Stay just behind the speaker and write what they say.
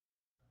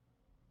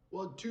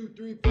1, 2,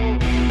 3, 4.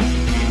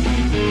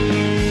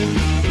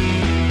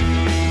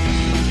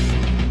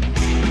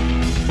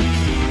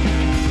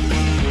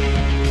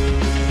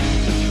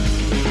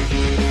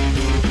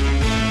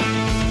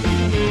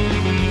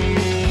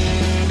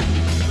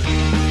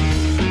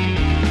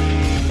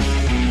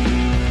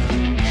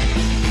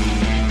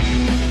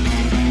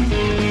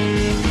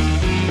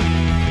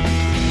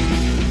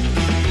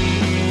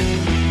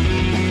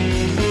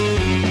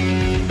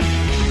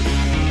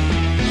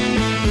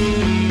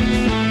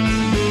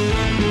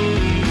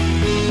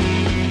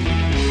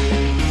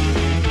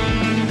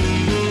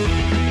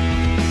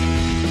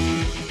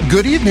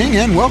 Good evening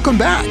and welcome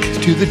back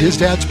to the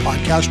DizDads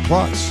Podcast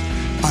Plus.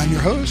 I'm your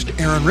host,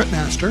 Aaron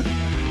Rittmaster,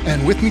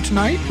 and with me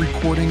tonight,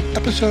 recording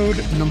episode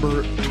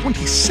number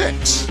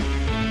 26 of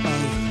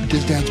the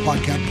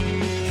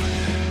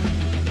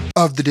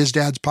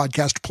DizDads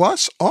Podcast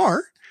Plus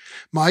are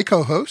my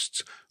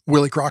co-hosts,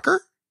 Willie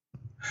Crocker.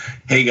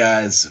 Hey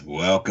guys,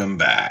 welcome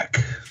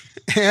back.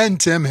 And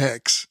Tim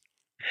Hicks.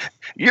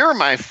 You're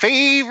my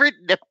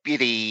favorite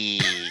deputy.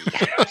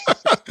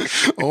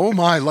 Oh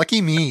my,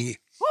 lucky me.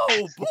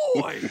 Oh,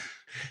 boy.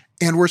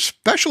 And we're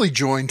specially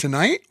joined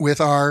tonight with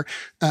our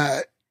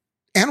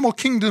Animal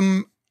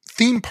Kingdom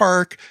theme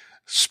park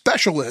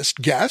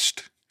specialist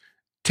guest,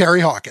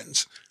 Terry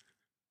Hawkins.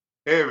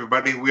 Hey,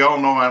 everybody. We all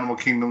know Animal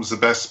Kingdom's the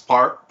best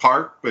park,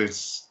 but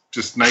it's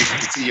just nice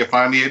to see you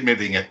finally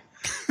admitting it.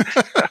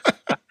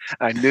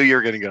 I knew you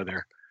were going to go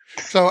there.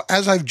 So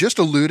as I've just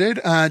alluded,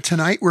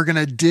 tonight we're going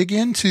to dig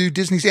into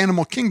Disney's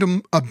Animal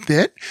Kingdom a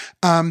bit.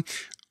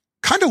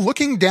 Kind of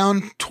looking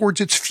down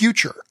towards its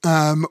future.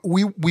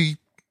 We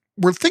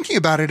were thinking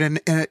about it and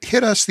it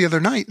hit us the other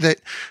night that,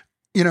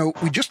 you know,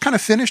 we just kind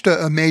of finished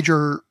a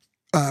major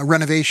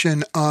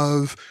renovation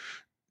of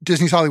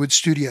Disney's Hollywood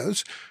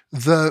Studios.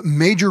 The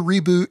major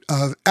reboot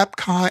of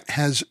Epcot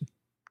has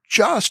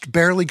just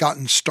barely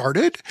gotten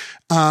started.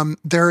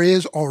 There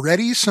is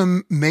already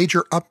some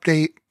major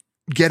update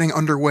getting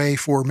underway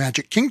for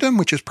Magic Kingdom,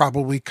 which is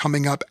probably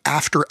coming up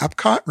after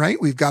Epcot, right?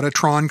 We've got a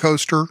Tron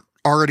coaster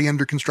already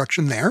under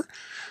construction there.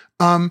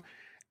 And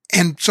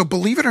so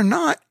believe it or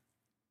not,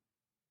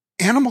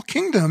 Animal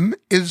Kingdom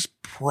is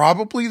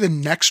probably the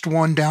next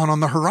one down on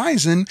the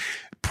horizon,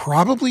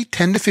 probably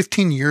 10 to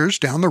 15 years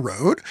down the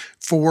road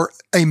for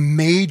a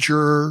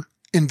major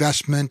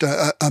investment,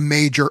 a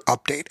major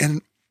update.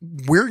 And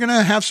we're going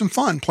to have some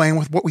fun playing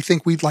with what we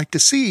think we'd like to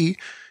see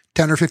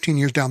 10 or 15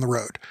 years down the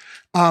road.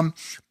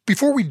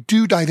 Before we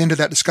do dive into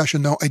that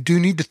discussion, though, I do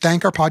need to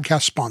thank our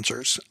podcast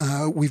sponsors.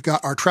 We've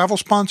got our travel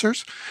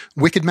sponsors,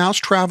 Wicked Mouse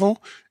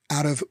Travel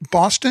out of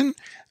Boston,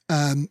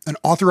 an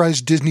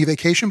authorized Disney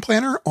vacation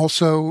planner,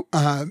 also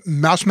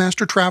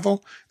Mousemaster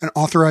Travel, an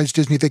authorized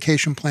Disney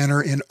vacation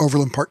planner in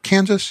Overland Park,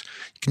 Kansas.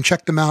 You can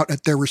check them out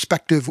at their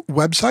respective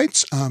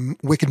websites,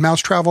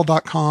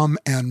 wickedmousetravel.com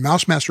and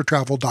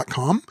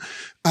mousemastertravel.com.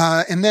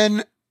 And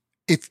then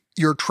if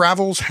your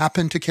travels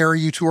happen to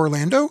carry you to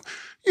Orlando,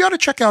 you ought to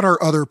check out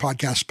our other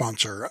podcast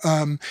sponsor.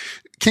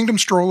 Kingdom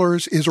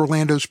Strollers is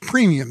Orlando's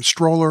premium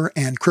stroller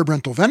and crib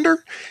rental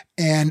vendor,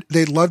 and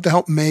they'd love to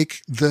help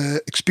make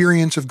the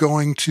experience of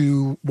going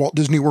to Walt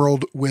Disney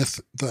World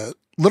with the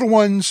little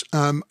ones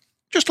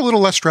just a little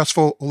less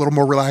stressful, a little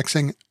more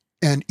relaxing,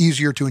 and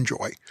easier to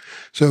enjoy.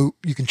 So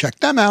you can check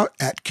them out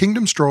at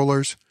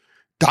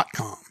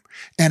kingdomstrollers.com.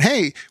 And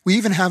hey, we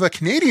even have a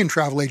Canadian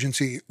travel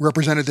agency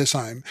represented this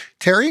time.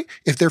 Terry,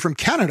 if they're from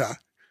Canada,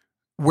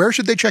 where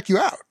should they check you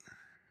out?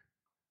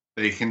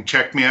 They can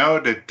check me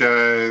out at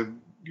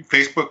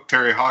Facebook,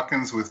 Terry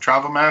Hawkins with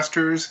Travel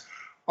Masters,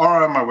 or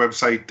on my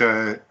website,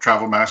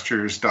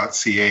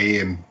 travelmasters.ca,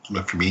 and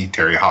look for me,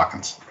 Terry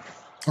Hawkins.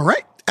 All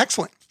right.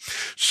 Excellent.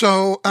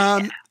 So,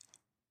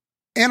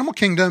 Animal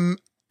Kingdom,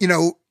 you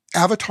know,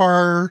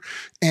 Avatar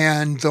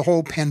and the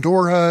whole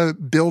Pandora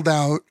build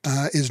out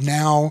is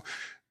now,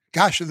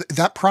 gosh,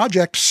 that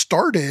project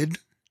started,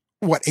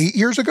 8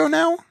 years ago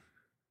now?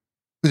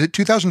 Was it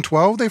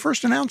 2012 they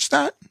first announced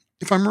that,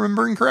 if I'm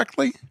remembering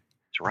correctly?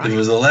 Right. It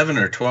was 11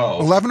 or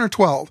 12. 11 or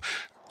 12.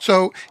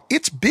 So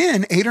it's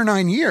been 8 or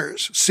 9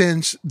 years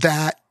since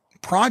that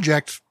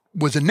project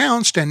was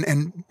announced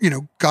and you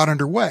know, got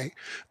underway.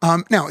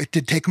 Now, it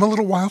did take them a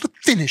little while to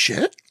finish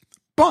it,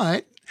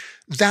 but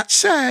that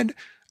said,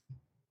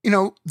 you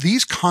know,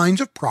 these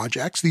kinds of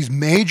projects, these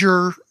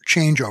major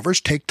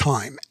changeovers take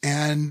time.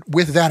 And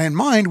with that in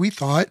mind, we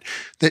thought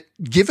that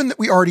given that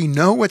we already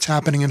know what's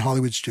happening in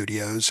Hollywood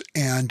Studios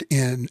and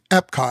in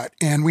Epcot,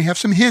 and we have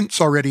some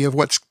hints already of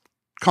what's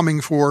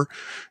coming for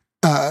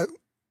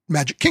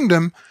Magic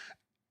Kingdom,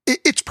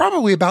 it's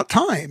probably about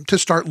time to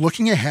start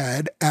looking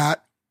ahead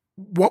at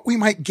what we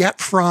might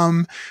get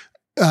from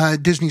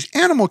Disney's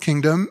Animal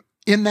Kingdom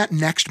in that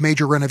next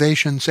major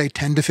renovation, say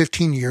 10 to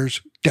 15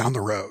 years down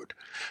the road.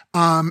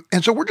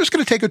 And so we're just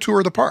going to take a tour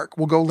of the park.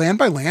 We'll go land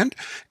by land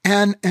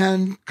and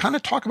kind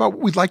of talk about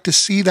what we'd like to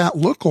see that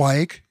look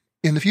like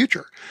in the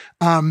future.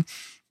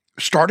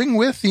 Starting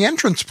with the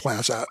entrance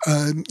plaza,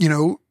 you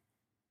know,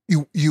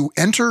 you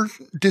enter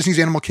Disney's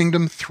Animal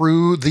Kingdom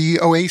through the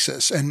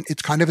Oasis, and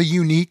it's kind of a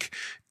unique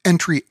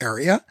entry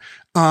area.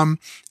 And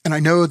I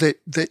know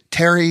that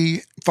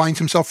Terry finds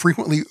himself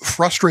frequently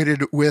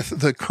frustrated with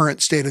the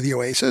current state of the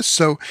Oasis.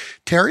 So,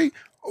 Terry,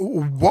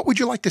 what would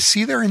you like to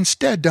see there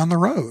instead down the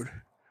road?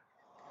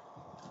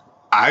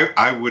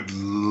 I would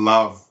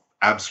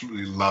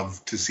absolutely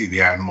love to see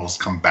the animals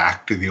come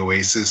back to the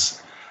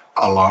Oasis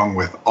along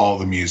with all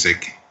the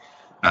music.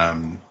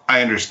 I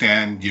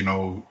understand,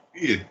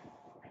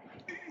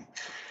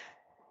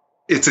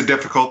 it's a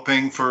difficult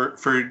thing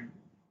for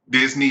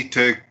Disney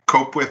to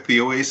cope with the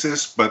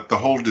Oasis, but the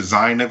whole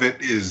design of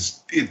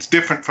it's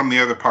different from the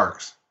other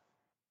parks.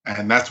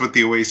 And that's what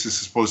the Oasis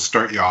is supposed to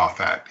start you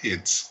off at.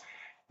 It's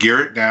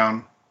gear it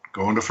down,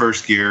 go into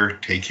first gear,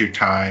 take your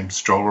time,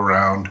 stroll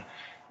around.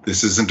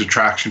 This isn't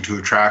attraction to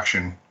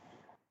attraction.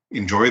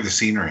 Enjoy the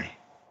scenery.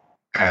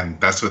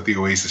 And that's what the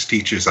Oasis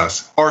teaches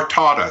us, or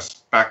taught us,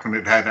 back when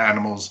it had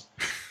animals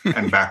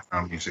and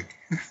background music.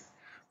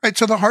 Right.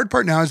 So the hard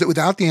part now is that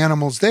without the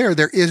animals there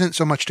isn't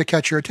so much to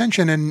catch your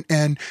attention.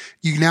 And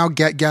you now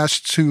get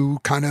guests who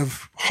kind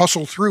of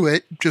hustle through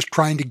it, just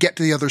trying to get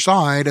to the other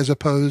side, as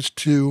opposed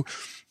to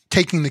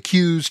taking the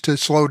cues to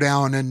slow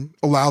down and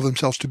allow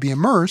themselves to be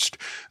immersed.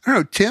 I don't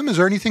know, Tim, is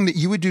there anything that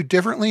you would do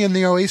differently in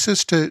the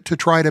Oasis to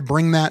try to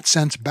bring that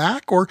sense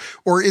back? Or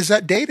is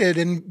that dated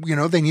and,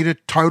 they need a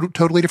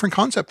totally different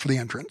concept for the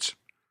entrance?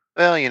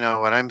 Well,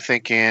 what I'm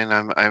thinking,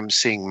 I'm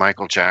seeing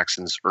Michael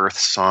Jackson's Earth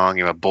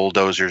Song,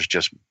 bulldozers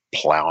just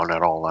plowing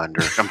it all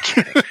under. I'm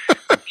kidding.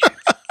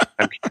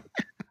 I'm kidding.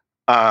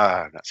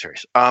 Not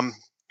serious.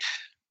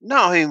 No,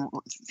 I mean,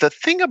 the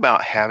thing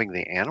about having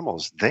the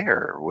animals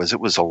there was it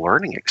was a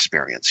learning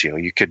experience.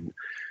 You could,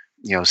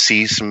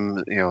 see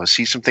some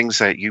things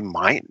that you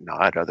might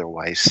not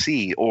otherwise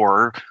see,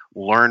 or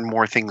learn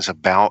more things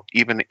about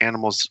even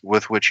animals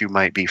with which you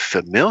might be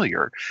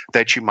familiar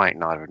that you might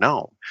not have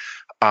known.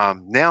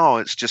 Now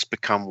it's just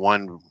become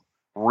one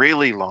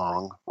really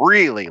long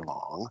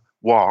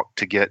walk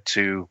to get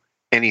to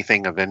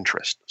anything of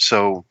interest.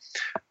 So,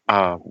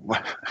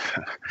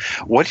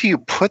 what do you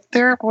put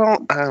there?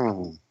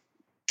 Well,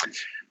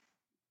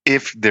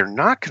 if they're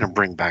not going to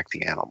bring back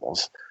the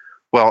animals,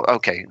 well,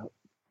 okay.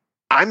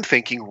 I'm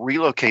thinking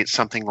relocate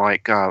something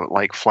like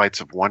Flights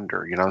of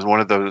Wonder.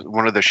 One of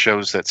the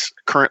shows that's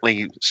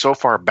currently so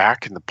far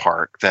back in the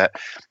park that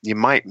you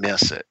might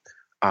miss it.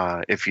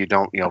 If you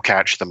don't,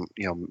 catch them,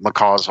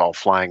 macaws all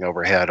flying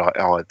overhead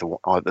all at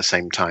the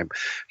same time.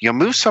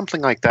 Move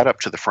something like that up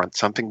to the front,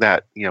 something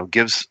that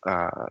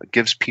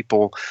gives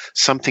people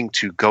something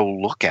to go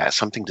look at,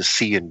 something to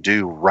see and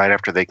do right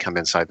after they come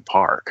inside the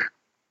park.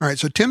 All right,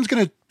 so Tim's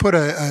going to put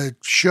a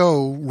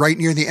show right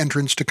near the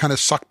entrance to kind of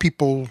suck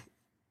people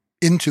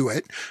into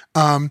it.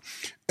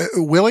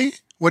 Willie,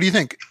 what do you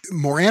think?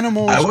 More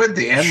animals? I want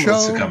the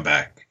animals to come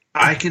back.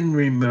 I can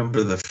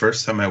remember the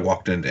first time I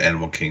walked into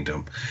Animal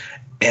Kingdom,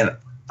 and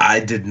I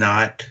did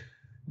not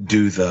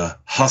do the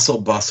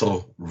hustle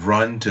bustle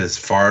run to as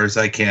far as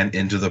I can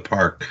into the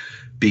park,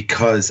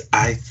 because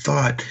I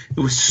thought it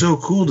was so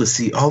cool to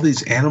see all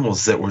these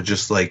animals that were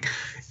just like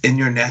in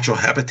your natural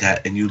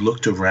habitat, and you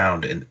looked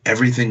around and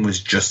everything was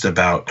just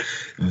about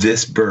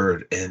this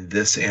bird and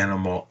this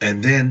animal.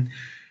 And then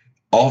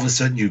all of a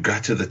sudden you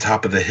got to the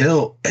top of the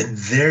hill and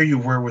there you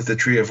were with the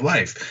Tree of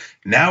Life.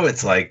 Now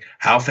it's like,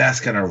 how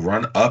fast can I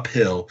run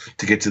uphill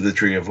to get to the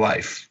Tree of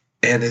Life?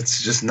 And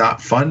it's just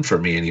not fun for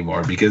me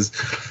anymore, because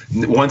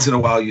once in a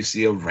while you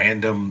see a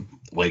random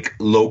like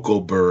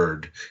local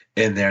bird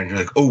in there and you're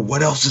like, oh,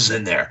 what else is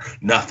in there?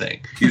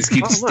 Nothing. You just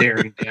keep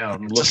staring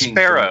down, it's looking. A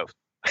sparrow.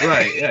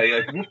 Right. Yeah.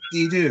 You're like, what do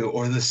you do?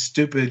 Or the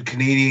stupid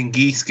Canadian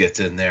geese gets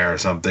in there or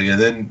something,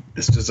 and then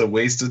it's just a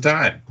waste of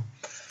time.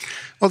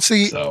 Well,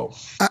 see,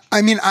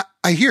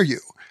 I hear you.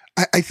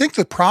 I think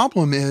the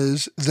problem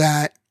is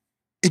that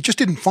it just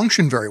didn't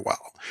function very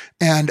well.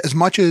 And as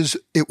much as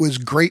it was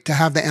great to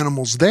have the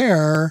animals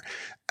there,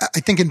 I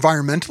think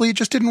environmentally it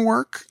just didn't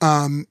work.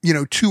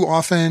 Too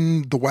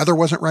often the weather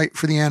wasn't right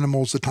for the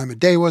animals. The time of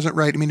day wasn't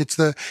right. I mean, it's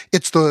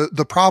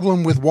the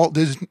problem with Walt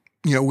Disney,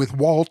 with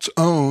Walt's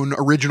own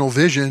original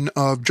vision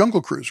of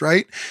Jungle Cruise,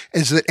 right?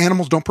 Is that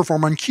animals don't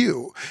perform on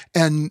cue.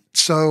 And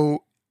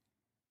so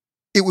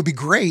it would be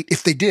great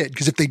if they did,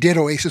 because if they did,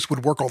 Oasis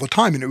would work all the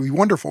time and it would be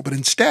wonderful. But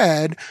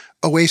instead,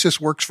 Oasis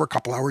works for a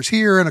couple hours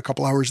here and a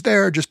couple hours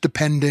there, just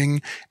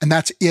depending. And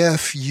that's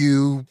if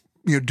you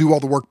do all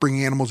the work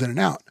bringing animals in and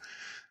out.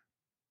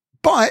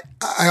 But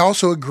I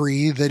also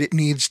agree that it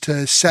needs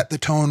to set the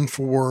tone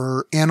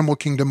for Animal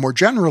Kingdom more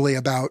generally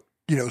about,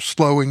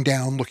 slowing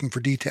down, looking for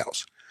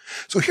details.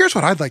 So here's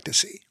what I'd like to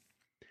see.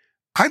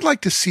 I'd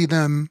like to see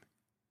them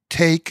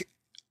take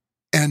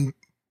and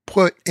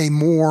put a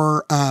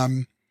more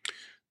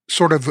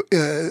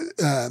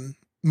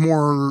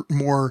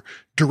more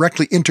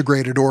directly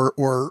integrated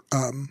or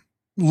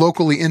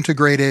locally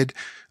integrated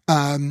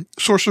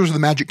Sorcerers of the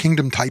Magic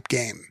Kingdom type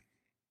game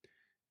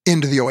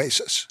into the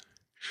Oasis,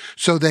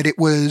 so that it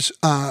was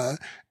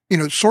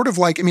sort of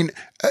like,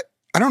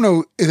 I don't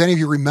know if any of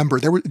you remember,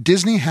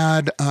 Disney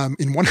had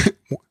in one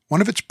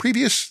of its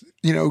previous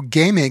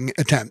gaming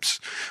attempts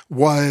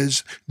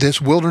was this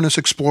Wilderness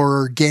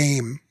Explorer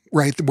game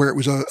right? Where it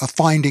was a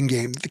finding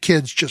game that the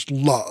kids just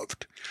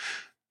loved.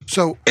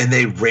 So, and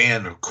they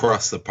ran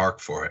across the park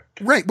for it.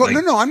 Right. Well,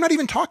 no, I'm not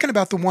even talking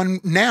about the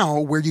one now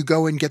where you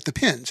go and get the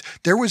pins.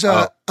 There was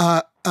an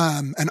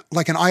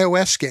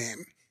iOS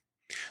game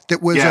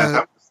that was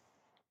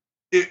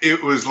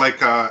it was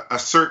like a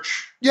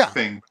search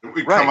thing.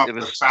 We come up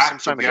with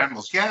facts of the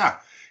animals. Yeah.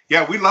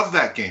 Yeah, we love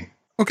that game.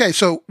 Okay,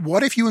 so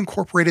what if you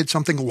incorporated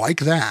something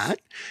like that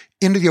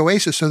into the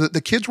Oasis so that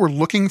the kids were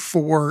looking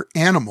for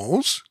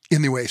animals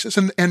in the Oasis?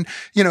 And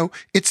you know,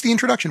 it's the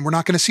introduction. We're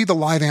not going to see the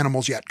live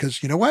animals yet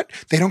because you know what?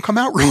 They don't come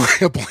out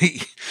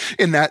reliably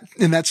in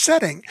that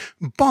setting.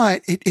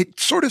 But it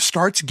sort of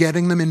starts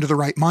getting them into the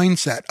right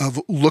mindset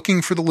of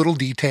looking for the little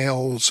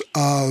details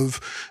of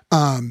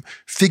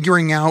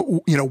figuring out,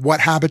 you know, what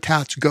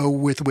habitats go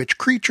with which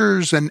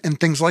creatures and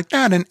things like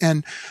that.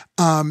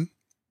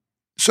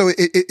 So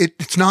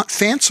it's not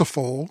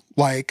fanciful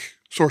like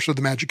Sorcerer of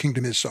the Magic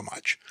Kingdom is so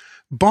much,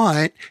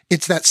 but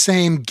it's that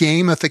same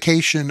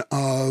gamification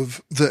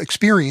of the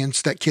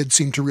experience that kids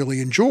seem to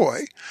really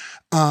enjoy.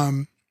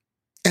 And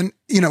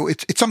you know,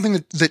 it's something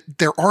that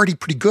they're already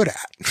pretty good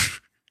at.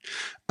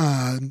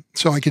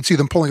 So I could see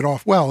them pulling it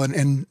off well.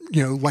 And,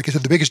 you know, like I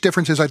said, the biggest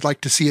difference is I'd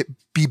like to see it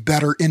be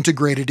better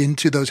integrated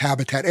into those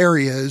habitat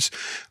areas,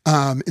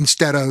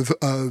 instead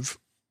of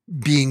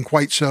being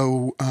quite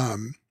so,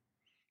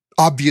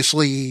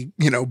 obviously,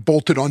 you know,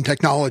 bolted on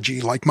technology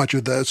like much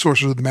of the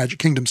Sorcerers of the Magic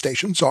Kingdom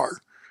stations are.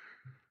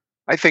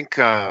 I think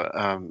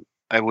I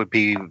would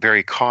be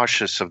very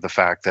cautious of the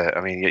fact that,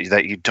 I mean,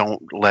 that you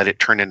don't let it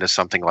turn into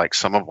something like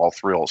Some of All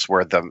Thrills,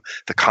 where the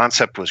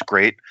concept was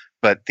great,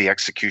 but the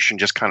execution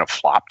just kind of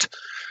flopped.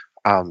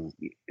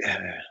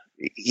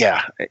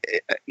 Yeah,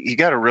 you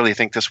got to really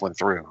think this one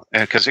through,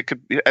 because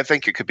I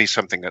think it could be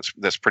something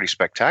that's pretty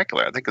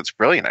spectacular. I think it's a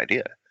brilliant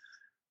idea.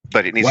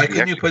 But it needs Why to be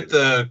couldn't you put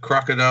the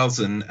crocodiles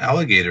and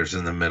alligators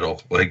in the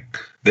middle? Like,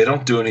 they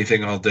don't do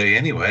anything all day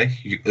anyway.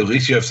 At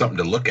least you have something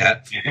to look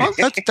at. Well,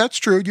 that's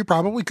true. You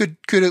probably could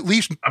at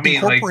least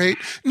incorporate.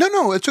 Like,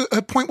 no, it's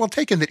a point well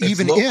taken. That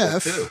even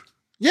if, too.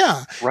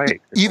 Yeah,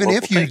 right, even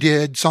if you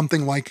did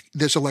something like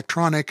this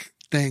electronic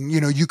thing,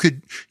 you know, you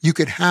could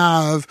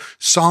have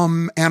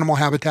some animal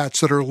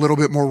habitats that are a little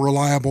bit more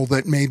reliable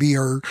that maybe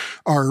are,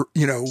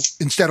 you know,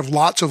 instead of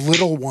lots of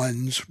little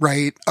ones,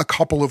 right, a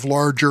couple of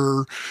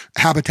larger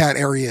habitat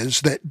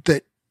areas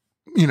that,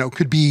 you know,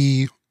 could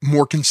be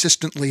more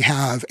consistently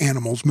have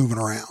animals moving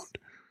around.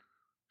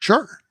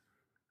 Sure.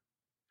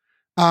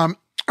 All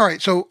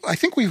right. So I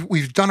think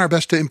we've done our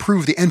best to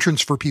improve the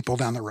entrance for people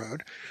down the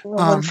road.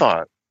 One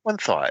thought.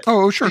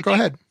 Oh, sure. Go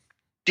ahead.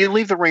 Do you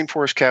leave the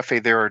Rainforest Cafe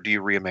there, or do you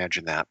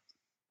reimagine that?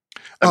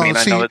 I mean,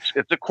 I know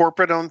it's a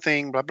corporate-owned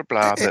thing, blah, blah,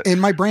 blah. But in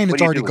my brain,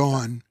 it's already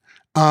gone.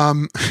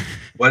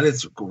 What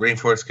is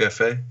Rainforest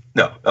Cafe?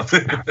 No.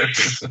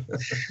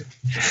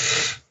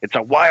 It's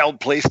a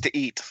wild place to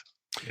eat.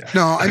 Yeah.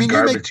 No, I mean,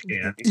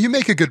 you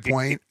make a good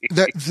point.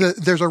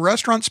 There's a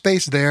restaurant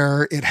space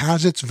there. It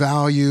has its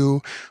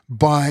value,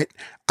 but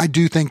I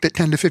do think that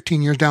 10 to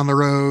 15 years down the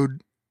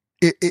road,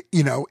 it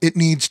you know, it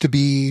needs to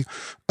be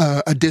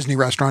a Disney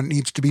restaurant. It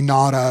needs to be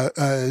not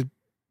a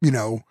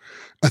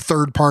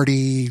third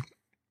party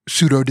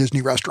pseudo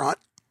Disney restaurant,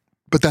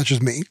 but that's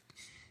just me.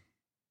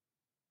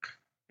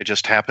 It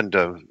just happened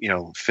to, you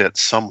know, fit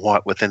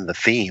somewhat within the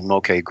theme.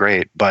 Okay,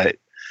 great. But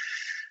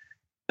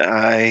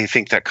I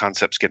think that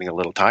concept's getting a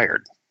little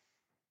tired.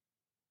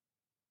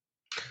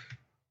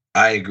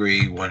 I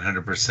agree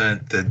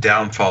 100%. The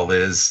downfall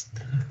is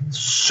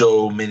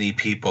so many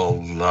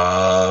people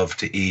love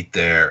to eat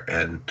there,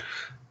 and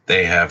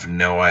they have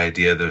no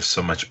idea there's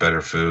so much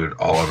better food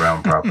all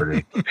around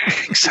property.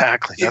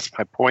 Exactly. That's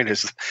my point.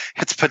 Is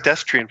it's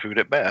pedestrian food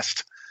at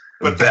best.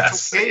 But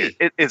that's okay.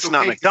 It's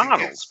not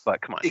McDonald's, but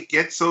come on. It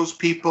gets those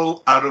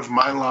people out of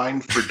my line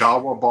for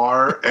Dawa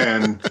Bar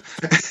and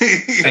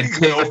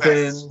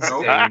Tilton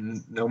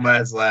and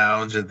Nomad's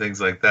Lounge and things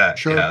like that.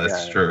 Sure. Yeah,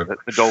 that's true.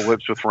 The Dole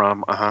Whips with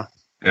rum.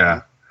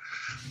 Yeah.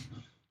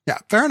 Yeah,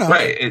 fair enough.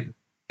 Right.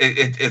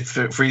 It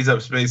frees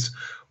up space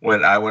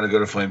when I want to go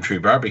to Flame Tree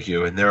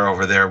Barbecue and they're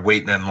over there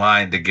waiting in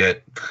line to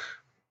get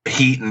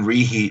heat and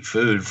reheat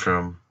food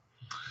from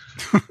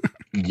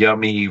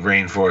yummy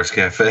Rainforest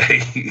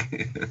Cafe.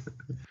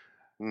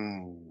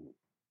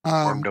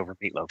 Warmed over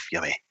meatloaf,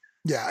 yummy.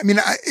 Yeah, I mean,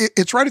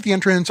 it's right at the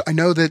entrance. I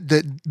know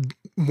that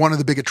one of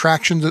the big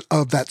attractions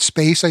of that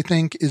space, I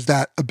think, is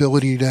that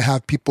ability to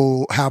have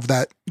people have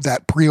that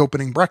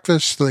pre-opening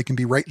breakfast so they can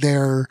be right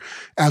there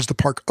as the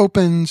park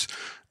opens.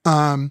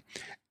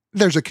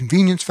 There's a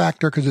convenience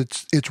factor because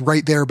it's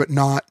right there, but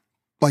not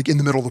like in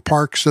the middle of the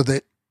park, so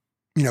that,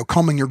 you know,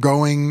 coming or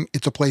going,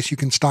 it's a place you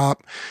can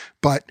stop.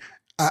 But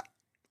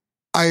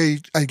I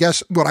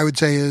guess what I would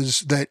say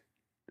is that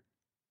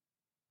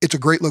it's a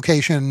great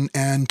location,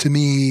 and to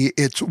me,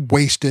 it's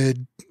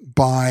wasted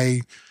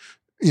by,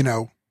 you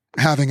know,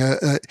 having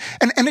and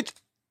it,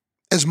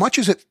 as much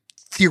as it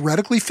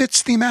theoretically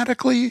fits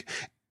thematically,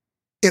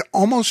 it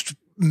almost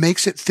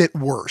makes it fit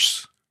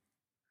worse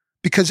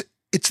because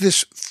it's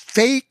this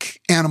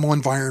fake animal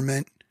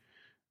environment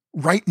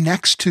right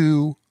next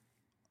to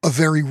a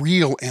very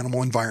real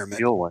animal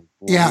environment. Real one.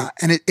 Yeah.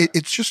 And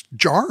it's just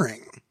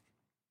jarring.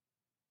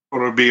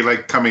 Or it would be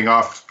like coming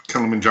off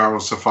Kilimanjaro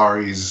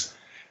safaris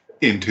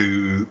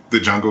into the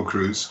Jungle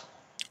Cruise.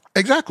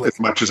 Exactly. As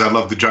much as I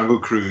love the Jungle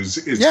Cruise,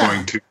 it's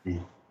going to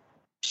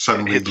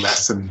suddenly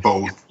lessen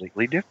both.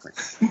 Completely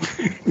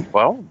different.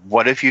 Well,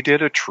 what if you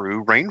did a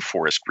true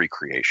rainforest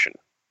recreation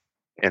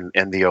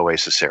in the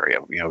Oasis area?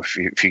 You know,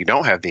 if you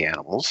don't have the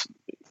animals,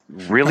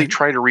 really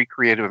try to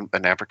recreate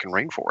an African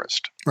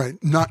rainforest.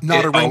 Right. Not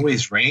it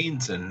always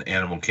rains in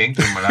Animal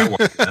Kingdom when I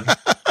walk in.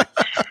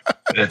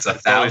 It's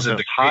 1,000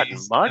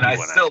 degrees, and I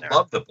still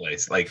love the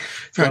place. Like,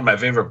 it's one of my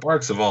favorite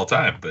parks of all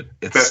time, but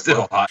it's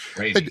still hot and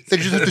rainy. They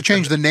just have to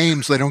change the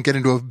name so they don't get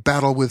into a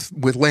battle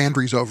with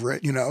Landry's over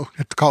it, you know.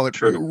 Have to call it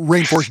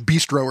Rainforest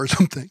Bistro or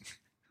something.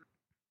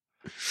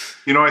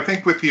 You know, I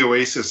think with the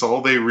Oasis,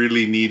 all they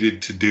really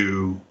needed to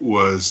do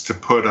was to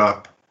put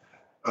up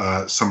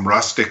some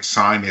rustic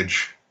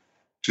signage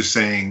just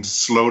saying,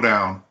 slow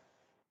down,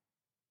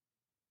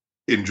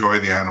 enjoy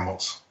the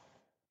animals.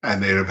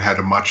 And they'd have had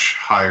a much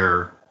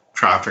higher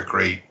traffic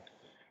rate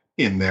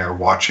in there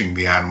watching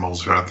the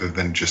animals rather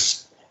than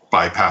just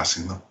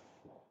bypassing them.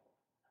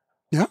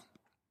 Yeah.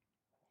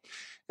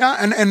 Yeah.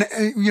 And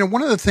you know,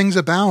 one of the things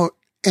about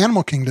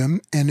Animal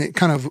Kingdom, and it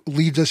kind of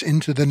leads us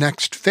into the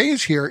next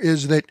phase here,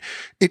 is that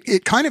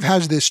it kind of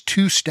has this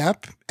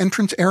two-step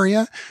entrance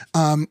area.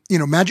 You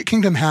know, Magic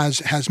Kingdom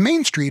has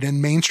Main Street,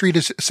 and Main Street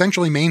is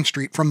essentially Main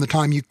Street from the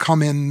time you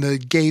come in the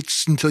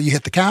gates until you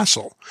hit the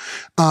castle.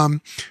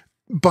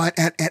 But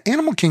at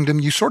Animal Kingdom,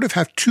 you sort of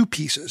have two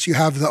pieces. You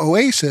have the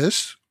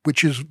Oasis,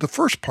 which is the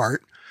first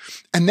part,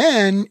 and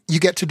then you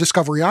get to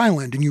Discovery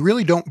Island, and you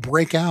really don't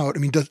break out. I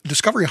mean,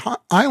 Discovery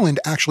Island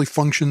actually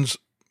functions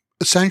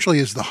essentially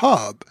as the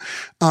hub,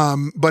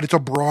 but it's a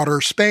broader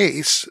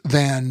space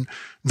than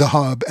the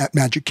hub at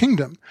Magic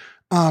Kingdom.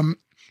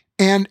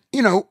 And,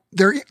 you know,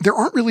 there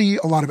aren't really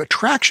a lot of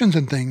attractions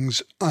and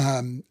things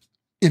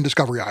in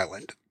Discovery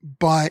Island,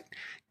 but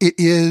it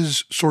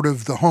is sort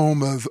of the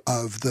home of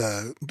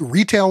the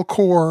retail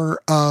core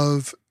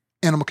of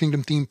Animal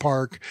Kingdom theme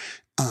park.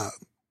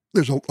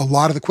 There's a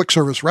lot of the quick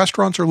service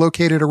restaurants are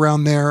located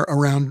around there,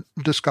 around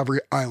Discovery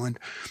Island.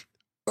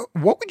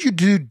 What would you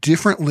do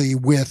differently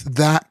with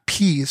that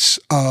piece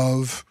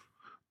of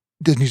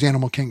Disney's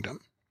Animal Kingdom?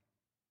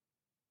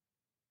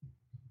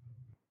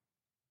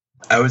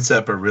 I would set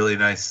up a really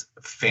nice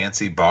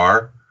fancy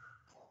bar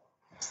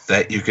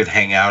that you could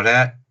hang out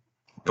at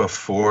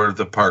before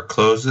the park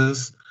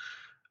closes.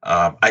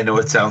 I know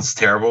it sounds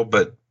terrible,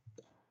 but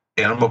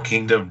Animal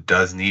Kingdom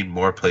does need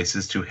more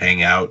places to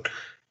hang out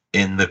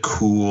in the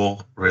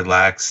cool,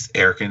 relaxed,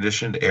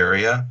 air-conditioned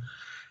area.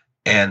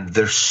 And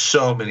there's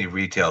so many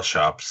retail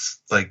shops.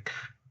 Like,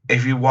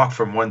 if you walk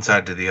from one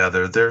side to the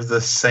other, they're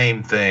the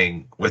same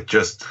thing with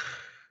just,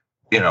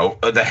 you know,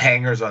 the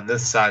hangers on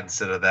this side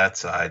instead of that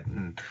side.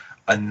 And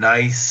a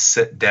nice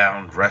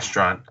sit-down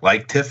restaurant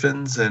like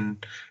Tiffin's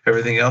and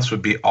everything else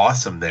would be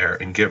awesome there,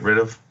 and get rid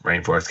of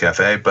Rainforest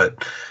Cafe.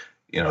 But,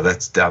 you know,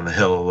 that's down the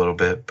hill a little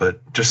bit.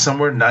 But just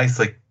somewhere nice,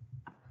 like,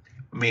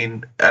 I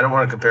mean, I don't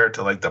want to compare it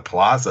to like the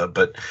Plaza,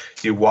 but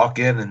you walk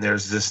in and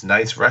there's this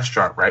nice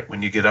restaurant right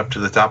when you get up to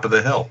the top of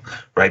the hill,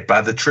 right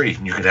by the tree.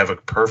 And you could have a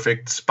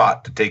perfect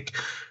spot to take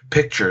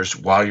pictures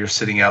while you're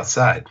sitting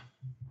outside.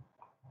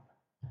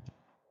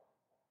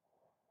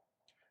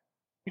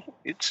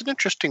 It's an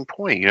interesting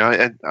point. You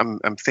know,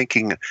 I'm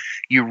thinking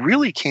you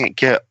really can't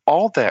get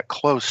all that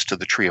close to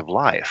the Tree of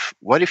Life.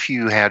 What if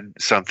you had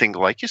something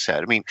like you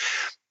said? I mean,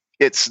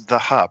 it's the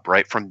hub,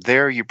 right? From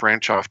there, you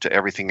branch off to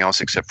everything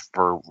else except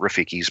for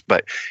Rafiki's,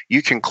 but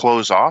you can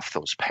close off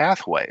those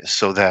pathways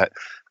so that,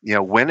 you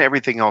know, when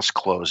everything else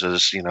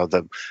closes, you know,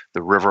 the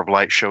River of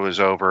Light show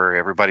is over,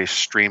 everybody's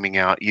streaming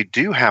out. You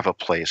do have a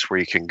place where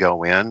you can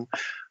go in,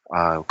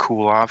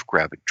 cool off,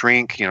 grab a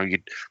drink. You know,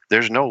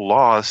 there's no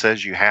law that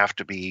says you have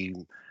to be,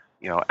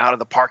 you know, out of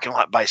the parking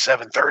lot by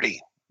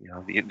 7:30. You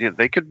know,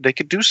 they could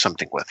do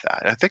something with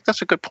that. I think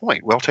that's a good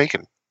point. Well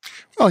taken.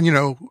 Well, you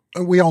know,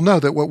 we all know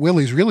that what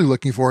Willie's really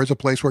looking for is a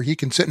place where he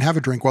can sit and have a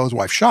drink while his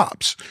wife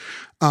shops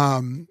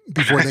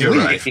before they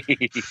leave,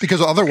 because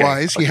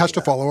otherwise he has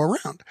to follow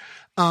around.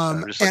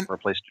 I'm just looking for a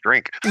place to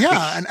drink.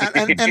 Yeah, and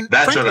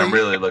that's frankly, what I'm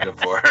really looking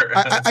for.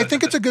 I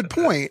think it's a good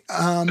point,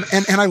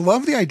 and I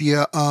love the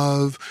idea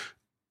of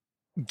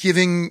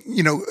giving,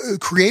 you know,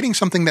 creating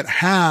something that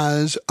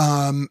has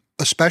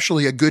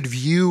especially a good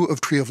view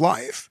of Tree of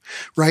Life,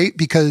 right?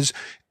 Because,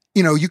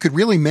 you know, you could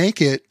really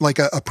make it like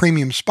a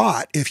premium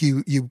spot if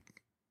you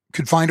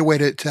could find a way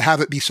to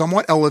have it be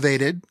somewhat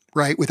elevated,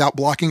 right? Without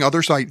blocking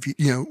other sight,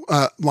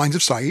 lines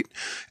of sight.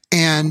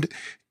 And,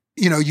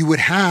 you know, you would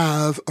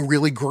have a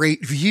really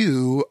great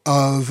view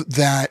of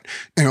that,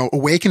 you know,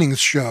 Awakenings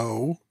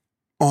show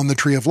on the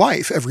Tree of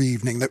Life every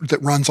evening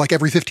that runs like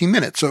every 15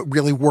 minutes. So it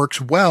really works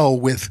well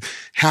with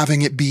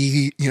having it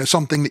be, you know,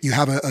 something that you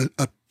have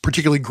a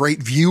particularly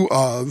great view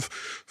of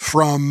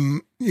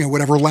from, you know,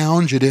 whatever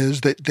lounge it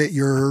is that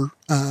you're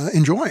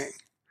enjoying.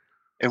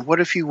 And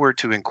what if you were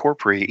to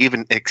incorporate,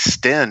 even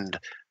extend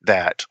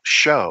that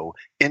show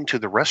into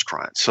the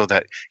restaurant, so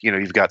that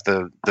you've got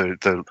the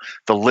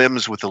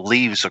limbs with the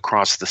leaves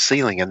across the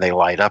ceiling, and they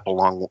light up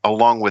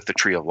along with the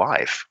Tree of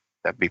Life.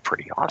 That'd be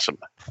pretty awesome.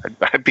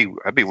 I'd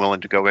be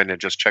willing to go in and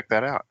just check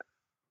that out.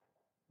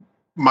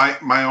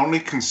 My only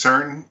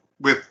concern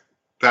with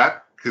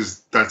that,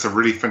 because that's a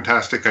really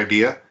fantastic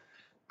idea.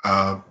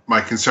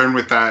 My concern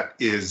with that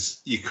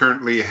is you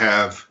currently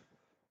have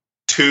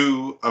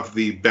 2 of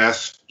the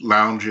best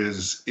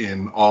lounges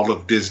in all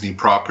of Disney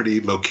property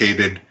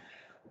located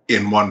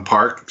in one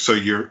park. So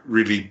you're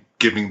really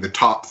giving the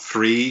top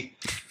 3,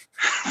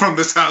 from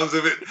the sounds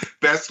of it,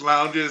 best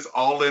lounges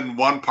all in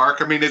one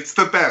park. I mean, it's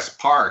the best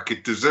park.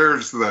 It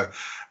deserves the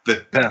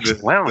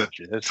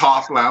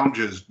top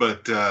lounges,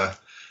 but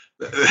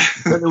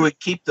it would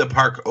keep the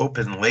park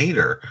open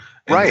later.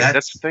 Right,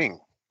 that's the thing.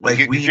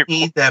 Like, we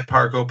need that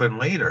park open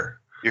later.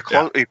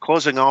 You're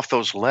closing off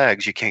those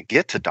legs. You can't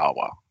get to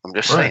Dawa. I'm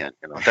just saying.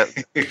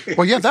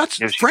 Well, yeah, that's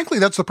frankly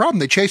that's the problem.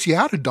 They chase you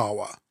out of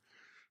Dawa.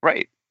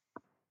 Right.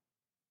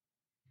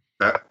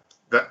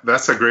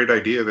 That's a great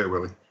idea there,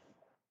 Willie.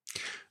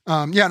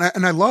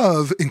 And I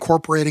love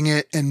incorporating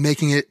it and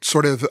making it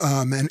sort of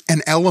an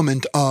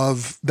element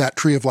of that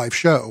Tree of Life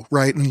show,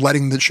 right? And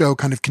letting the show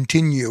kind of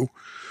continue,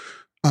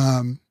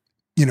 in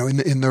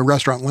the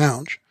restaurant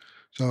lounge.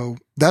 So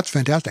that's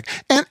fantastic.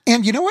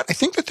 And you know what? I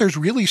think that there's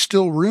really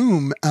still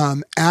room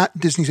at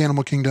Disney's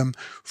Animal Kingdom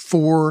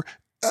for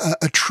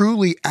a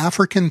truly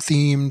African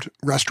themed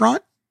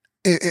restaurant.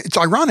 It's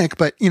ironic,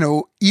 but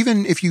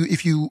even if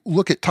you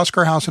look at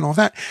Tusker House and all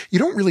that, you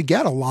don't really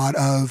get a lot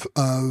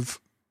of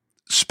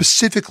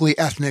specifically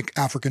ethnic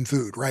African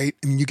food, right?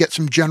 I mean, you get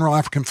some general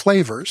African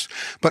flavors,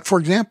 but for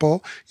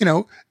example,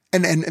 and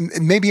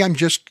maybe I'm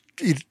just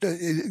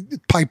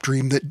pipe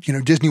dream that,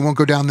 Disney won't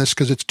go down this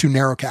because it's too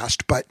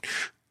narrowcast, but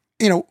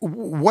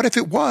what if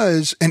it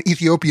was an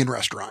Ethiopian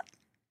restaurant,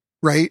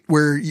 right?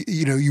 Where,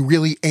 you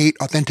really ate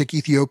authentic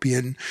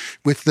Ethiopian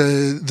with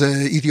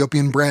the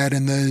Ethiopian bread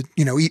and the,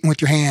 eating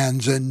with your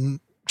hands and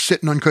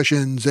sitting on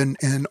cushions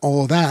and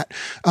all of that.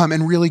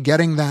 And really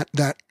getting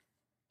that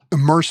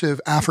immersive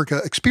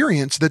Africa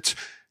experience that's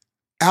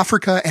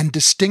Africa and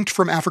distinct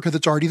from Africa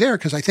that's already there.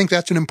 Cause I think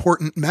that's an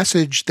important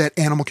message that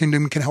Animal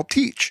Kingdom can help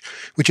teach,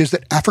 which is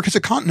that Africa's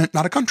a continent,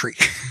 not a country.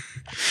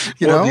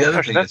 The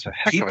other thing is,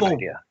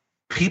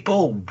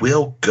 people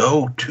will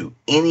go to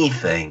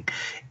anything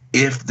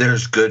if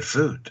there's good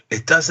food.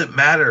 It doesn't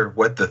matter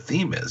what the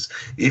theme is.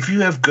 If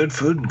you have good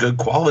food and good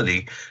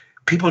quality,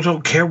 people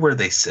don't care where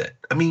they sit.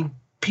 I mean,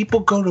 people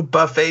go to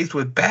buffets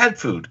with bad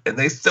food and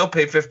they still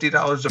pay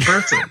 $50 a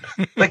person.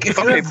 Like, if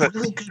you have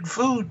really good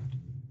food,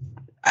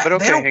 they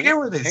don't care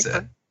where they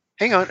sit.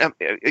 Hang on.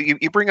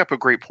 You bring up a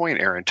great point,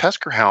 Aaron.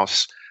 Tusker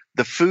House,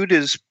 the food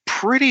is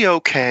pretty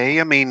okay.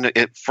 I mean,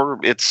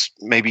 it's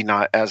maybe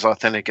not as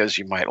authentic as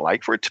you might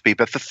like for it to be,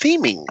 but the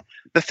theming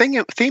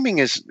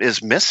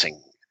is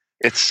missing.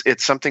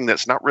 It's something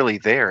that's not really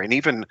there. And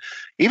even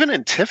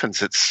in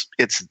Tiffin's,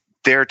 it's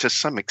there to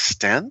some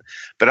extent,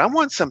 but I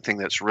want something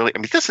that's really, I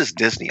mean, this is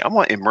Disney. I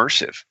want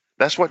immersive.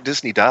 That's what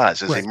Disney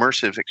does, is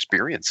immersive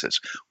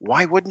experiences.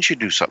 Why wouldn't you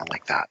do something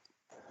like that?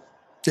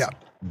 Yeah.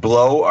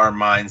 Blow our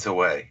minds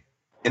away.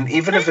 And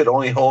even if it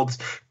only holds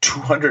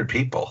 200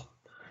 people,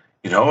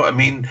 I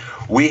mean,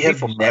 we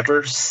have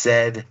never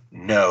said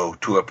no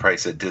to a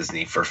price at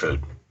Disney for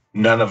food.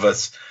 None of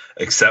us,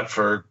 except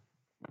for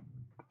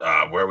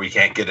where we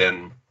can't get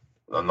in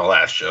on the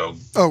last show.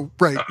 Oh,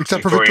 right.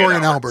 Except for Victoria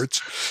and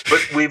Albert's.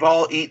 But we've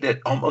all eaten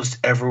it almost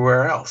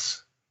everywhere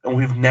else. And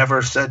we've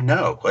never said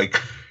no.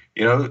 Like,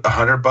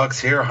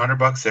 $100 here,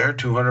 $100 there,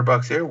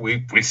 $200 here.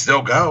 We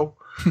still go.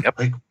 Yep.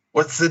 Like,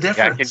 what's the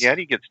difference? Jack and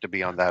Yeti gets to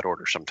be on that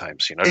order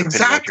sometimes,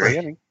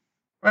 Exactly.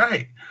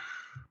 Right.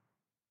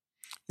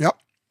 Yep.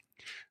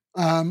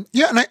 And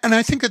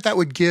I think that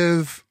would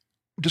give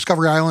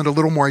Discovery Island a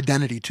little more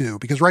identity too,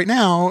 because right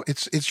now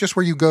it's just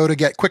where you go to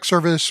get quick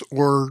service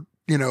or,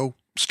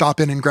 stop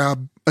in and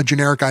grab a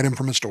generic item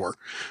from a store.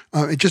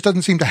 It just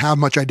doesn't seem to have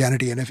much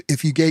identity. And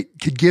if you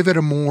could give it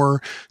a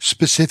more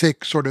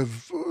specific sort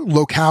of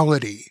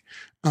locality,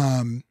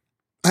 I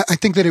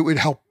think that it would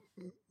help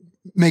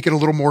make it a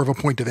little more of a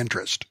point of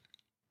interest.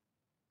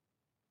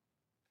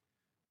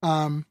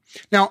 Now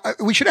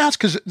we should ask,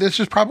 because this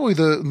is probably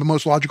the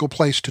most logical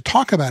place to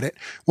talk about it.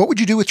 What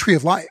would you do with Tree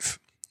of Life?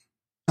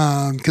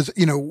 Because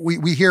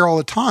we hear all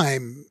the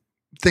time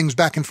things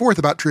back and forth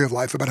about Tree of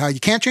Life, about how you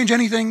can't change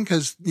anything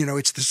because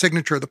it's the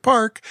signature of the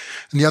park.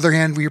 On the other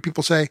hand, we hear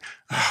people say,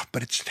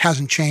 but it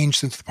hasn't changed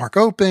since the park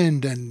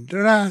opened. And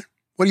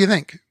what do you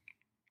think?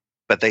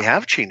 But they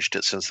have changed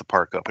it since the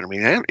park opened. I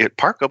mean,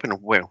 park opened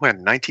when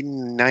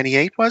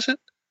 1998 was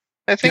it?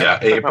 I think. Yeah,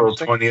 April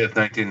 20th,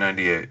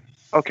 1998.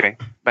 Okay,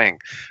 bang.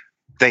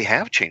 They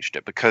have changed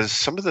it because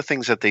some of the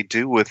things that they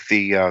do with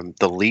the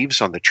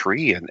leaves on the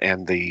tree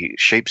and the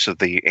shapes of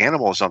the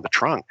animals on the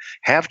trunk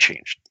have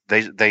changed.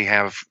 They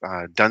have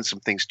done some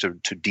things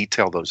to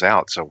detail those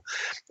out. So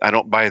I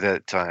don't buy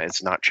that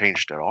it's not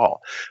changed at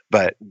all.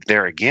 But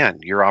there again,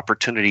 your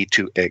opportunity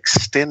to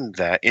extend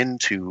that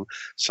into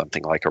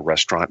something like a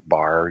restaurant,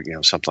 bar,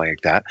 something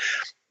like that.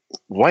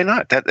 Why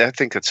not? I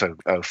think it's a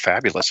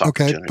fabulous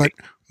opportunity. Okay, but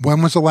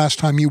when was the last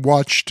time you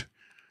watched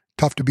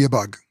Tough to Be a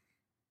Bug?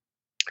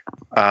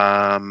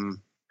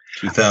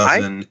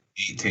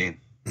 2018.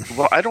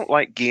 Well, I don't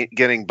like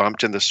getting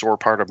bumped in the sore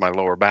part of my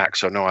lower back,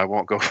 so no, I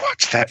won't go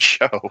watch that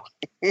show.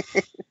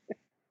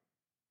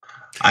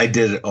 I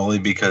did it only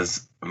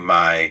because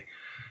my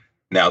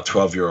now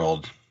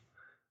 12-year-old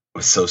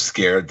was so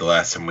scared the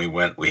last time we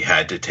went, we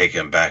had to take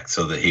him back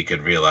so that he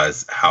could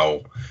realize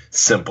how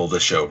simple the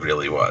show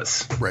really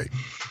was. Right.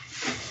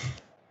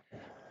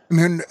 I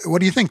mean, what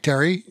do you think,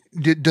 Terry?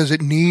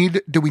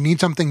 Do we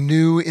need something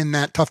new in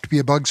that Tough to Be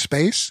a Bug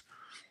space?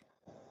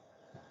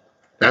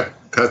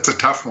 That's a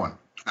tough one.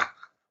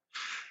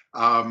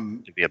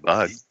 To be a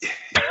bug.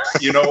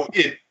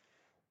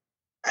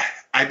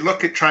 I'd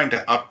look at trying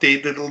to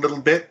update it a little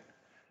bit,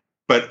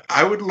 but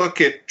I would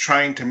look at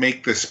trying to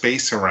make the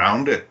space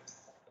around it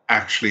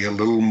actually a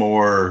little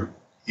more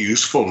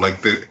useful.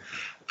 Like the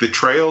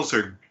trails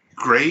are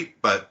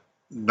great, but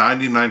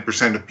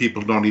 99% of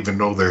people don't even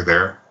know they're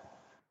there.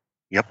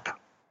 Yep.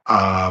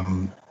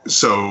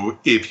 So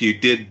if you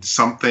did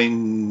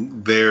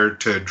something there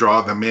to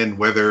draw them in,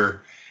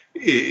 whether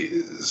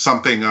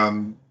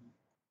something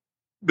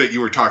that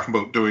you were talking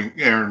about doing,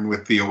 Aaron,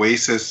 with the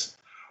Oasis,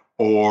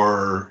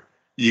 or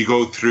you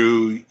go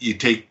through, you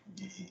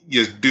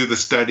do the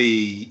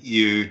study,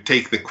 you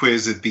take the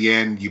quiz at the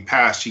end, you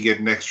pass, you get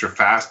an extra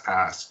fast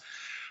pass.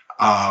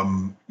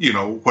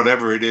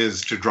 Whatever it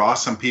is to draw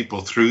some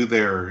people through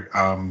there,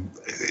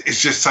 it's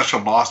just such a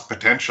lost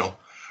potential,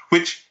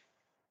 which,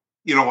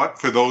 you know what,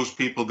 for those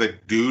people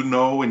that do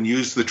know and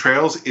use the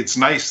trails, it's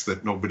nice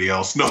that nobody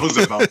else knows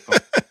about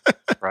them.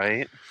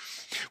 Right.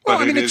 Well,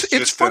 I mean,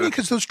 it's funny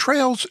because those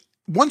trails,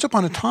 once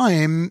upon a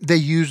time, they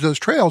used those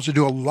trails to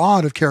do a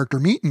lot of character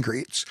meet and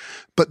greets,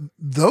 but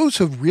those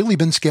have really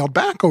been scaled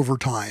back over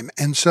time.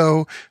 And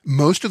so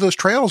most of those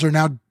trails are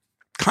now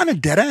kind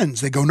of dead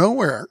ends. They go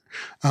nowhere.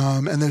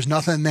 And there's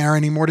nothing there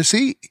anymore to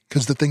see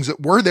because the things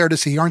that were there to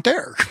see aren't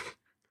there.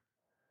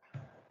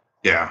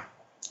 Yeah.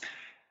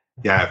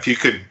 Yeah. If you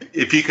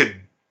could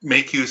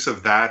make use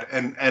of that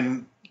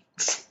and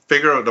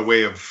figure out a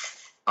way of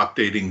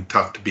updating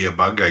Tough to Be a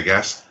Bug, I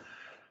guess.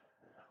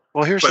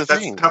 Well, here's the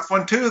thing. That's a tough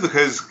one too,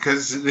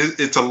 because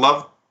it's a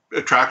love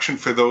attraction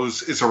for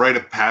those. It's a rite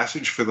of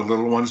passage for the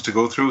little ones to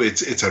go through.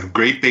 It's a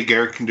great big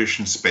air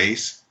conditioned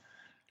space.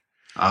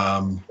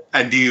 And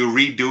do you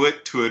redo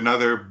it to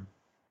another?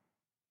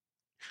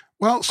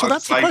 Well, so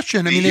that's the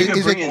question. I mean, do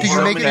you make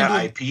it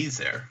into IPs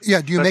there?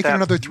 Yeah, do you make it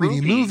another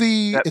 3D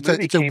movie?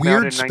 It's a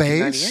weird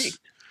space.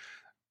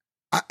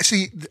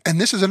 See,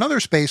 and this is another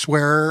space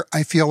where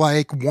I feel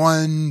like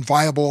one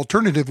viable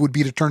alternative would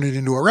be to turn it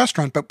into a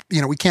restaurant, but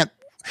we can't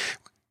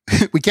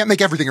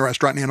make everything a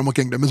restaurant in Animal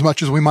Kingdom as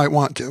much as we might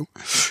want to.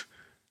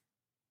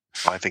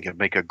 I think it'd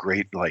make a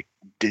great,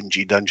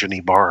 dingy,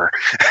 dungeony bar.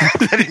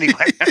 But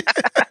anyway.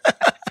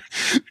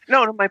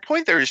 No, my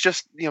point there is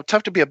just,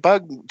 Tough to Be a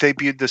Bug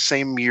debuted the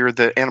same year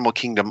that Animal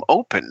Kingdom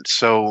opened.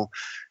 So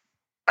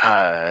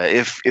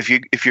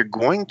if you're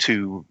going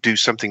to do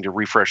something to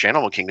refresh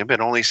Animal Kingdom, it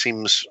only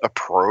seems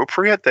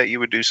appropriate that you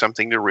would do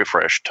something to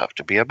refresh Tough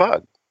to Be a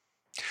Bug.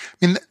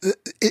 I mean,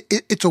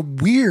 it's a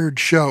weird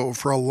show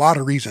for a lot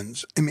of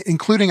reasons. I mean,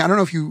 including, I don't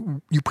know if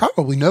you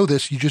probably know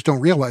this, you just don't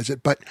realize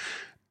it, but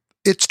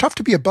it's Tough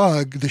to Be a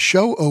Bug. The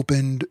show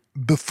opened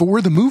before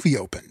the movie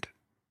opened.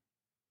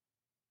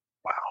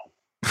 Wow.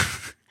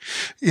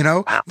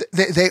 Wow.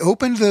 They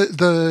opened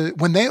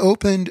when they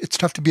opened It's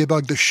Tough to Be a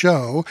Bug, the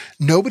show,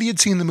 nobody had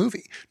seen the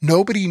movie.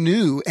 Nobody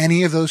knew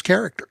any of those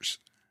characters.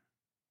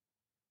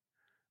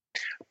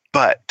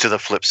 But to the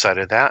flip side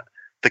of that,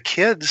 the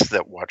kids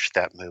that watched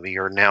that movie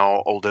are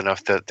now old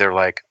enough that they're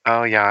like,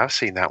 oh yeah, I've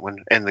seen that one.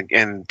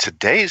 And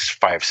today's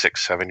 5,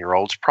 6,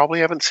 7-year-olds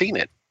probably haven't seen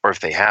it. Or if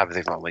they have,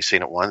 they've only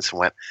seen it once and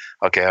went,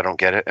 okay, I don't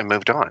get it, and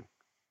moved on.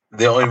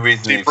 The only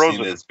reason they've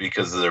seen it is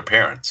because of their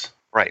parents.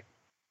 Right.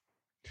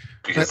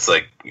 Because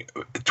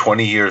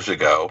 20 years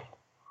ago,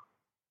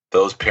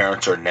 those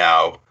parents are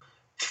now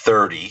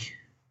 30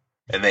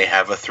 and they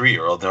have a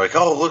 3-year-old. They're like,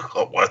 oh, look,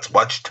 let's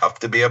watch Tough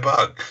to Be a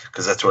Bug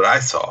because that's what I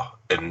saw.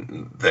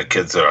 And the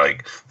kids are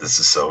like, this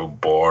is so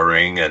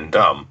boring and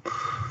dumb.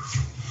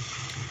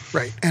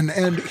 Right. And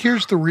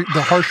here's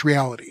the harsh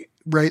reality,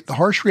 right? The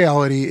harsh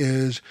reality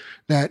is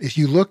that if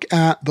you look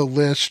at the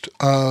list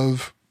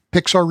of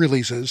Pixar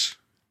releases,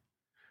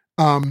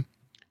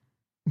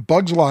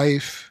 Bug's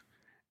Life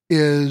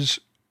is,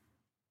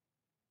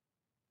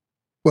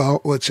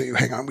 well, let's see.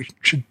 Hang on. We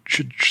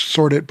should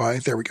sort it by,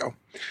 there we go.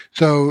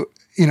 So,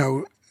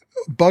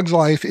 Bug's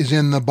Life is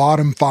in the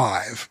bottom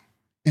 5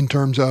 in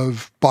terms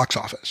of box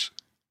office.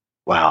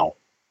 Wow.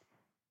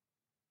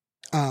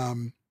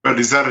 But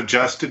is that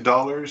adjusted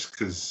dollars?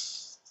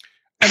 Because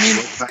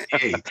I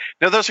mean,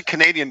 no, those are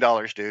Canadian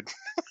dollars, dude.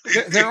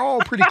 They're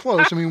all pretty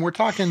close. I mean, we're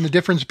talking the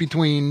difference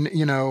between,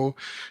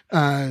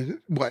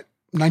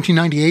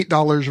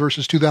 $1998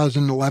 versus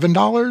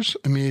 $2011.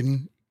 I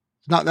mean,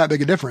 not that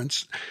big a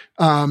difference.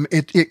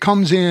 It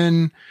comes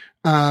in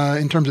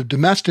terms of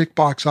domestic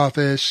box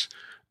office,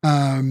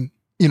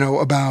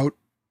 about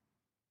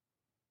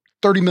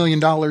 $30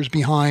 million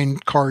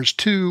behind Cars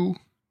 2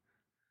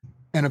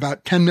 and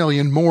about $10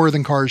 million more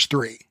than Cars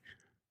 3.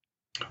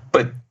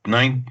 But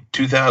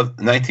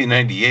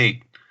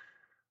 1998,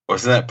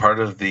 wasn't that part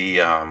of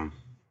the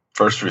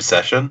first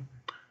recession?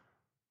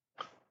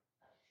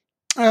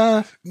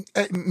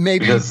 Maybe,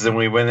 because then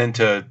we went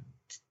into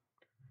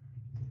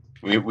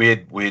we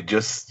had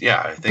just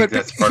I think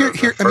that's part of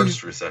the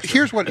first recession.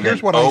 Here's what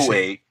I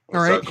see.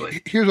 All right,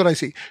 ugly. Here's what I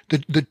see: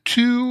 the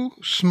two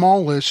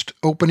smallest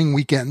opening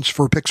weekends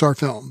for Pixar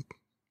film,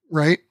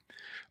 right,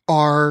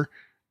 are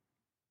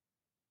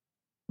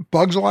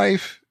Bug's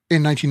Life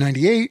in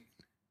 1998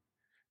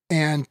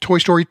 and Toy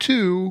Story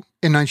 2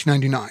 in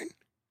 1999.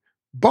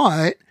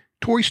 But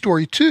Toy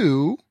Story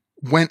 2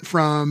 went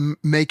from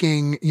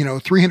making,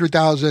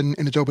 $300,000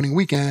 in its opening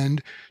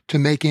weekend to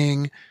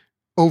making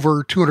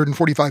over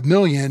 $245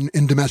 million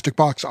in domestic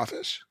box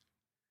office.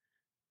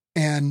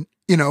 And,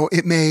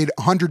 it made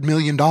 $100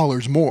 million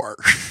more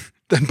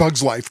than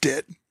Bug's Life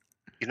did.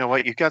 You know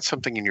what? You've got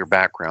something in your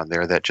background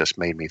there that just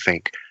made me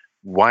think,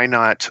 why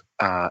not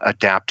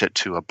adapt it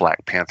to a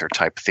Black Panther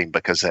type thing?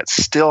 Because that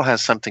still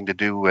has something to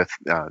do with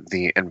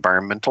the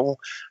environmental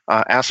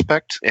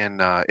aspect,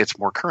 and it's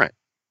more current.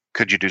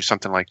 Could you do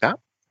something like that?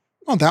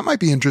 Well, that might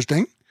be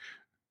interesting.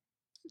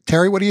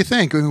 Terry, what do you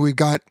think? I mean, we've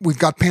got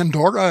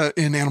Pandora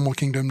in Animal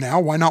Kingdom now.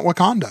 Why not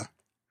Wakanda?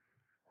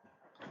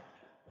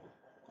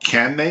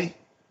 Can they?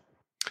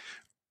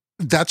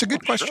 That's a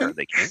good question. Sure,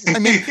 they can. I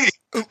mean,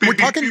 we're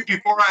talking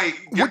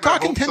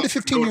 10 to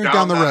 15 years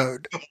down the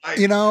road.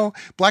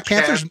 Black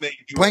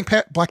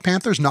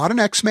Panther's not an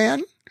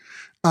X-Man.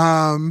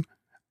 I'm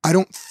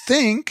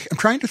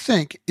trying to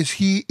think. Is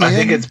he I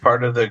think it's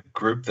part of the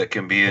group that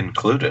can be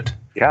included.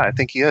 Yeah, I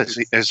think he is.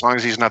 As long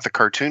as he's not the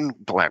cartoon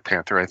Black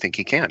Panther, I think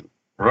he can.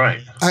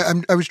 Right.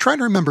 I was trying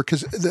to remember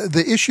because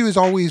the issue is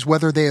always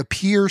whether they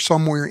appear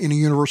somewhere in a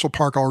Universal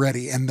park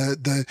already. And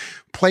the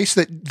place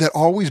that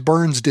always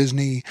burns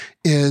Disney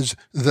is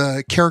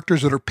the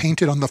characters that are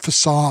painted on the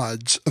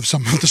facades of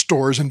some of the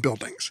stores and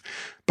buildings.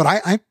 But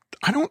I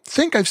don't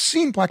think I've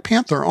seen Black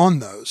Panther on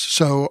those.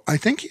 So I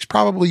think he's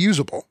probably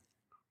usable.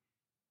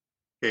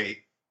 Okay.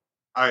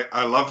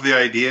 I love the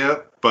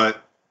idea,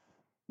 but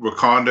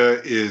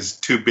Wakanda is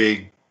too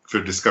big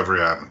for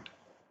Discovery Island.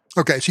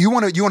 Okay, so you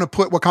want to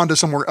put Wakanda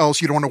somewhere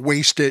else. You don't want to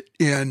waste it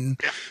in.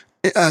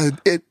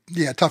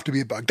 Tough to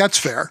be a bug. That's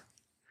fair.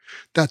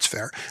 I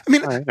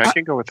mean, right, I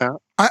can go with that.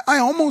 I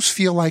almost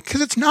feel like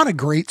because it's not a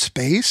great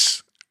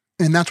space,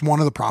 and that's one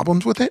of the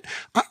problems with it.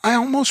 I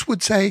almost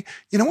would say,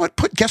 you know what?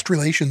 Put guest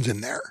relations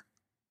in there.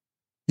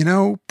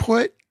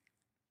 Put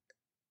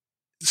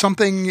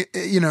something.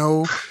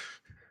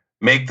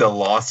 Make the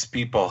lost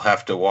people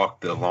have to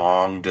walk the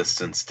long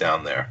distance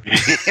down there.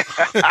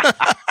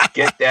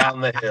 Get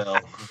down the hill.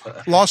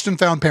 Lost and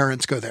found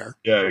parents go there.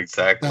 Yeah,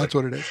 exactly. That's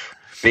what it is.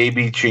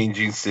 Baby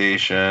changing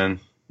station.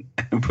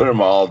 Put them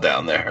all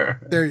down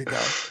there. There you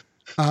go.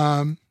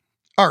 All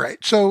right.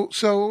 So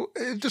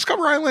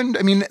Discovery Island,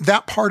 I mean,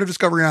 that part of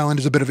Discovery Island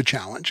is a bit of a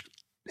challenge.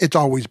 It's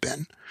always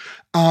been.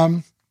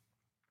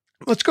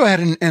 Let's go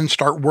ahead and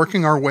start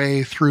working our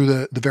way through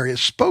the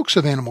various spokes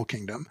of Animal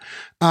Kingdom.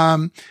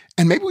 And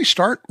maybe we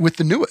start with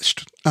the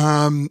newest.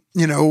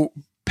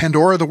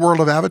 Pandora, the World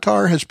of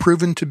Avatar, has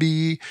proven to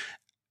be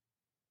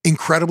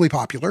incredibly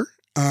popular.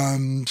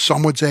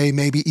 Some would say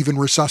maybe even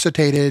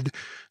resuscitated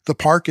the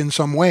park in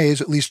some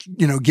ways, at least,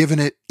 given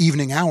it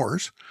evening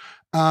hours.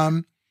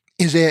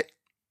 Is it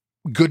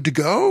good to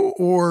go,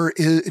 or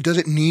does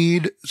it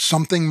need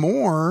something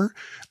more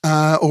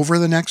over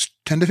the next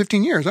 10 to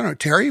 15 years? I don't know.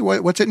 Terry,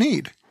 what's it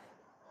need?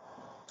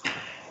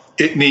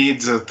 It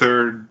needs a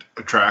third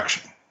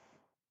attraction.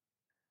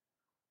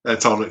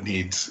 That's all it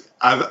needs.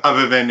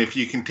 Other than if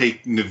you can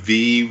take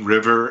Navi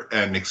River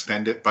and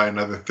extend it by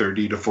another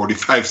 30 to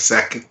 45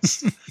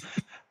 seconds.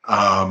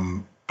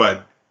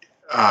 But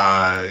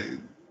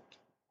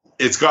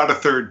it's got a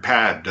third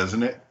pad,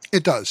 doesn't it?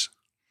 It does.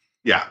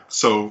 Yeah.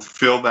 So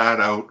fill that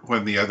out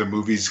when the other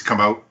movies come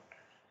out.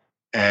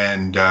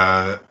 And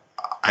I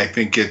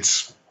think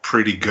it's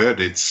pretty good.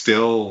 It's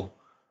still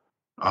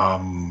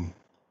the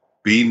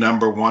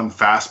number one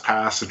fast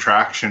pass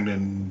attraction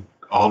in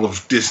all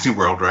of Disney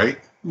World, right?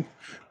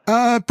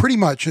 Pretty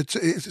much. It's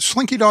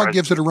Slinky Dog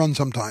gives it a run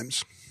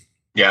sometimes.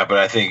 Yeah, but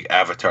I think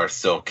Avatar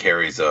still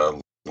carries a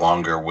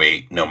longer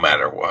wait no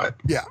matter what.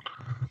 Yeah.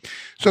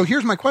 So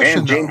here's my question.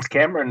 And James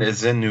Cameron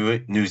is in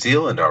New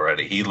Zealand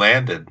already. He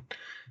landed,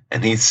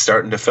 and he's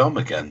starting to film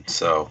again.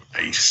 So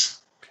nice.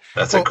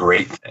 That's a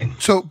great thing.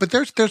 So, but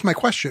there's my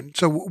question.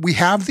 So we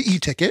have the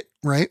e-ticket,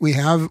 right? We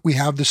have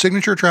the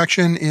signature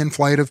attraction in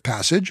Flight of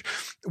Passage.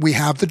 We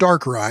have the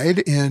dark ride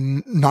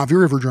in Navi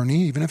River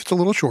Journey, even if it's a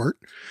little short.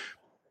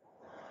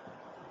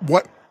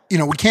 What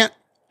we can't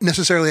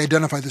necessarily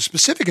identify the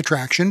specific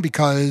attraction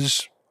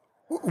because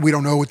we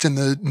don't know what's in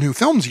the new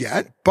films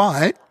yet,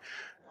 but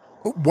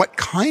what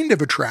kind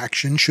of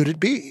attraction should it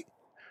be?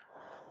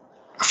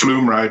 A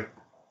flume ride.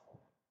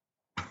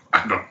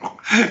 I don't know.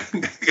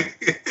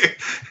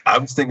 I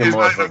was thinking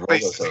more of a roller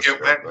place to coaster.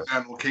 get wet in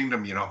Animal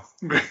Kingdom,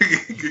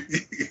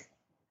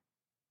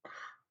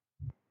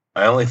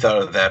 I only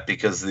thought of that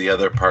because the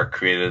other park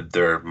created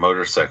their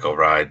motorcycle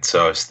ride.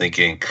 So I was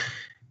thinking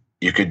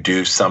you could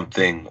do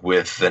something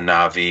with the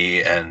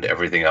Navi and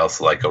everything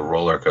else like a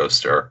roller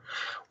coaster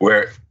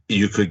where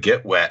you could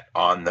get wet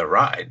on the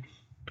ride.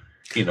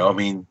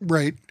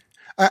 Right.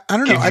 I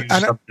don't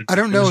know. I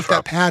don't know if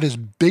that pad is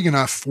big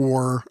enough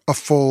for a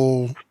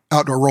full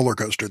outdoor roller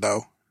coaster,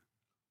 though.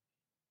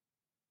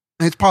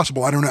 It's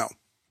possible. I don't know.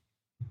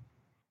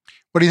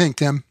 What do you think,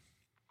 Tim?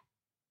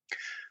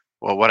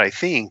 Well, what I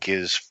think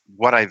is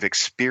what I've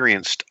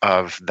experienced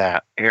of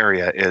that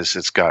area is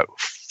it's got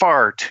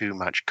far too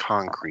much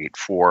concrete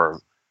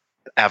for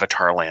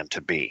Avatar Land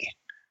to be,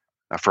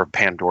 for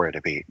Pandora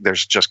to be.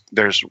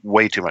 There's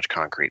way too much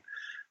concrete.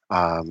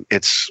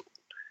 It's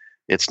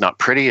not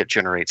pretty. It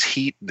generates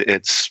heat.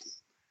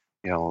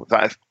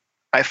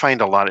 I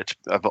find a lot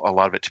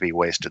of it to be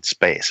wasted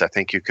space. I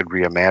think you could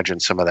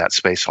reimagine some of that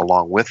space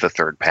along with the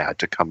third pad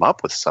to come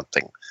up with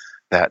something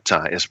that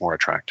is more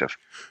attractive.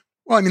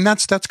 Well, I mean,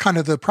 that's kind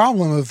of the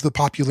problem of the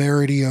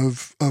popularity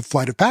of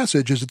Flight of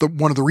Passage is that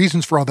one of the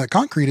reasons for all that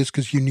concrete is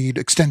because you need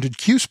extended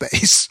queue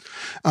space,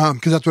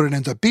 because that's what it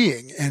ends up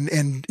being.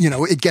 And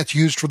it gets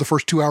used for the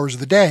first 2 hours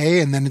of the day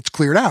and then it's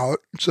cleared out.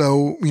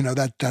 So,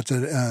 that's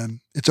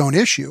its own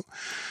issue.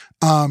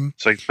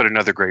 So you put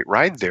another great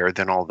ride there,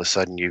 then all of a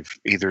sudden you've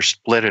either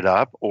split it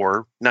up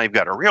or now you've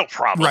got a real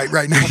problem.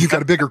 Right. Now you've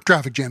got a bigger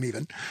traffic jam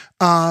even.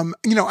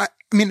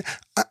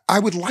 I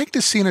would like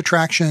to see an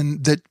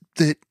attraction that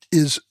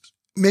is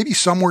maybe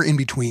somewhere in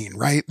between,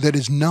 right? That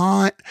is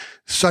not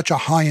such a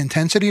high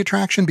intensity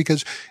attraction,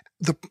 because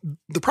the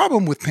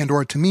problem with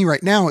Pandora to me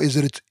right now is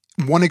that it's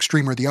one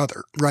extreme or the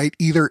other, right?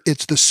 Either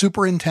it's the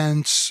super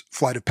intense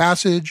Flight of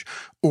Passage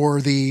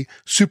or the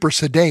super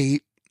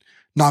sedate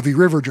Navi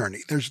River journey.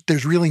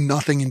 There's really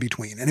nothing in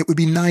between. And it would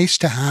be nice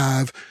to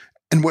have,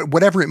 and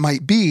whatever it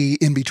might be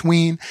in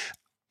between,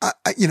 I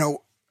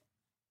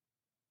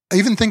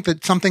even think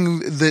that something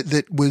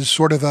that was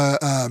sort of a,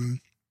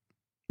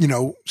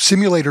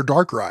 simulator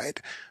dark ride,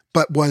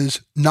 but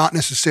was not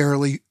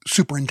necessarily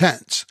super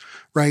intense,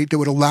 right? That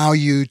would allow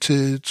you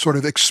to sort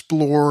of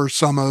explore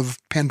some of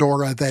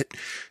Pandora that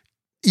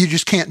you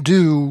just can't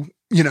do,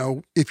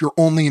 if you're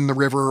only in the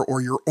river or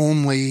you're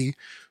only,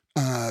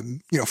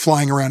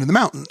 flying around in the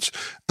mountains.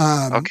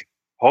 Okay.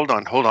 Hold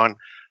on.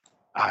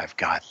 I've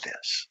got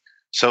this.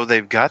 So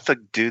they've got the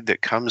dude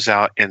that comes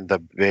out in the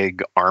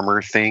big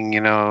armor thing,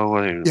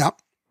 Yeah.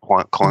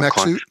 Clunk.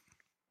 Suit.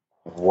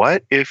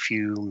 What if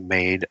you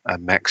made a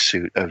mech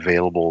suit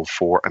available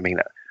for,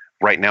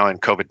 right now in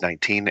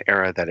COVID-19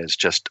 era, that is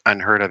just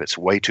unheard of. It's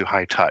way too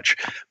high touch,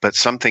 but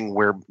something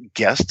where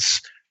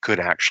guests could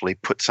actually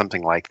put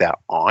something like that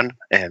on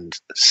and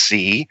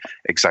see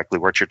exactly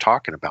what you're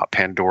talking about.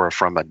 Pandora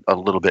from a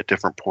little bit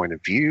different point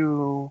of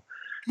view.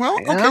 Well,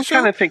 and okay, I'm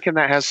kind of thinking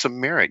that has some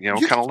merit,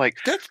 kind of like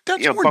that's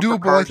more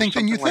doable, I think,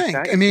 than you think.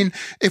 Like I mean,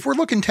 if we're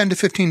looking 10 to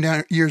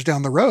 15 years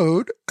down the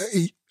road,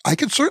 I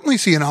could certainly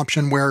see an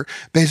option where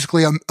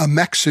basically a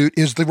mech suit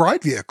is the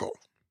ride vehicle.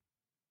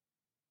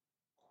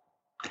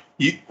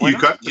 You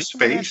got the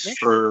space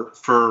for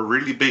a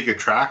really big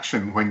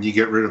attraction when you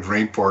get rid of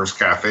Rainforest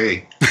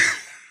Cafe.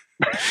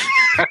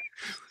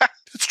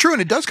 It's true,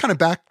 and it does kind of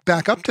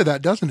back up to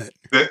that, doesn't it?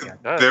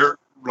 They're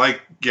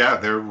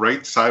they're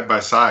right side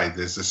by side.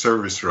 There's a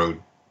service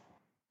road.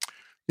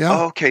 Yeah.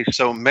 Oh, okay,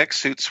 so mech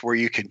suits where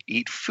you can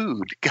eat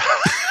food.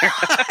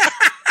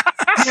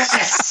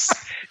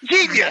 Yes,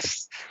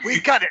 genius. We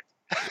got it.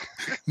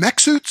 Mech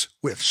suits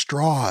with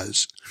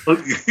straws. I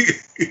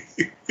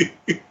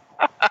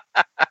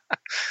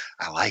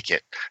like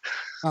it.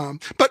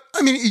 But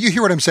I mean, you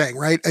hear what I'm saying,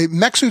 right?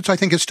 Mech suits, I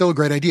think, is still a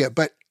great idea,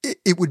 but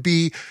it would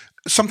be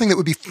something that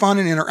would be fun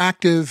and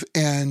interactive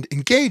and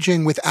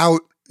engaging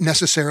without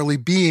necessarily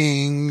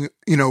being,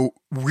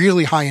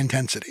 really high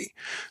intensity.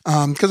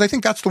 Because I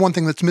think that's the one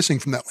thing that's missing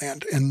from that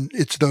land. And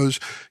it's those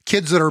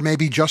kids that are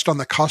maybe just on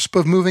the cusp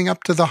of moving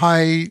up to the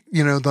high,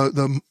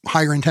 the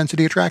higher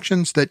intensity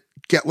attractions that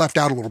get left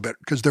out a little bit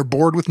because they're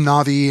bored with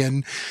Navi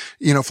and,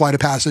 Flight of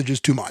Passage is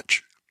too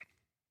much.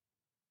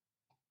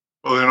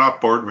 Well, they're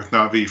not bored with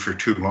Navi for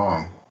too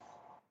long.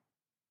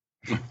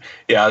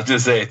 Yeah, I was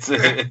just say it's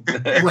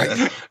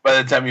right.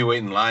 By the time you wait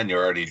in line,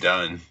 you're already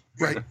done.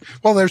 Right.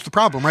 Well, there's the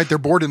problem, right? They're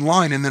bored in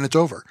line and then it's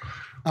over.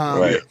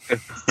 Right.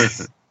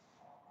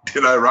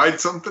 Did I ride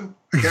something?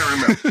 I can't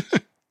remember.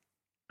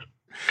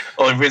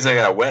 Only reason I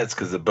got wet is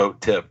because the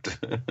boat tipped.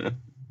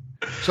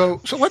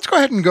 So let's go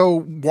ahead and go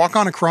walk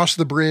on across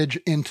the bridge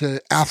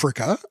into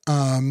Africa.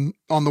 On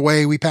the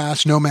way, we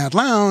pass Nomad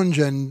Lounge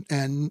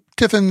and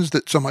Tiffin's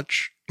that so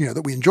much,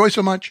 that we enjoy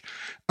so much.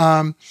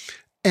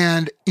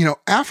 And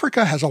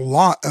Africa has a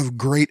lot of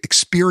great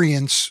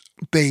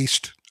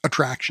experience-based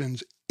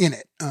attractions in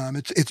it.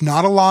 It's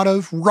not a lot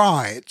of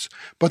rides,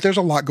 but there's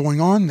a lot going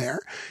on there.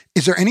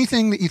 Is there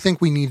anything that you think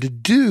we need to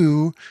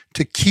do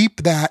to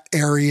keep that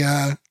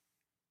area,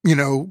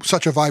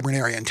 such a vibrant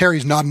area? And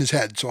Terry's nodding his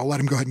head, so I'll let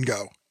him go ahead and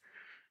go.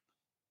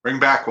 Bring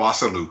back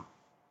Wasaloo.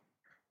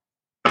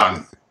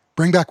 Done.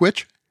 Bring back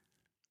which?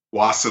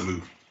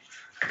 Wasaloo.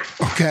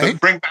 Okay.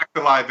 Bring back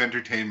the live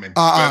entertainment.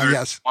 Whether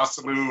yes. it's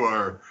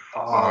Wasaloo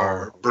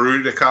or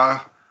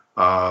Barudica,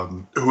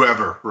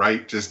 whoever,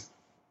 right? Just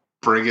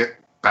bring it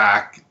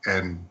back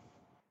and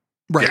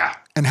right. Yeah.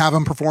 And have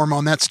them perform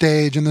on that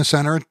stage in the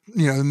center,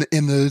 in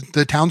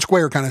the town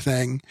square kind of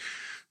thing.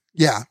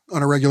 Yeah,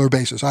 on a regular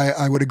basis.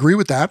 I would agree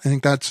with that. I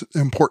think that's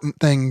an important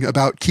thing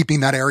about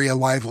keeping that area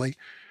lively.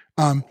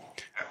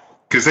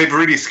 Because they've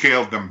really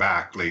scaled them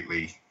back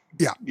lately.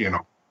 Yeah.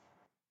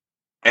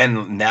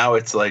 And now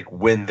it's like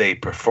when they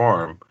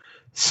perform,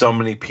 so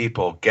many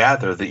people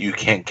gather that you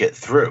can't get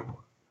through.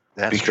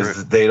 That's because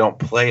true. they don't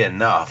play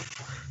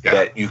enough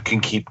that you can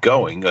keep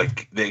going.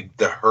 Like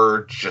the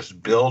herds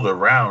just build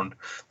around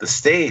the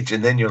stage,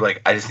 and then you're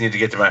like, I just need to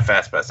get to my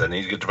fast pass. I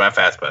need to get to my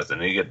fast pass. I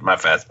need to get to my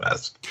fast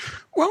pass.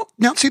 Well,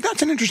 now see,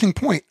 that's an interesting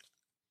point.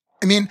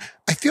 I mean,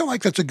 I feel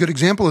like that's a good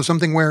example of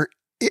something where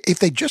if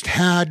they just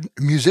had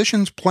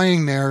musicians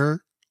playing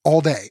there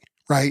all day,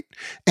 right?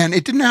 And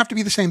it didn't have to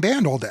be the same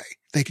band all day.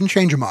 They can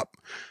change them up.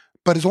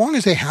 But as long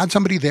as they had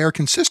somebody there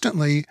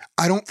consistently,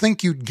 I don't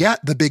think you'd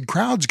get the big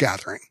crowds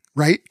gathering,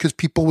 right? Because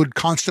people would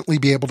constantly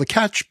be able to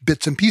catch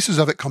bits and pieces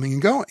of it coming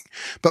and going.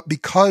 But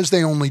because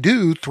they only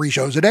do 3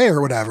 shows a day or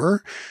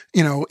whatever,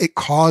 it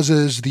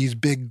causes these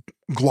big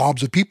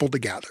globs of people to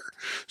gather.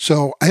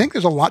 So I think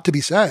there's a lot to be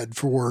said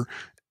for,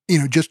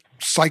 just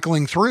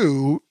cycling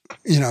through,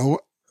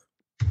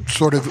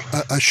 sort of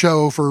a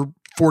show for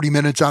 40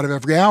 minutes out of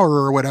every hour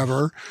or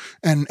whatever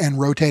and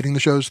rotating the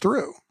shows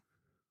through.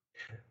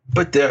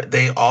 But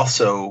they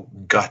also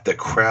got the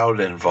crowd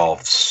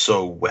involved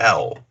so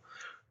well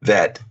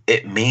that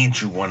it made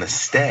you want to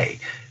stay.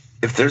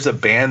 If there's a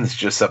band that's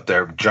just up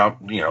there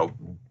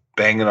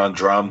banging on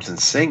drums and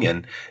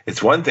singing,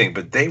 it's one thing,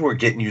 but they were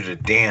getting you to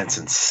dance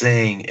and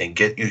sing and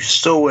get you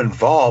so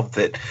involved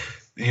that,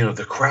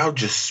 the crowd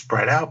just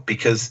spread out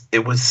because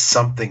it was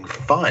something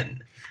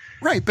fun.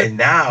 Right.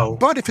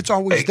 But if it's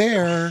always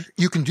there,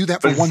 you can do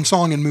that for one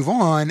song and move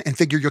on and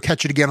figure you'll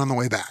catch it again on the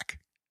way back.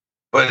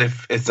 But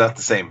if it's not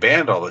the same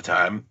band all the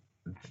time,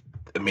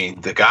 I mean,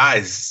 the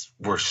guys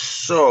were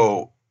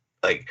so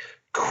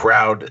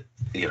crowd,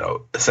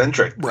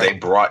 eccentric. Right. They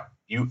brought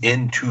you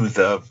into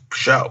the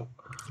show.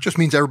 It just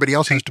means everybody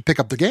else has to pick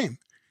up the game.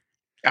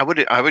 I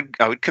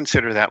would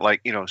consider that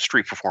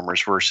street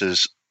performers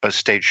versus a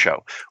stage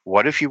show.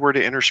 What if you were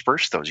to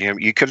intersperse those?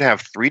 You could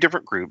have 3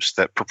 different groups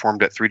that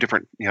performed at 3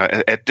 different,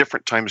 at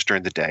different times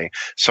during the day.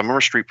 Some of them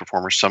are street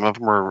performers, some of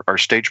them are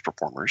stage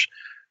performers,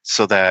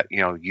 so that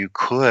you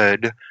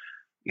could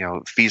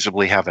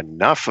feasibly have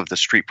enough of the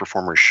street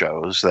performer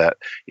shows that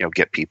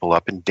get people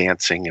up and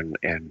dancing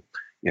and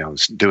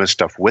doing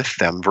stuff with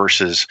them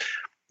versus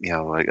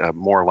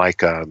more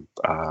like who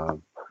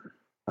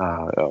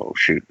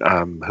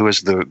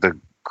is the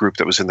group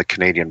that was in the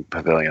Canadian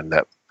pavilion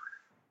that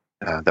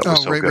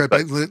was so good.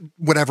 Right.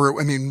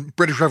 Whatever. I mean,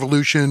 British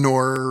Revolution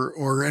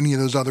or any of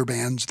those other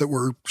bands that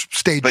were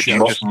stage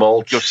shows. Just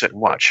go sit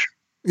and watch.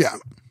 Yeah.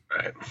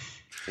 Right.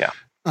 Yeah.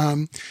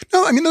 No,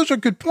 I mean, those are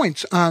good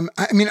points. I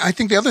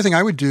think the other thing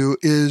I would do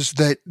is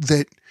that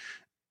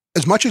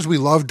as much as we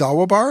love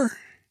Dawa Bar,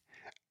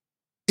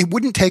 it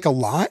wouldn't take a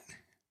lot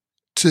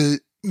to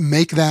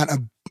make that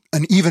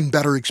an even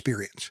better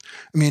experience.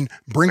 I mean,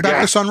 bring back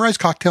the sunrise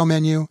cocktail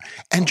menu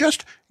and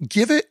just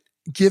give it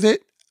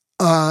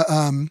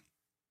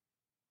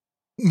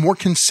more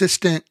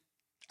consistent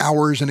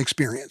hours and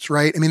experience,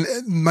 right? I mean,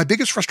 my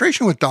biggest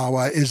frustration with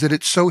Dawa is that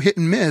it's so hit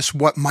and miss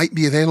what might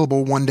be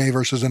available one day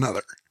versus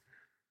another.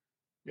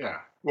 Yeah.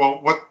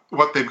 Well,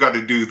 what they've got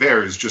to do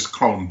there is just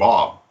clone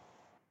Bob.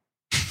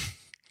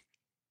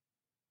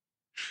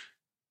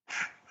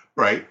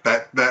 Right?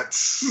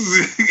 That's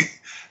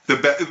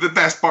the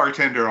best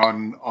bartender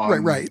on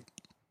Right.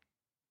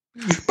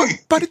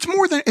 But it's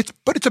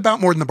about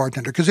more than the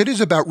bartender, because it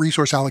is about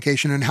resource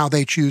allocation and how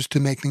they choose to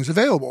make things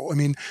available. I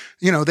mean,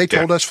 they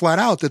told us flat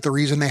out that the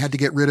reason they had to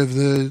get rid of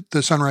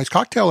the sunrise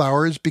cocktail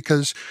hour is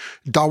because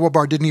Dawa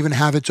Bar didn't even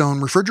have its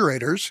own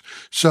refrigerators.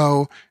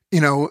 So,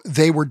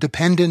 they were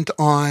dependent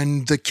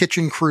on the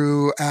kitchen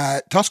crew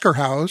at Tusker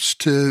House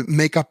to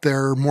make up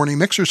their morning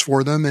mixers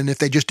for them. And if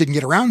they just didn't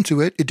get around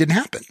to it, it didn't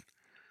happen.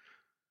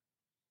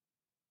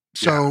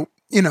 So,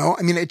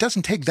 it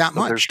doesn't take that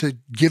much to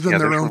give them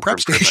their own prep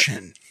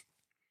station.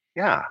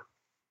 Yeah.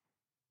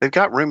 They've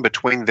got room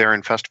between there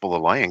and Festival of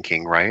the Lion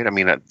King, right? I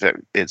mean,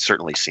 it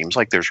certainly seems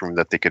like there's room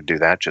that they could do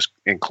that. Just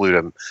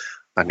include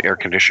an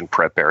air-conditioned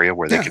prep area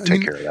where they could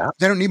take care of that.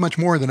 They don't need much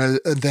more than a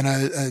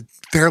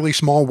fairly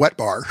small wet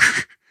bar,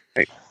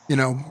 right.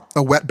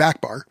 A wet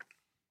back bar.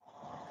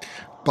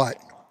 But,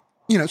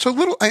 so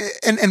little,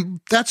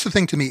 and that's the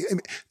thing to me. I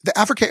mean, the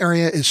Africa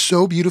area is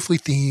so beautifully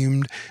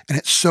themed and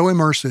it's so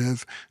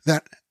immersive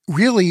that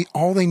really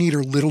all they need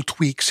are little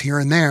tweaks here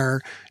and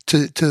there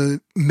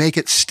to make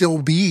it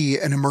still be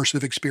an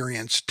immersive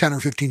experience 10 or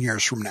 15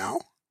 years from now.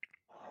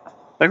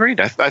 Agreed.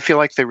 I feel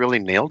like they really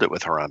nailed it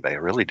with Harambe. I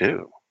really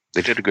do.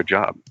 They did a good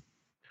job.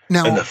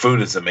 Now, and the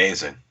food is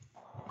amazing.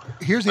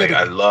 Here's the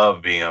I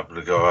love being able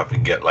to go up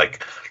and get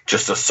like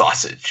just a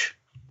sausage.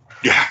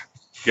 Yeah.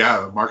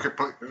 The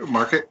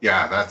market.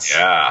 Yeah, that's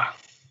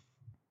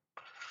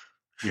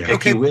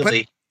Okay,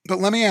 Willie. But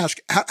let me ask,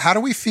 how do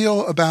we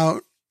feel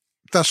about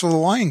Festival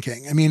of the Lion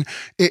King? I mean,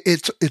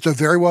 it's a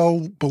very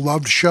well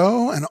beloved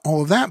show and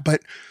all of that, but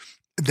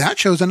that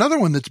show's another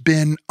one that's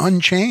been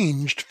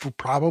unchanged for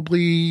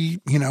probably,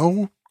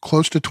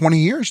 close to 20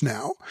 years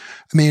now.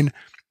 I mean,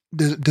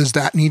 does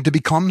that need to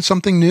become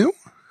something new?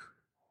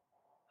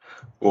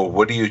 Well,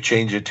 what do you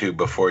change it to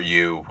before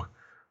you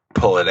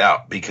pull it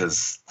out?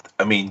 Because,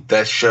 I mean,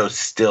 that show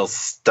still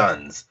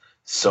stuns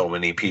so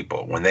many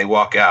people. When they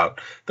walk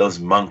out, those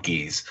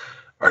monkeys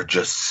are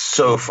just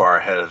so far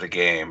ahead of the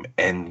game.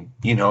 And,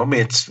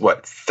 it's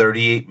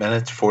 38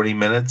 minutes, 40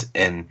 minutes.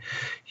 And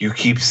you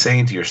keep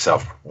saying to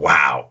yourself,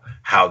 wow,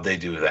 how'd they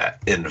do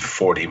that in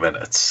 40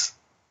 minutes?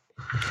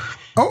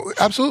 Oh,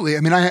 absolutely.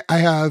 I mean, I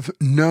have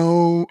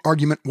no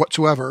argument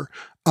whatsoever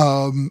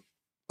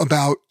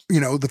about,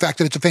 the fact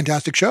that it's a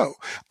fantastic show.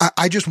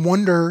 I just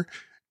wonder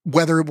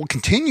whether it will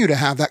continue to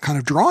have that kind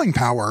of drawing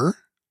power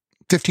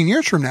 15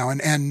 years from now.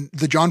 And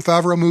the Jon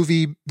Favreau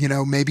movie,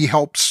 maybe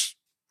helps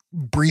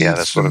breathe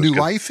some new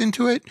life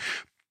into it.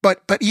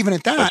 But even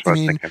at that, I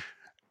mean,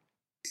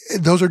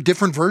 those are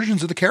different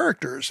versions of the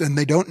characters, and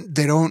they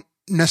don't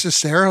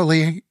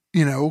necessarily,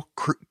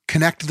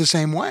 connect the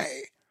same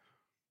way.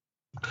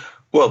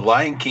 Well,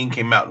 Lion King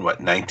came out in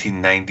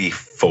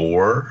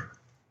 1994?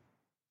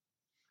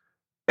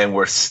 And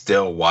we're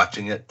still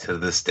watching it to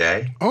this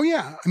day. Oh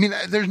yeah, I mean,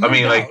 there's no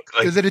doubt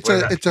because it's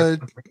a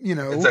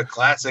it's a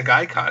classic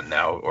icon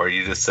now. Or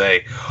you just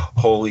say,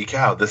 "Holy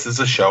cow, this is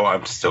a show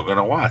I'm still going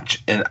to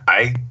watch," and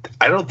I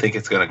don't think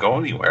it's going to go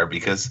anywhere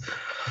because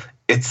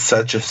it's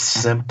such a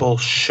simple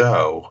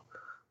show,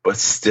 but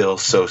still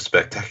so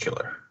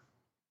spectacular.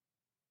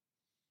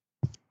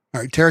 All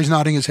right, Terry's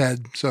nodding his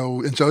head.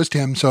 So is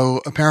Tim. So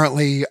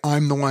apparently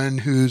I'm the one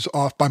who's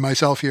off by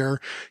myself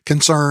here,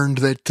 concerned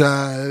that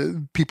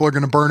people are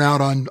going to burn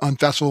out on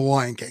Festival of the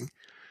Lion King.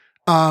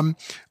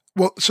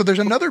 Well, so there's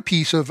another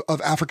piece of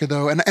Africa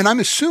though, and I'm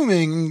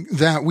assuming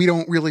that we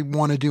don't really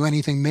want to do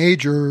anything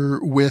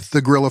major with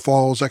the Gorilla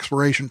Falls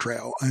Exploration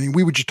Trail. I mean,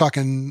 we were just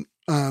talking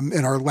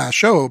in our last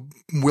show,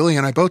 Willie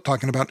and I both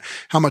talking about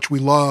how much we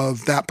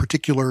love that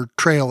particular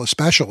trail,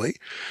 especially.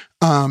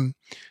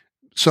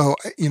 So,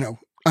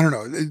 I don't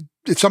know.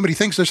 If somebody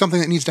thinks there's something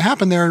that needs to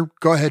happen there,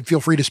 go ahead. Feel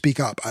free to speak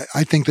up.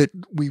 I think that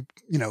we'd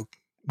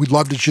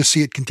love to just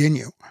see it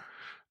continue.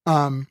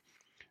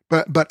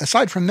 But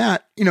aside from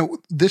that,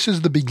 this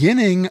is the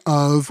beginning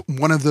of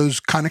one of those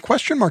kind of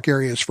question mark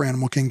areas for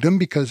Animal Kingdom,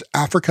 because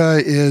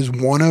Africa is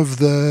one of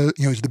the,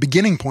 is the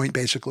beginning point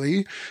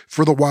basically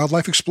for the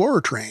Wildlife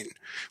Explorer train,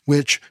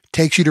 which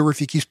takes you to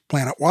Rafiki's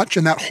Planet Watch.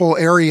 And that whole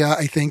area,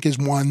 I think, is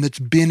one that's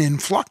been in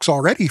flux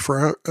already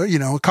for,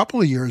 a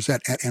couple of years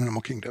at Animal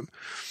Kingdom.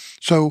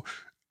 So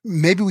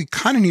maybe we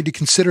kind of need to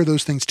consider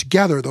those things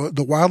together,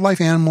 the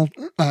Wildlife Animal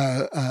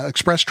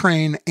Express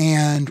train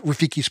and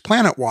Rafiki's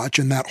Planet Watch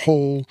and that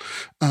whole,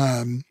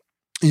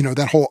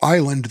 that whole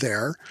island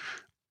there,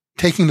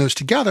 taking those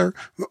together.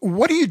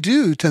 What do you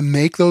do to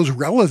make those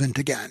relevant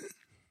again?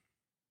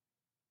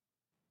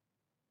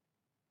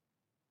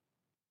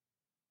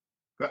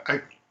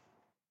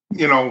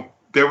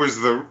 There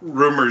was the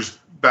rumors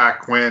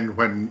back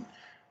when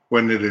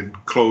it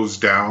had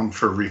closed down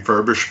for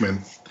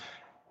refurbishment,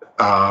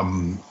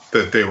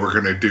 that they were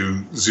going to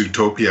do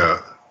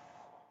Zootopia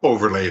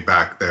overlay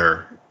back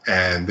there.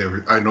 And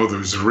I know there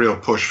was a real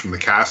push from the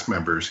cast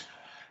members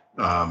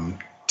to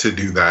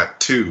do that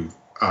too.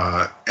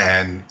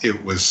 And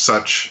it was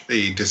such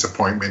a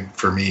disappointment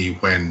for me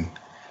when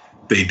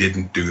they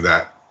didn't do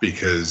that,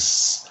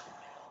 because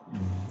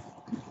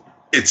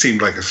it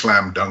seemed like a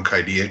slam dunk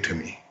idea to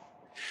me.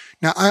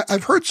 Now,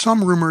 I've heard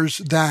some rumors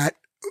that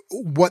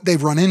what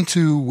they've run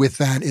into with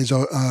that is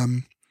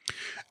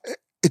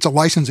it's a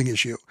licensing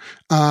issue.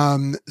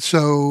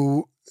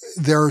 So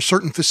there are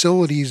certain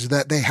facilities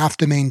that they have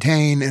to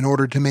maintain in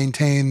order to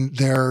maintain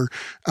their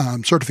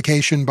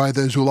certification by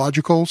the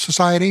Zoological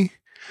Society.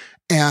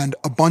 And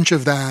a bunch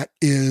of that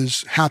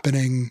is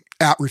happening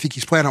at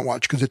Rafiki's Planet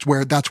Watch, because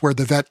that's where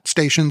the vet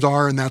stations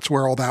are, and that's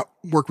where all that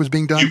work was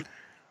being done.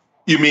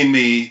 You mean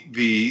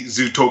the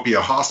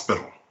Zootopia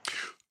Hospital?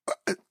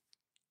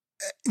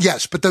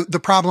 Yes, but the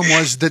problem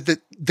was that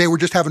they were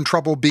just having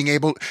trouble being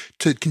able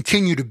to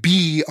continue to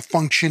be a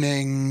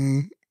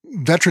functioning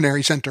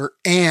veterinary center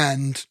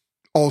and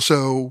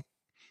also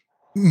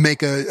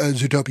make a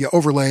Zootopia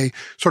overlay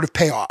sort of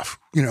pay off,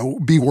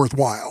 be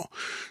worthwhile,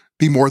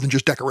 be more than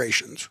just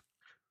decorations.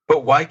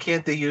 But why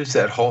can't they use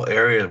that whole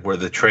area where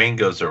the train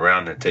goes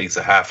around and takes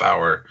a half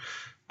hour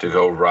to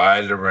go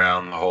ride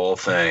around the whole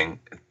thing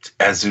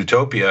as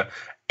Zootopia,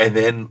 and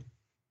then,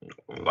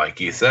 like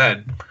you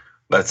said,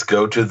 let's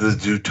go to the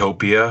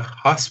Zootopia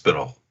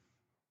hospital.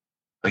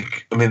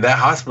 Like, I mean, that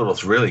hospital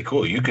is really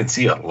cool. You can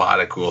see a lot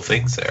of cool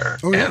things there.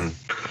 Oh, yeah.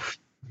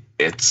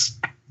 And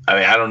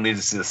I don't need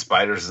to see the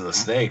spiders and the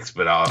snakes,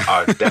 but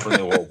I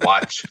definitely will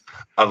watch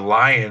a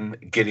lion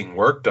getting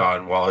worked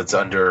on while it's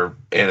under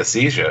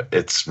anesthesia.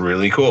 It's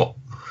really cool.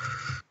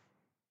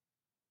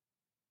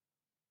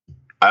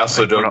 I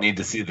also don't need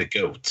to see the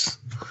goats.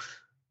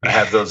 I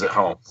have those at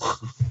home.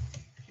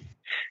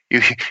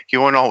 You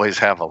won't always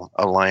have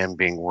a lion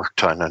being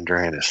worked on under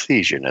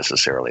anesthesia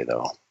necessarily,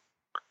 though.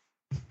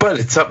 But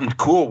it's something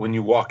cool when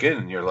you walk in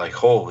and you're like,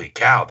 holy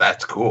cow,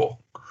 that's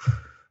cool.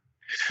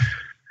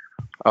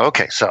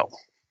 Okay, so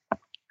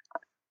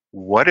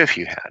what if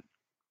you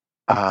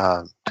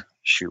had,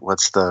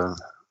 what's the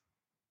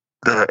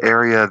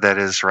area that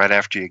is right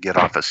after you get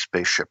off of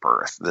Spaceship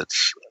Earth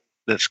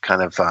that's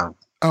kind of...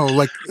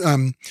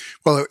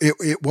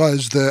 it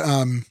was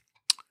the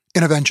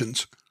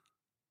Interventions.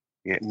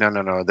 Yeah,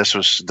 no. This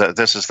is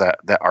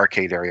that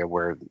arcade area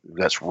where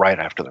that's right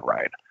after the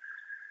ride.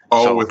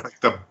 Oh, so, with like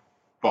the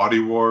Body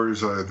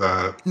Wars or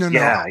the no.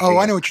 Yeah,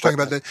 I know what you're talking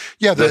about.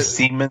 The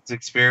Siemens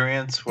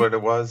experience, what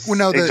it was. Well,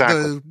 no,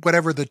 exactly.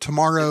 the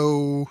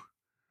Tomorrow.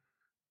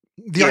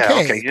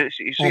 Arcade. Okay.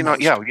 So you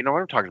know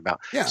what I'm talking about.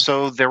 Yeah.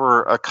 So there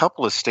were a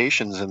couple of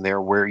stations in there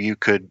where you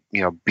could,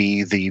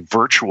 be the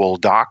virtual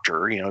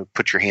doctor.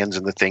 Put your hands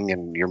in the thing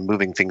and you're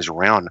moving things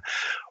around.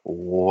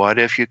 What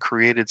if you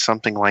created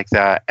something like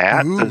that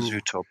at the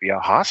Zootopia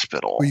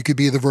Hospital? Well, you could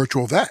be the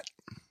virtual vet.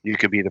 You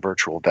could be the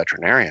virtual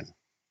veterinarian.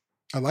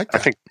 I like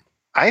that.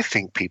 I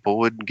think people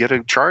would get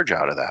a charge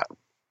out of that.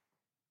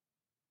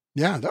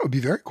 Yeah, that would be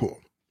very cool.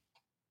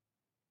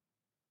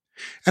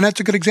 And that's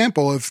a good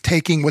example of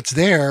taking what's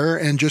there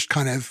and just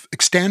kind of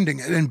extending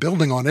it and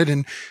building on it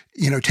and,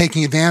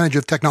 taking advantage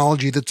of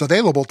technology that's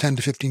available 10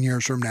 to 15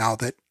 years from now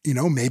that,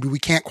 maybe we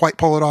can't quite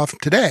pull it off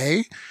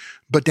today,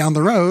 but down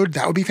the road,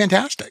 that would be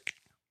fantastic.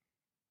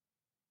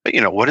 But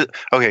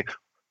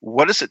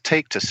what does it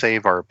take to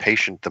save our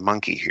patient, the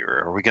monkey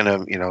here? Are we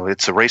going to,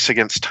 it's a race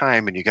against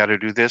time and you got to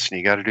do this and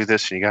you got to do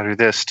this and you got to do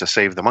this to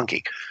save the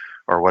monkey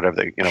or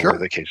whatever, Sure. whatever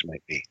the case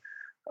might be.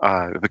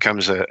 It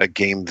becomes a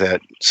game that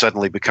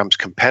suddenly becomes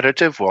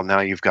competitive. Well, now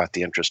you've got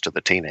the interest of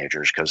the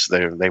teenagers because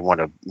they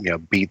want to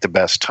beat the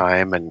best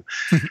time and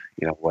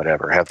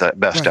whatever, have the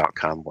best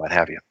outcome, what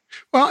have you.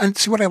 Well, and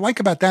see what I like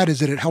about that is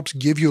that it helps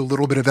give you a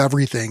little bit of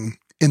everything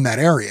in that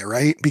area,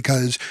 right?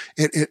 Because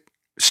it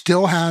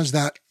still has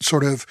that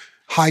sort of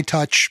high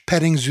touch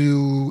petting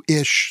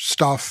zoo-ish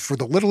stuff for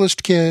the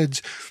littlest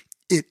kids.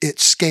 It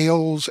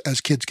scales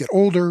as kids get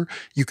older.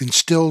 You can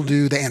still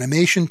do the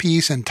animation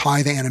piece and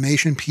tie the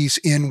animation piece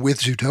in with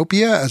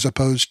Zootopia as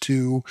opposed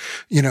to,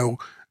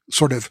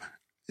 sort of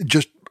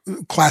just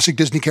classic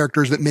Disney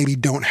characters that maybe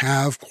don't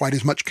have quite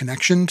as much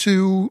connection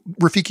to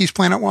Rafiki's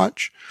Planet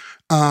Watch.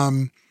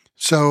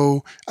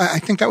 So I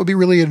think that would be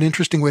really an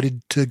interesting way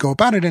to go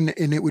about it, and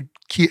it would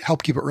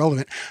help keep it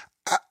relevant.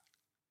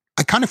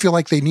 I kind of feel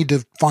like they need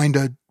to find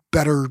a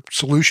better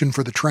solution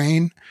for the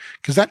train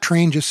because that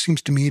train just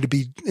seems to me to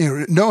be,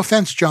 no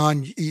offense,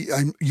 John,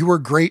 you were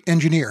a great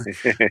engineer.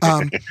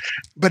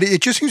 But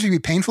it just seems to be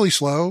painfully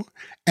slow.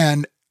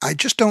 And I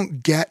just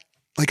don't get,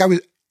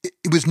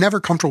 it was never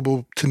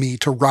comfortable to me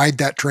to ride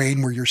that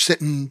train where you're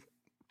sitting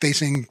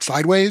facing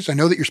sideways. I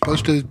know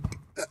that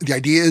the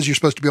idea is you're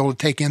supposed to be able to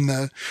take in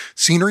the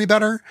scenery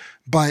better,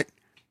 but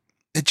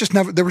it just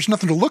there was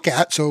nothing to look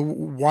at. So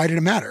why did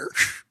it matter?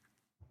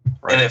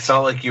 Right. And it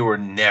felt like you were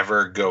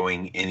never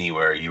going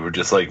anywhere. You were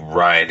just like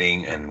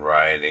riding and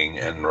riding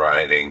and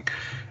riding.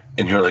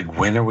 And you're like,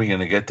 when are we going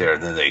to get there?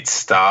 And then they'd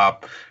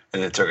stop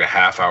and it took a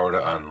half hour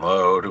to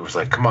unload. It was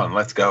like, come on,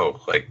 let's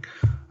go. Like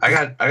I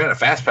got a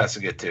fast pass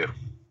to get to.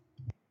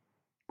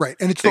 Right.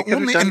 And it's the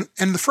only,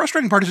 and the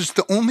frustrating part is it's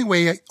the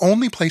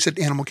only place at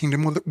Animal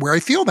Kingdom where I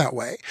feel that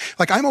way.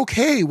 Like I'm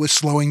okay with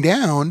slowing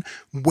down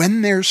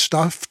when there's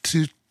stuff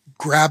to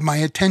grab my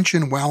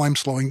attention while I'm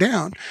slowing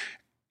down.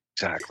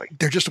 Exactly.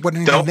 There just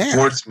wasn't anything there.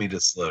 Don't force me to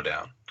slow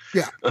down.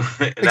 Yeah.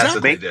 That's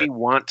what Make me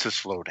want to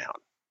slow down.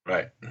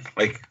 Right.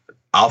 Like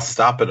I'll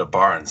stop at a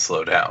bar and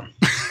slow down.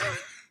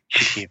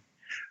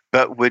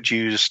 But would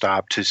you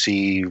stop to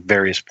see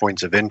various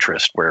points of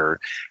interest where,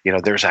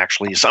 there's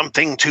actually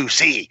something to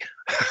see?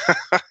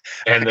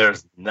 And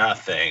there's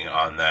nothing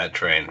on that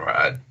train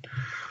ride.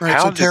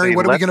 Right. So Terry,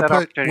 what are we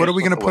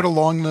going to put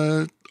along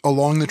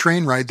the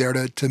train ride there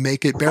to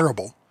make it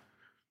bearable?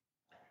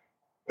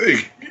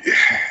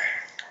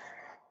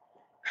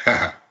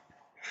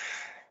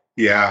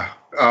 Yeah.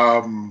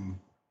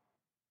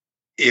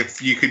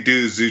 If you could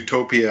do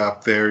Zootopia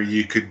up there,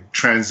 you could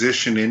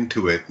transition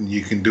into it and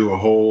you can do a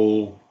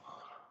whole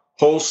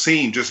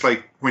scene, just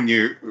like when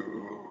they're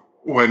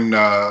going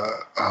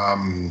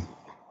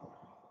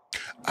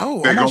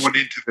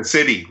into the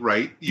city,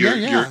 right?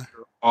 You're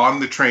on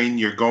the train,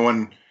 you're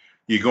going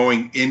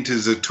into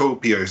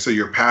Zootopia, so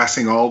you're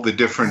passing all the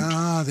different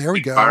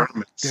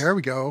environments. There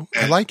we go.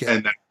 I like it.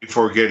 And then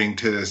before getting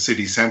to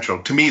City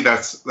Central, to me,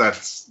 that's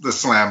the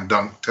slam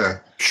dunk to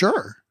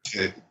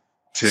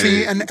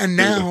See, and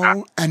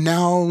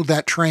now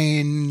that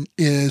train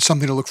is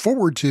something to look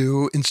forward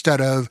to instead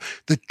of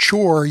the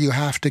chore you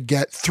have to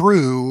get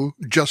through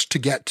just to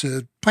get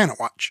to Planet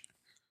Watch.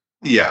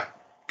 Yeah,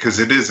 because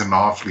it is an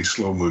awfully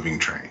slow moving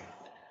train.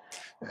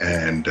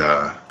 And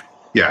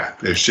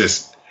there's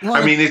just, well,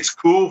 I mean, it's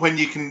cool when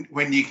you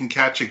can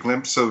catch a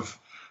glimpse of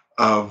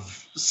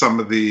some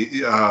of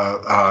the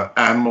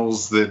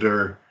animals that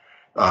are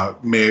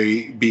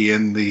may be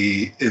in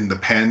the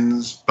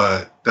pens,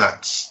 but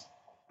that's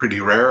pretty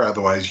rare.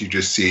 Otherwise, you're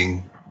just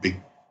seeing big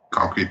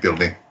concrete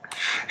building.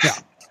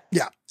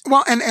 Yeah.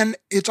 Well, and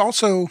it's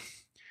also,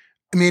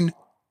 I mean,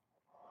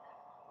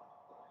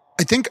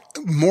 I think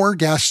more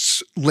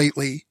guests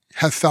lately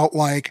have felt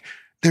like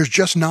there's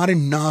just not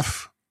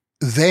enough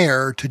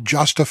there to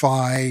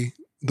justify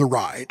the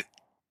ride.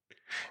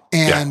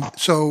 And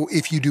so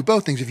if you do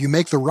both things, if you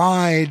make the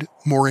ride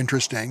more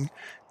interesting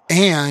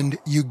and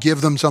you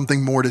give them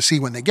something more to see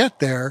when they get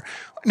there,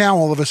 now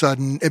all of a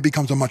sudden it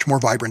becomes a much more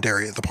vibrant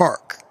area of the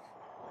park.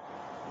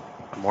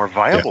 A more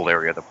viable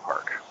area of the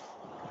park.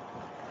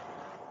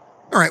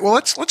 All right. Well,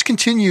 let's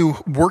continue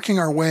working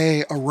our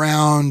way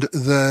around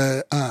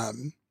the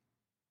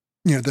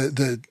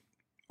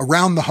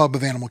around the hub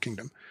of Animal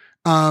Kingdom,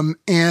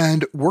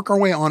 and work our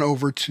way on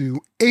over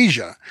to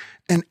Asia.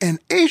 And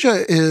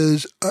Asia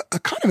is a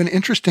kind of an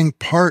interesting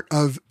part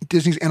of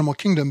Disney's Animal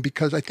Kingdom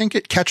because I think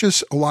it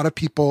catches a lot of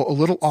people a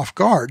little off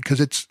guard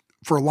because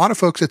for a lot of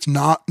folks, it's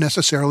not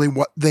necessarily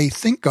what they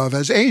think of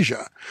as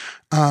Asia.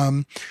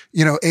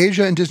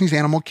 Asia and Disney's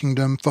Animal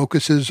Kingdom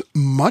focuses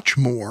much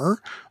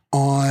more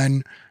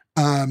on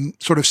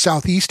sort of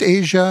Southeast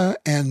Asia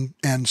and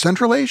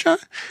Central Asia.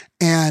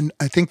 And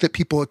I think that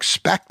people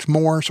expect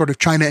more sort of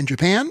China and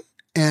Japan,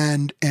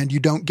 and you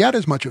don't get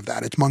as much of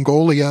that. It's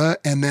Mongolia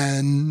and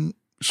then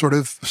sort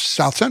of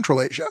South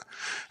Central Asia.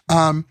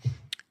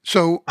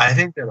 So I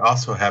think that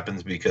also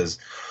happens because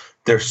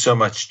there's so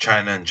much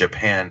China and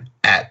Japan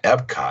at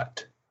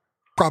Epcot.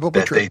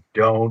 Probably that true. They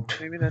don't.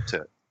 Maybe that's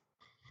it.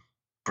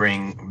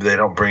 They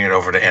don't bring it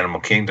over to Animal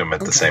Kingdom at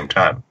the same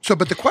time. So,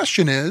 but the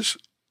question is,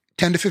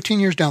 10 to 15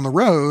 years down the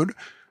road,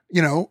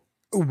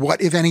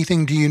 what, if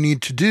anything, do you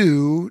need to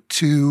do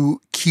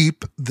to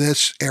keep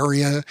this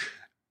area,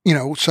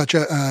 such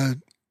a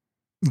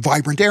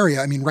vibrant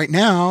area? I mean, right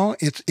now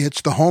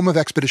it's the home of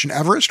Expedition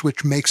Everest,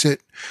 which makes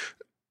it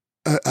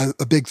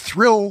a big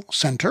thrill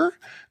center.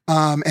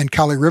 And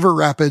Kali River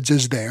Rapids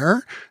is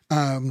there.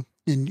 And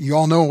you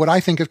all know what I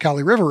think of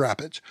Kali River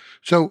Rapids.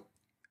 So,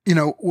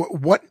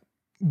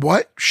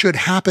 what should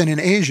happen in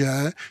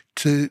Asia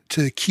to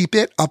keep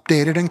it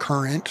updated and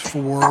current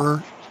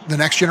for the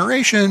next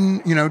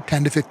generation,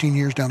 10 to 15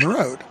 years down the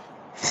road?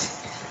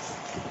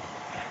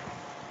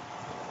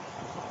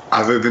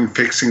 Other than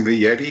fixing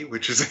the Yeti,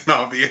 which is an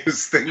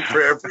obvious thing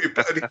for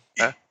everybody.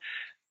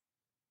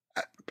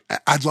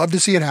 I'd love to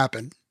see it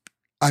happen.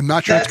 I'm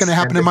not sure it's going to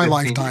happen in my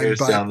lifetime,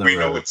 but we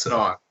know it's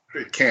not.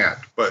 It can't.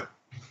 But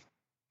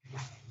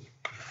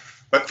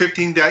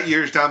 15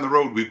 years down the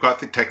road, we've got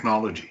the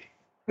technology.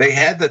 They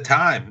had the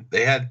time.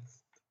 They had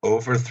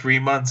over 3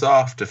 months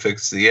off to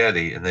fix the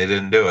Yeti, and they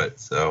didn't do it.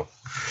 So,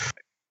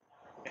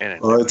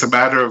 well, it's a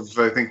matter of,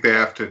 I think they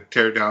have to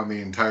tear down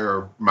the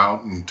entire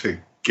mountain to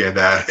get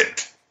at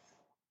it.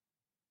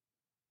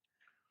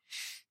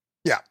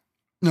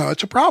 No,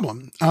 it's a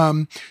problem.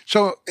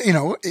 So,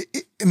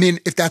 I mean,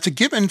 if that's a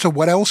given, so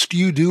what else do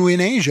you do in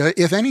Asia,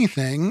 if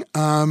anything?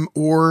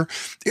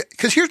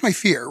 Because here's my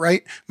fear,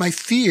 right? My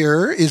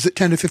fear is that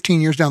 10 to 15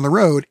 years down the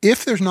road,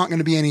 if there's not going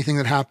to be anything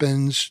that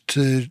happens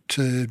to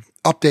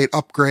update,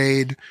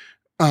 upgrade,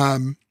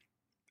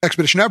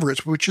 Expedition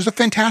Everest, which is a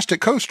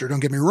fantastic coaster,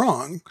 don't get me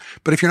wrong.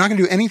 But if you're not going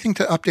to do anything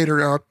to update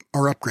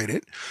or upgrade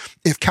it,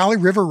 if Kali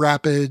River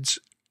Rapids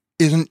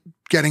isn't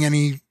getting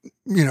any,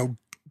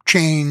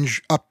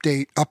 change,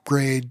 update,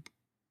 upgrade,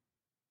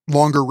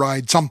 longer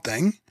ride,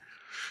 something.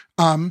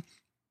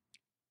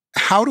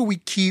 How do we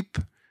keep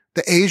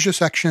the Asia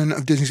section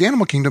of Disney's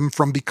Animal Kingdom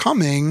from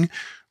becoming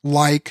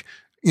like,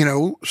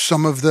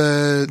 some of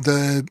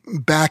the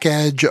back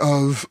edge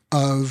of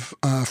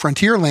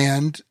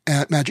Frontierland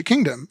at Magic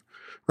Kingdom,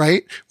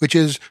 right? Which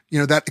is,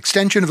 that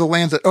extension of the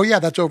land that,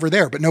 that's over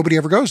there, but nobody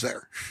ever goes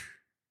there.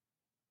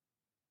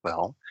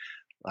 Well,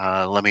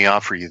 let me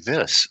offer you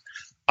this.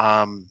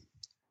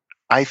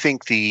 I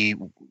think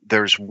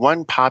there's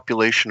one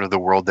population of the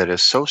world that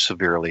is so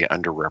severely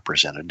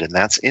underrepresented, and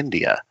that's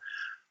India.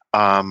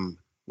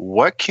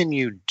 What can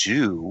you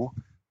do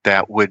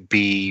that would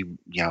be,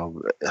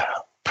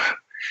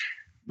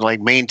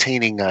 like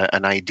maintaining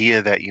an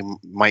idea that you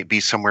might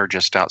be somewhere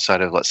just outside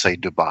of, let's say,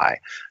 Dubai,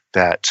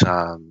 that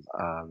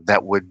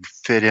would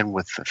fit in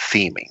with the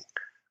theming?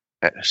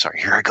 Sorry,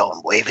 here I go.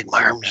 I'm waving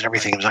my arms and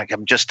everything. It's like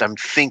I'm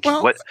thinking.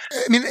 Well, what?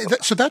 I mean,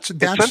 it's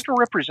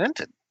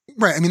underrepresented.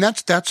 Right. I mean,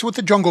 that's what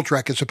the Jungle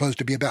Trek is supposed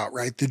to be about,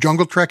 right? The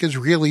Jungle Trek is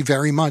really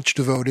very much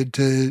devoted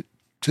to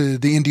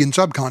the Indian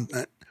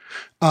subcontinent.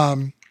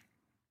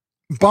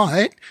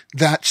 But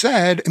that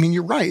said, I mean,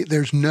 you're right.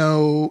 There's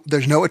no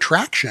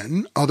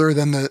attraction other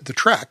than the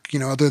trek,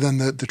 other than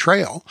the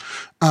trail,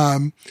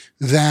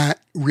 that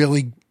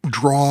really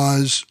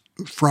draws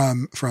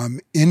from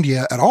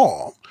India at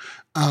all.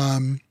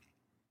 I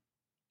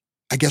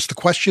guess the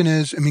question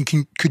is, I mean,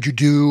 could you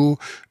do,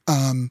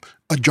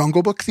 a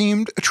Jungle Book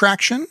themed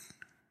attraction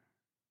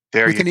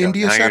with an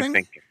India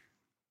setting?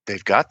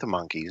 They've got the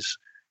monkeys.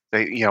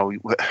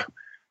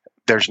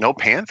 There's no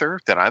panther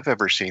that I've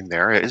ever seen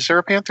there. Is there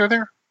a panther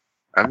there?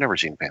 I've never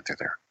seen a panther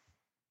there.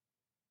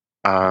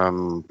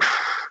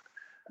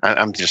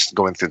 I'm just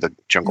going through the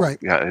jungle. Right.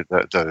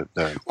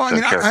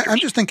 I'm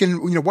just thinking,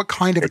 what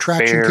kind of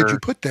attraction could you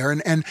put there?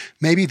 And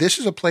maybe this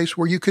is a place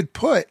where you could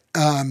put,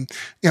 a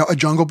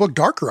Jungle Book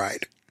dark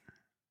ride.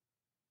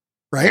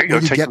 Right?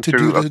 Where you get to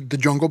do the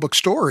Jungle Book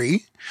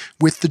story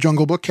with the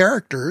Jungle Book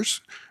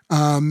characters,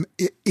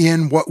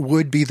 in what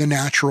would be the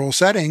natural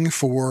setting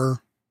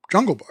for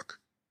Jungle Book.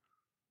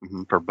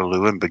 For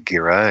Baloo and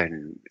Bagheera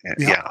and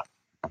yeah.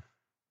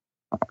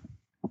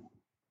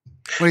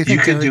 What do you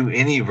think? You could do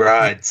any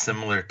ride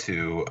similar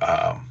to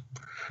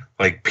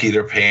like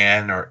Peter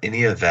Pan or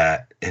any of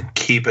that and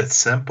keep it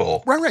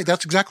simple. Right.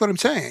 That's exactly what I'm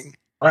saying.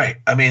 Right.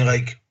 I mean,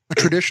 like a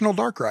traditional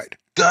dark ride.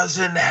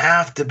 Doesn't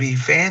have to be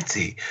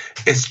fancy.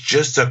 It's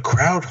just a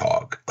crowd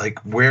hog. Like,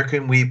 where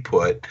can we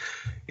put,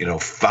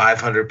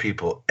 500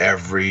 people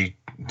every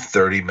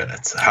 30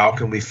 minutes? How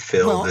can we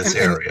fill this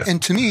area?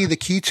 And to me, the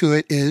key to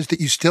it is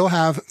that you still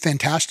have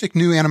fantastic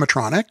new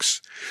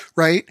animatronics,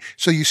 right?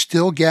 So you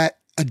still get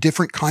a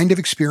different kind of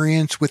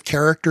experience with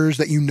characters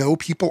that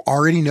people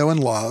already know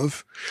and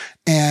love,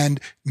 and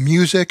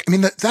music. I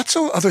mean, that's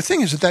the other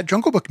thing is that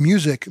Jungle Book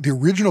music, the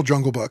original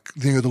Jungle Book,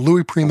 the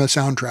Louis Prima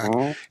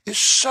soundtrack is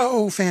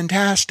so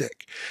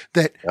fantastic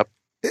that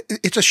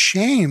it's a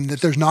shame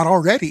that there's not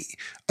already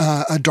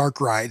a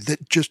dark ride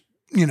that just,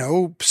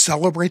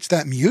 celebrates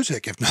that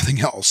music, if nothing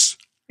else.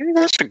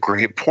 That's a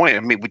great point. I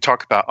mean, we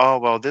talk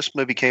about, this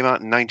movie came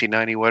out in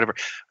 1990, whatever.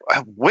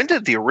 When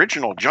did the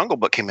original Jungle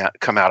Book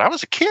come out? I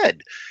was a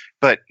kid,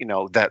 but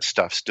that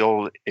stuff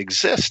still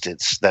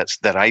exists.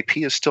 That IP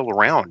is still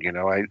around.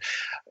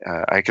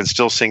 I can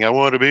still sing "I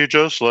Want to Be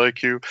Just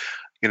Like You."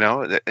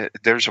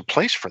 There's a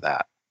place for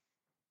that.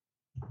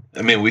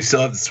 I mean, we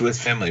still have the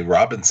Swiss Family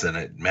Robinson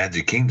at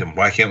Magic Kingdom.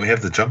 Why can't we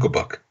have the Jungle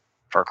Book?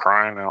 For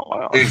crying out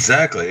loud!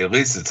 Exactly. At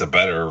least it's a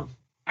better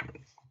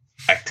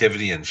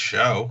activity and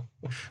show.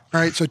 All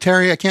right, so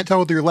Terry, I can't tell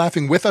whether you're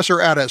laughing with us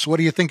or at us. What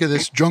do you think of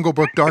this Jungle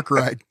Book dark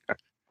ride?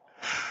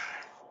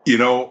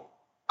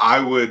 I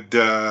would.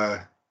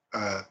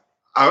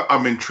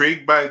 I'm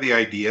intrigued by the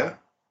idea.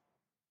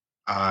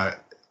 I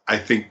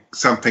think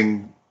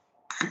something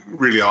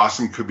really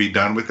awesome could be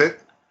done with it,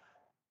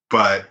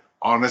 but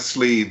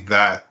honestly,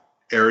 that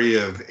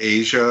area of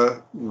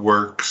Asia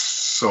works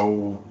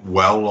so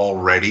well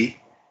already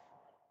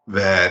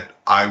that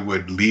I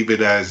would leave it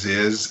as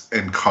is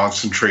and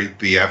concentrate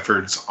the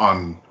efforts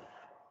on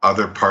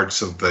other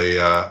parts of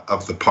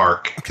the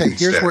park. Okay,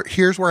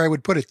 here's where I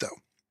would put it though.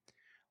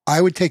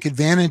 I would take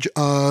advantage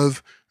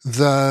of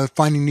the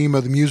Finding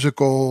Nemo the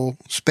musical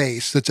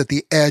space that's at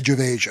the edge of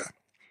Asia,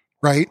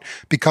 right?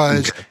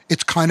 Because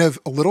it's kind of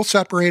a little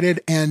separated,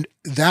 and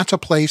that's a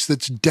place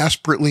that's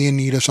desperately in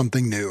need of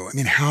something new. I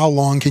mean, how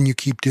long can you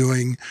keep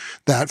doing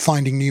that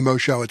Finding Nemo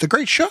show? It's a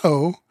great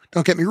show.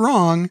 Don't get me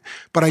wrong,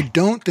 but I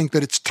don't think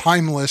that it's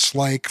timeless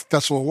like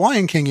Festival of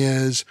Lion King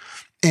is,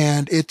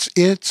 and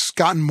it's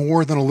gotten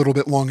more than a little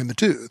bit long in the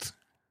tooth.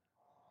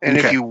 And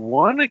if you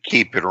want to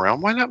keep it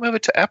around, why not move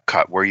it to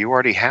Epcot, where you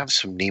already have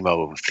some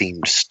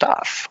Nemo-themed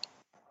stuff?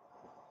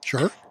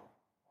 Sure.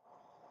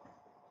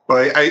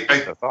 Well,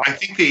 I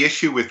think the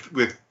issue with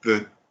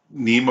the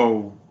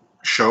Nemo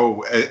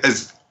show,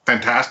 as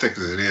fantastic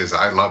as it is,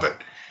 I love it.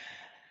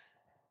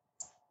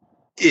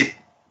 It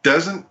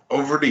doesn't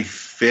overly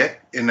fit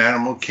in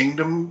Animal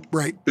Kingdom,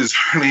 right?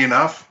 Bizarrely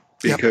enough,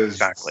 because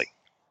exactly,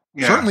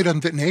 certainly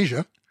doesn't fit in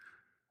Asia.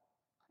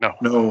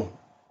 No.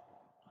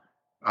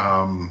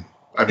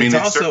 I mean, it's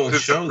also a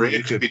show that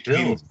you could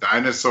build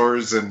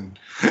dinosaurs and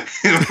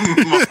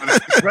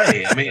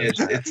right. I mean,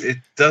 it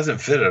doesn't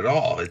fit at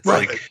all. It's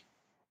like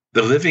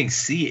the Living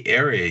Sea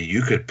area.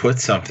 You could put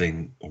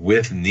something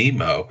with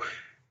Nemo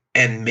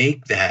and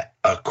make that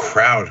a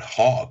crowd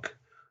hog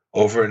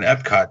over in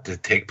Epcot to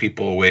take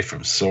people away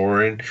from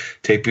Soarin',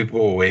 take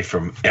people away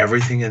from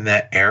everything in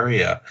that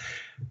area.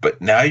 But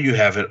now you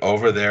have it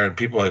over there, and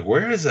people are like,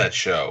 where is that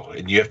show?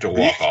 And you have to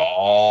walk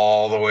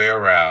all the way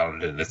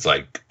around, and it's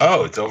like,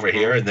 oh, it's over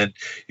here. And then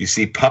you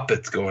see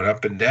puppets going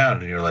up and down,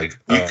 and you're like,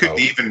 you could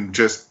even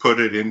just put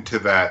it into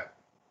that,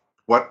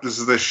 what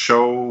is the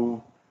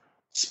show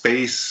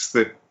space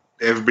that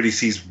everybody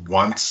sees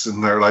once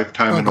in their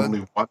lifetime and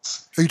only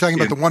once? Are you talking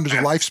about the Wonders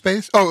of Life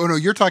space? Oh, no,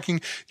 you're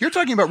talking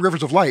about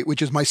Rivers of Light,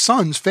 which is my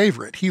son's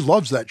favorite. He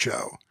loves that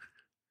show.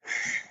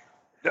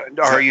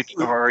 Are you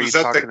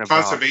talking the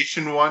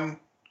conservation one?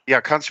 Yeah,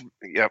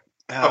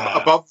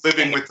 above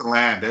Living with the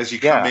Land as you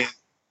come in.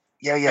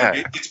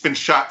 Yeah. It's been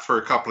shot for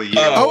a couple of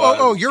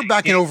years. You're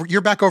back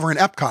over in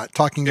Epcot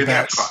talking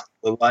about. Epcot.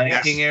 The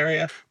Lion King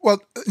area?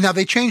 Well, now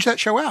they changed that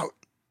show out.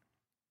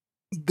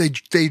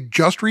 They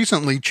just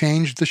recently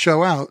changed the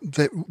show out.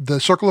 The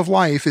Circle of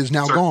Life is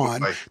now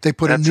gone. They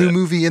put a new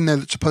movie in there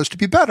that's supposed to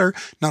be better.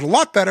 Not a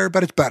lot better,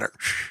 but it's better.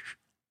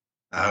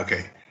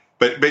 Okay.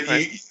 But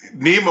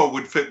Nemo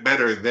would fit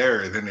better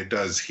there than it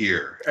does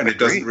here. And it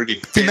doesn't really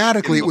fit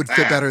thematically it would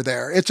fit better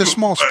there. It's a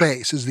small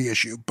space is the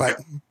issue, but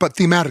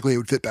thematically it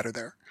would fit better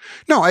there.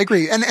 No, I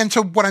agree. And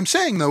so what I'm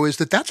saying though is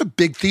that's a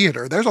big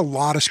theater. There's a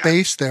lot of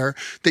space there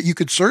that you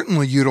could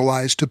certainly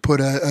utilize to put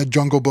a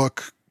Jungle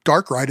Book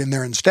dark ride in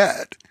there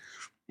instead.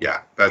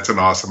 Yeah, that's an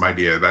awesome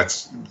idea.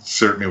 That's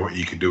certainly what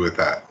you could do with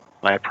that.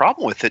 My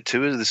problem with it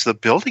too is the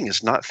building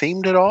is not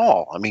themed at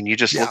all. I mean, you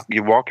just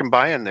you're walking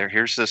by and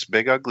here's this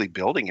big ugly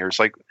building here. It's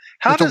like,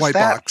 how does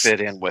that fit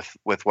in with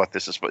what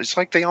this is? It's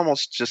like they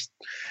almost just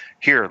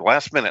here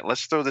last minute.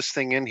 Let's throw this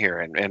thing in here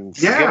and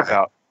forget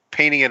about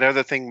painting it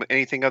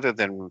anything other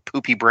than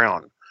poopy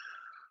brown.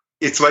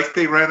 It's like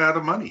they ran out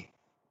of money,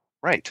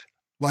 right?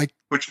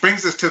 Which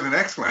brings us to the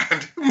next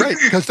land, right?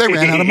 Because they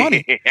ran out of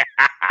money.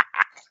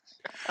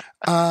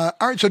 All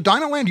right, so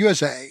Dinoland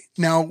USA.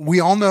 Now, we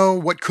all know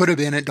what could have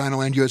been at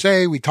Dinoland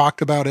USA. We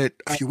talked about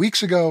it a few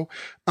weeks ago.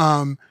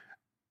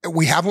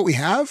 We have what we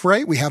have,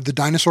 right? We have the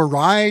dinosaur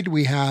ride.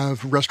 We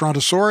have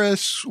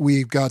Restaurantosaurus.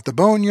 We've got the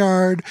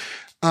Boneyard.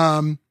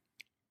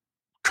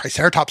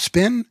 Triceratops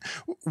Spin.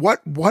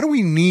 What do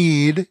we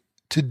need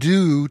to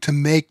do to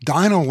make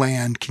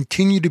Dinoland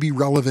continue to be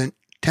relevant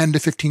 10 to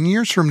 15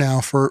 years from now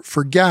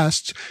for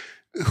guests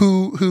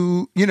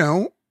who, you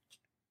know,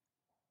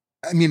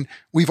 I mean,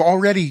 we've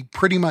already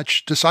pretty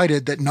much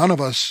decided that none of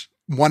us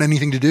want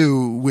anything to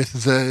do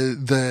with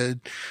the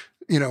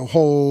you know,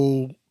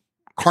 whole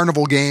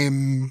carnival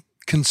game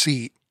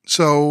conceit.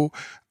 So,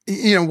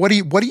 you know, what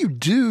do you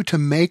do to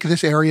make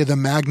this area the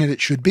magnet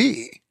it should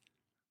be?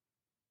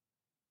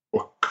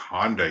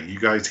 Wakanda. You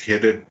guys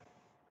hit it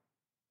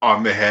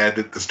on the head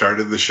at the start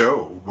of the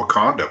show.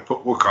 Wakanda.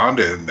 Put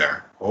Wakanda in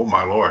there. Oh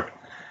my Lord.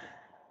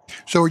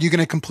 So are you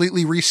going to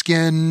completely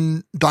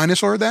reskin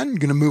dinosaur then? You're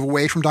going to move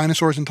away from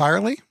dinosaurs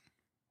entirely?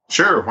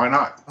 Sure, why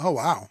not? Oh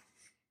wow.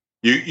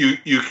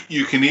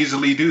 You can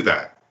easily do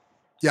that.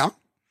 Yeah.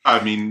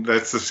 I mean,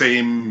 that's the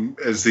same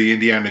as the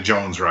Indiana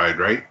Jones ride,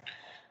 right?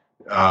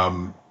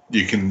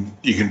 You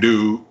can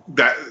do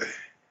that.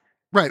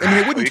 Right. I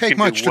mean, it wouldn't take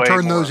much to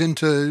turn those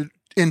into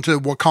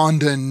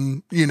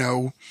Wakandan, you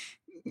know,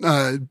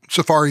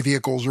 safari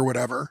vehicles or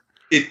whatever.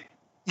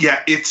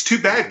 Yeah, it's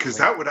too bad because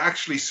that would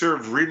actually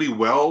serve really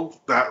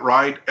well, that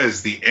ride,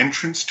 as the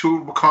entrance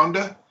to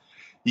Wakanda.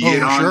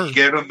 You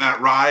get on that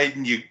ride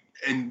and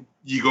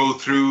you go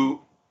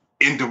through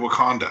into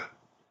Wakanda.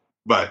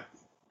 But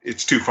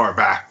it's too far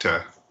back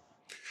to...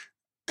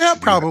 Yeah,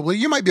 probably.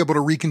 You might be able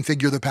to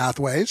reconfigure the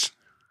pathways.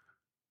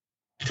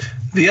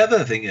 The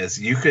other thing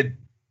is you could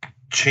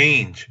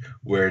change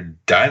where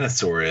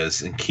dinosaur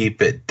is and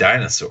keep it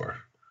dinosaur.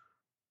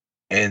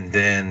 And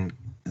then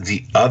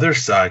the other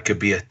side could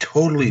be a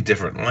totally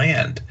different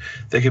land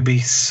that could be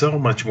so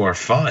much more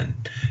fun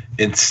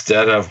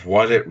instead of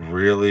what it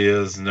really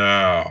is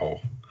now.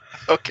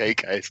 Okay,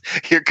 guys,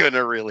 you're going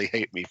to really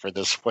hate me for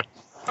this one.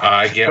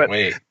 I can't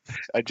wait.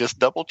 I just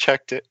double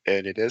checked it,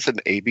 and it is an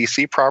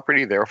ABC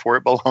property, therefore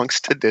it belongs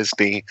to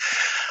Disney.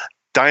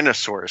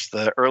 Dinosaurs,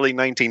 the early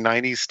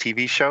 1990s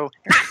TV show.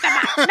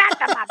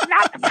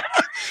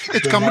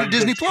 It's coming to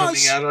Disney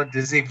Plus. Coming out on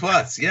Disney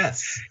Plus,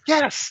 yes.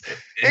 Yes.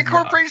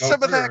 Incorporate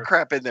some of that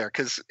crap in there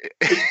because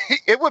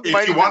it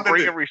might even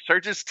bring a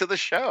resurgence to the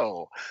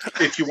show.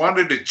 If you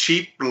wanted a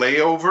cheap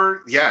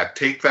layover,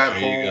 take that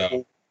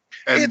whole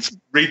and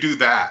redo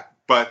that.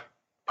 But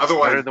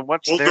otherwise, better than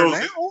what's there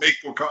now. Make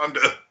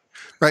Wakanda.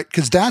 Right,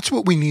 because that's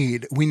what we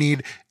need. We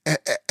need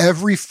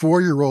every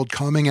 4-year-old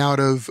coming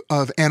out of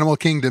Animal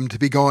Kingdom to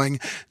be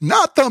going,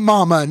 not the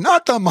mama,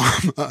 not the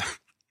mama.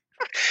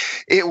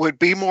 It would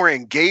be more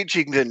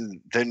engaging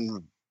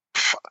than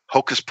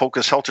Hocus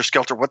Pocus, Helter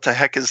Skelter. What the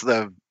heck is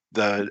the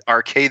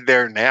arcade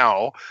there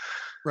now?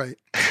 Right.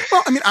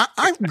 Well, I mean,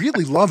 I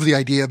really love the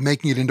idea of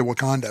making it into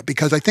Wakanda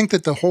because I think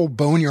that the whole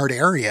Boneyard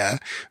area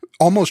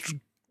almost,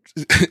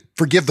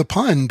 forgive the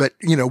pun, but,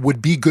 you know,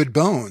 would be good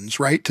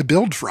bones, right, to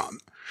build from.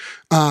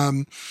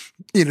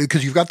 You know,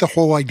 because you've got the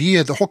whole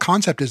idea, the whole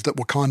concept is that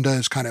Wakanda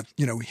is kind of,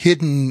 you know,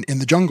 hidden in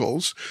the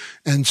jungles.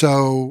 And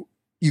so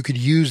you could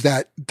use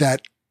that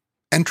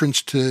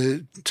entrance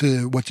to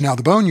what's now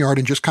the Boneyard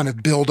and just kind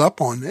of build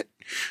up on it.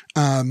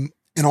 And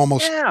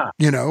almost,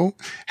 you know,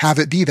 have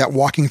it be that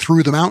walking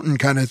through the mountain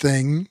kind of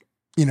thing,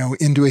 you know,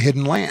 into a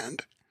hidden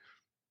land.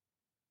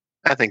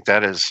 I think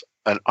that is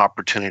an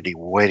opportunity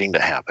waiting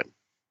to happen.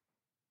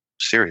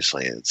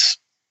 Seriously, it's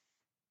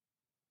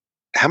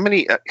how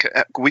many?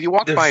 When you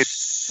walk by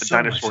the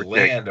dinosaur dig,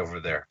 land over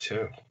there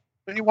too.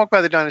 When you walk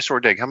by the dinosaur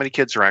dig, how many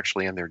kids are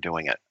actually in there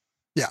doing it?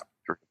 Yeah,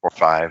 3 or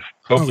 5.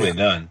 Hopefully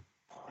none.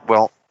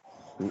 Well,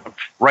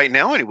 right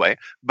now anyway.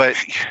 But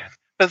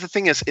the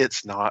thing is,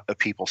 it's not a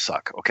people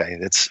suck. Okay,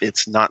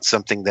 it's not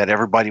something that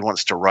everybody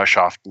wants to rush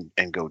off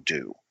and go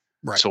do.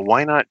 Right. So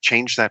why not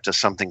change that to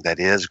something that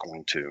is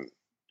going to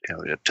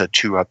to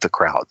chew up the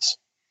crowds.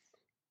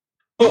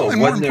 Oh,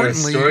 and wasn't there a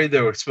story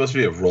there was supposed to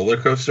be a roller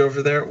coaster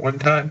over there at one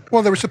time?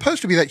 Well, there was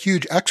supposed to be that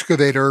huge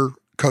excavator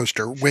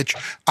coaster, which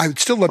I would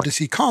still love to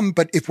see come,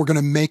 but if we're going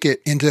to make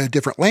it into a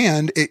different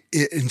land, it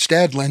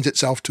instead lends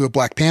itself to a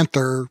Black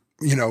Panther,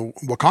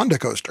 Wakanda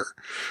coaster.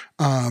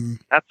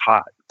 That's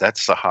hot.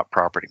 That's a hot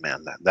property,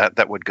 man.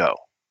 That would go.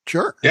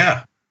 Sure.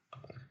 Yeah.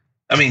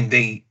 I mean,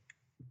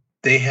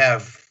 they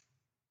have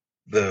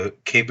the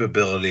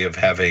capability of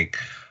having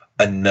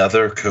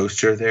another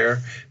coaster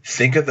there.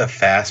 Think of the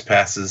fast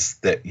passes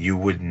that you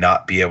would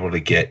not be able to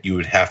get. You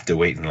would have to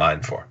wait in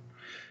line for,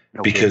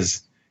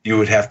 because you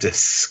would have to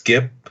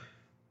skip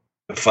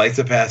the flights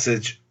of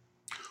passage.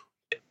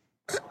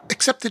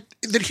 Except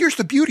that here's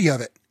the beauty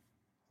of it.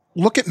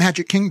 Look at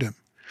Magic Kingdom.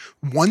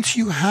 Once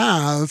you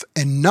have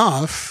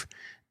enough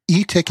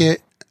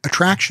e-ticket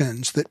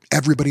attractions that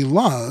everybody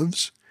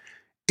loves,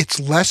 it's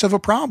less of a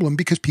problem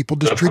because people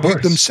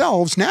distribute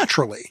themselves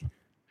naturally.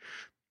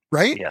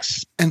 Right?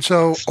 Yes. And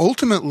so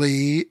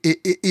ultimately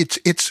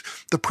it's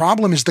the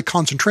problem is the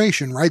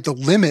concentration, right? The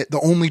limit, the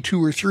only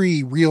 2 or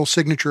 3 real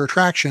signature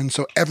attractions.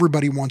 So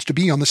everybody wants to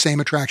be on the same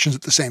attractions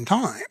at the same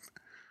time.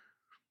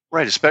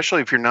 Right.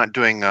 Especially if you're not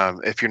doing a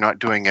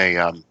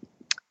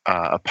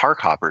park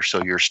hopper.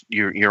 So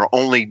you're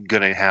only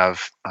going to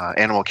have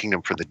Animal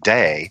Kingdom for the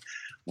day.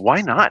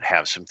 Why not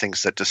have some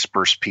things that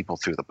disperse people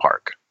through the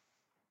park?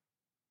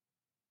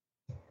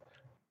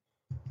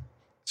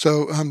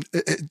 So,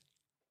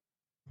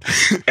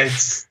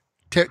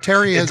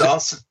 Terry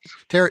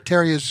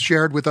has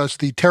shared with us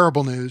the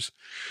terrible news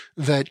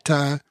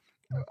that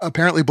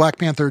apparently Black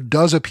Panther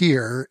does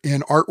appear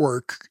in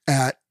artwork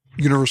at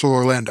Universal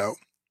Orlando,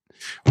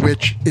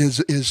 which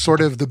is sort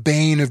of the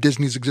bane of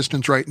Disney's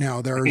existence right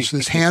now. There's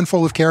this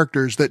handful of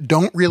characters that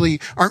aren't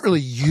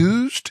really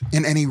used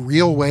in any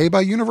real way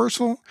by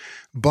Universal,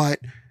 but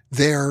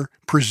they're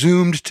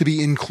presumed to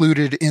be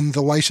included in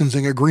the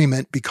licensing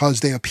agreement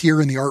because they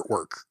appear in the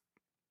artwork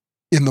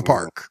in the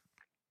park.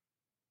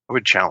 I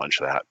would challenge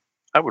that.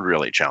 I would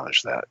really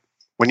challenge that.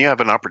 When you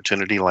have an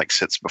opportunity like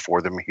sits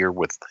before them here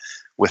with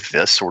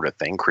this sort of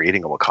thing,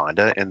 creating a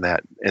Wakanda in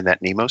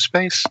that Nemo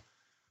space,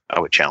 I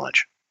would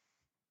challenge.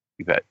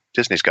 You bet.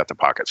 Disney's got the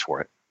pockets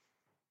for it.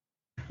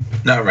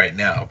 Not right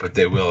now, but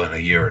they will in a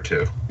year or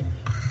two.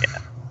 Yeah.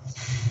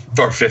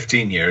 For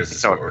 15 years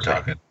is what we're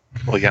talking.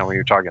 Well, yeah, when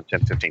you're talking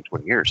 10, 15,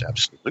 20 years,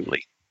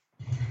 absolutely.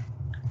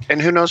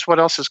 And who knows what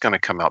else is going to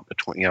come out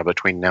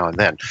between now and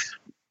then.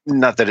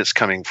 Not that it's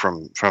coming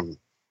from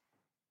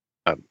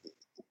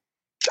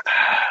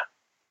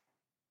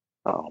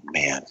oh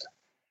man,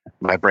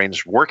 my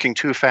brain's working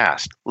too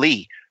fast.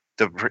 Lee,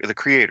 the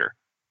creator.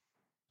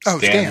 Oh,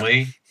 Stan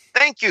Lee.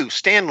 Thank you,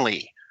 Stan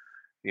Lee.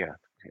 Yeah,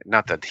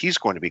 not that he's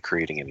going to be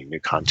creating any new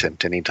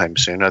content anytime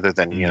soon, other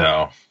than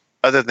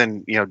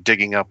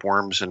digging up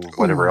worms and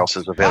whatever else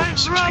is available.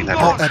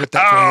 I'll edit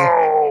that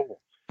for you.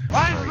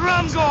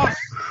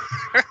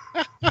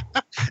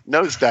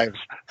 Nosedives.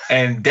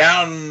 And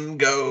down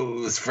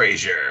goes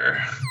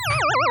Frasier.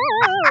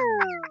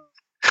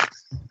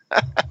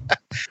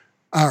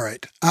 All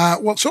right.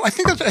 Well, so I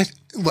think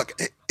look,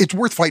 it's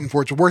worth fighting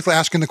for. It's worth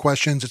asking the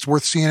questions. It's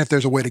worth seeing if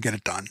there's a way to get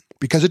it done,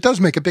 because it does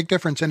make a big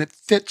difference and it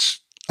fits,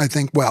 I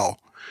think, well.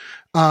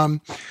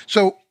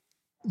 So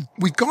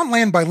we've gone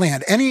land by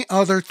land. Any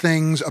other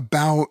things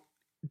about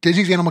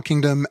Disney's Animal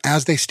Kingdom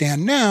as they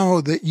stand now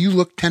that you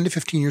look 10 to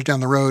 15 years down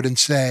the road and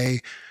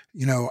say,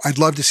 I'd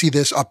love to see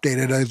this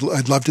updated.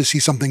 I'd love to see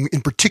something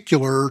in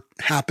particular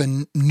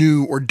happen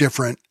new or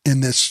different in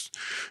this,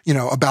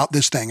 about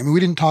this thing. I mean, we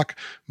didn't talk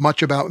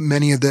much about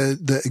many of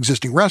the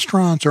existing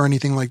restaurants or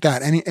anything like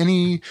that.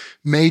 Any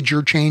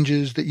major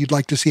changes that you'd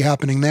like to see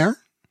happening there?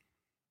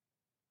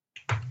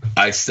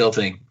 I still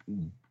think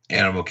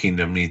Animal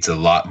Kingdom needs a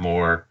lot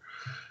more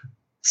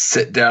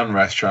sit-down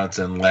restaurants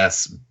and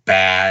less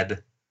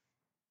bad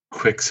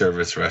quick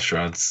service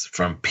restaurants,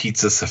 from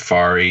Pizza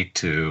Safari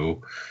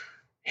to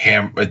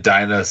a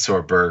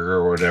dinosaur burger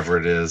or whatever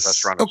it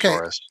is. Okay,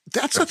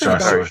 that's the thing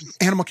about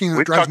Animal Kingdom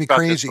that drives me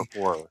crazy.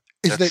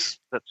 That's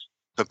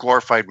the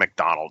glorified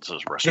McDonald's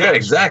restaurant. Yeah,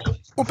 exactly.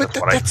 Well, but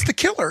that's the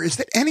killer, is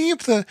that any of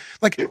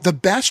the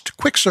best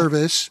quick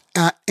service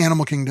at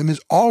Animal Kingdom is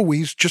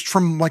always just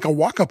from like a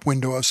walk-up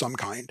window of some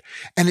kind.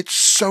 And it's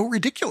so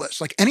ridiculous.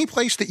 Like any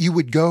place that you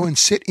would go and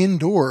sit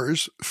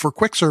indoors for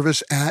quick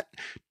service at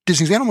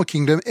Disney's Animal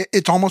Kingdom,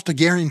 it's almost a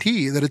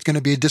guarantee that it's going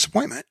to be a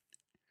disappointment.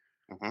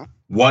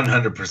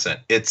 100%.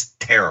 It's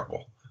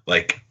terrible.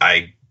 Like,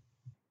 I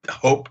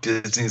hope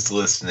Disney's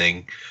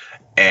listening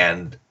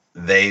and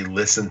they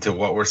listen to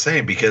what we're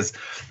saying, because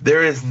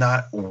there is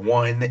not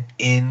one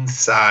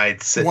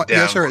inside sit-down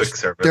quick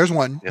service. There's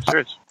one. Yes, there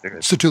is.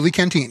 Satuli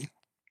Canteen.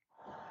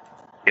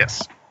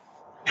 Yes.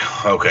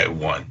 Okay,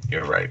 one.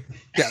 You're right.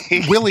 Yeah,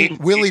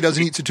 Willie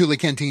doesn't eat Satuli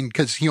Canteen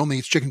because he only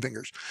eats chicken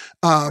fingers.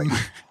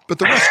 But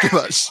the rest of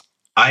us.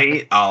 I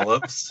eat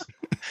olives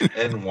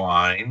and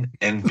wine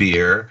and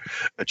beer.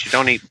 But you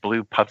don't eat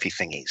blue puffy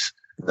thingies.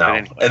 No.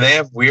 Anyway. And they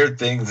have weird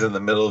things in the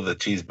middle of the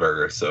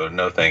cheeseburger, so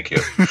no thank you.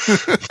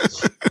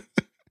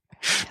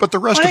 But the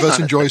rest of us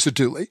enjoys the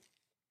dually.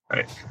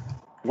 Right.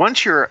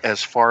 Once you're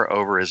as far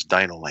over as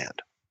Dinoland,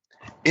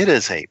 it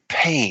is a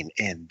pain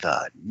in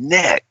the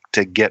neck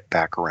to get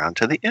back around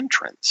to the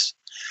entrance.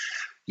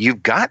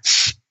 You've got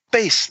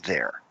space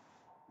there.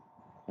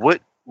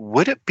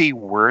 Would it be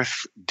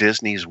worth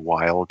Disney's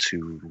while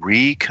to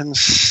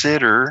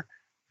reconsider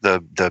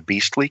the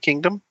Beastly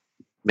Kingdom?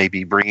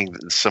 Maybe bringing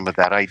some of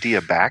that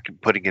idea back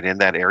and putting it in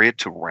that area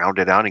to round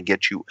it out and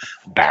get you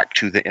back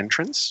to the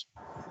entrance?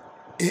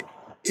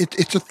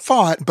 It's a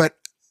thought, but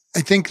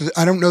I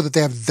don't know that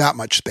they have that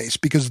much space,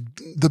 because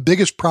the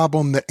biggest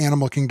problem that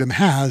Animal Kingdom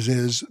has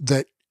is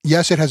that,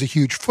 yes, it has a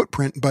huge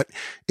footprint, but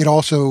it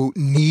also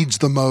needs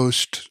the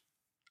most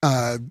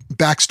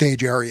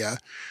backstage area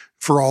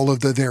for all of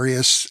the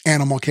various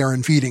animal care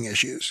and feeding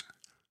issues.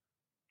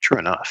 True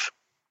enough.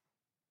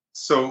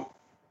 So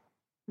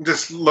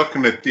just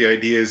looking at the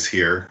ideas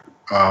here,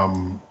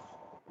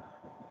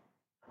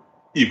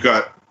 you've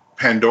got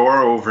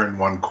Pandora over in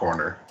one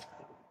corner,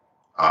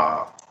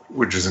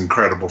 which is an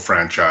incredible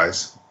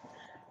franchise.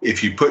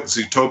 If you put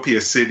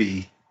Zootopia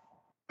City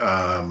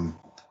up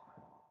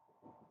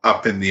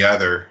in the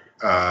other,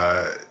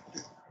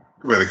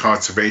 where the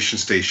conservation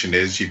station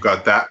is, you've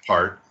got that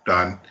part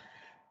done.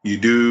 You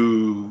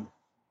do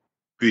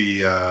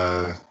the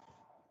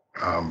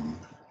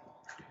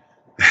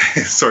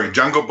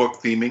Jungle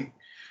Book theming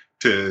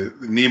to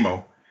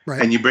Nemo,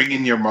 right, and you bring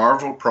in your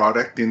Marvel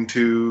product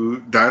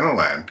into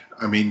Dinoland.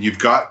 I mean, you've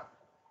got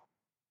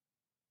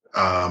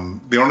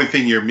the only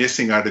thing you're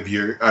missing out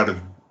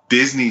of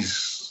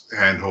Disney's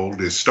handhold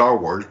is Star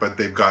Wars, but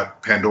they've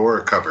got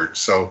Pandora covered.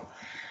 So,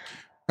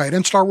 right,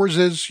 and Star Wars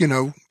is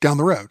down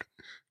the road.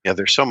 Yeah,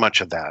 there's so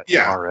much of that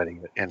already.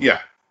 And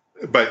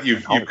but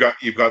you've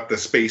got the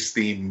space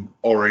theme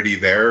already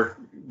there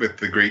with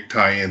the great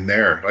tie-in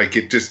there. Like,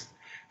 it just,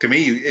 to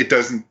me, it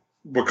doesn't.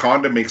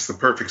 Wakanda makes the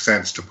perfect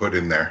sense to put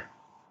in there.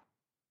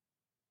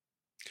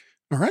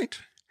 All right,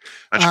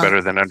 much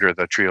better than Under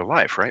the Tree of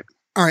Life, right?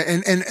 All right,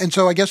 and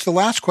so I guess the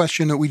last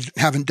question that we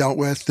haven't dealt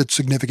with that's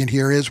significant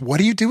here is, what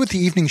do you do with the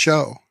evening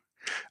show?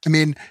 I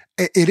mean,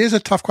 it is a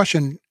tough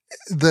question.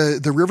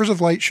 The Rivers of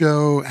Light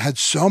show had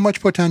so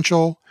much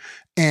potential,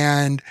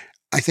 and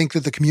I think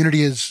that the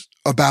community is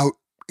about,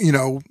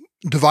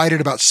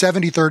 divided about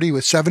 70-30,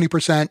 with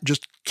 70%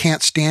 just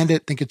can't stand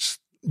it, think it's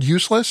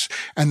useless.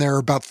 And there are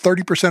about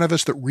 30% of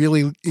us that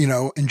really,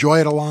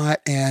 enjoy it a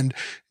lot. And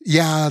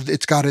yeah,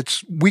 it's got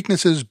its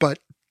weaknesses, but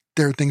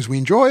there are things we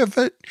enjoy of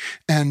it.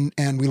 And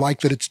we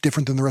like that it's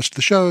different than the rest of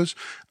the shows.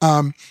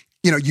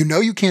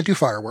 You can't do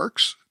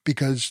fireworks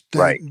because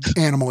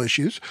animal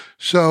issues.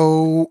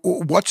 So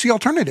what's the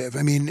alternative?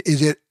 I mean,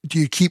 do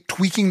you keep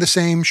tweaking the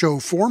same show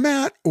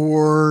format,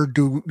 or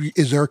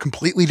is there a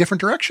completely different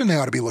direction they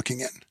ought to be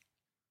looking in?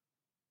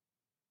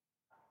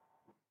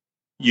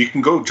 You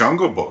can go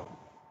Jungle Book,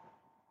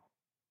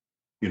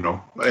 they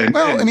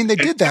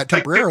did that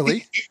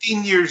temporarily.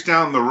 15 years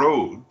down the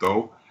road,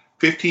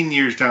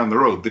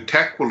 the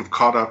tech will have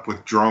caught up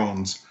with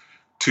drones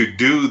to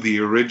do the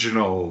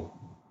original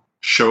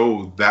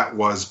show that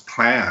was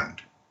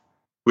planned,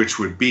 which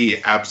would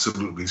be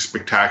absolutely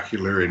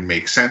spectacular and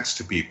make sense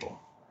to people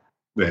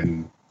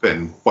than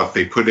what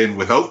they put in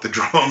without the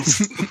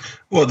drones.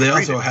 Well, they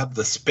also have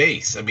the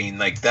space. I mean,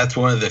 that's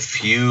one of the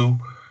few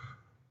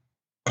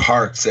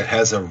parks that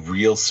has a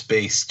real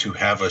space to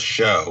have a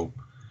show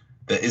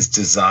that is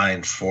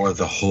designed for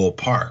the whole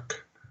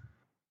park.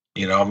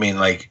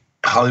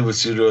 Hollywood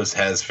Studios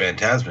has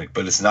Fantasmic,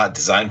 but it's not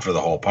designed for the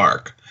whole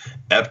park.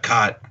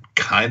 Epcot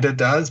kind of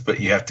does, but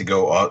you have to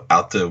go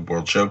out to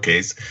World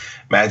Showcase.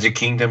 Magic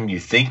Kingdom, you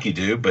think you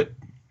do, but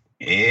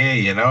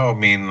if you're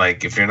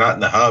not in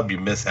the hub, you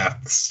miss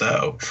half the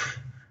stuff.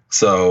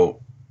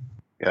 So,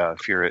 yeah,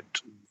 if you're at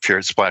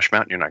Splash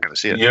Mountain, you're not going to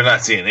see it. You're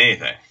not seeing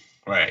anything,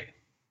 right?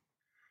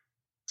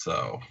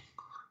 So,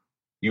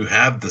 you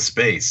have the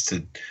space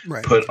to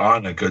put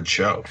on a good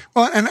show.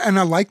 Well, and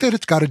I like that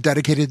it's got a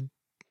dedicated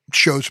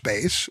show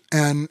space,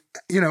 and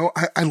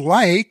I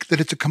like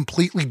that it's a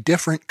completely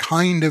different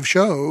kind of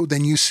show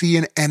than you see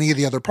in any of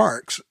the other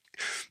parks.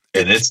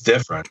 And it's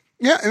different.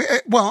 Yeah,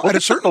 at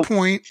a certain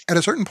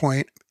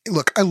point,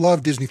 look, I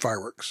love Disney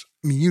fireworks.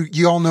 I mean,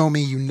 you all know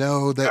me. You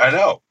know that. I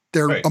know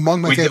they're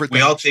among my favorite.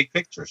 We all take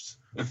pictures,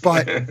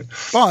 but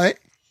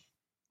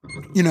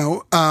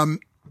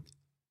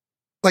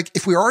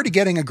if we're already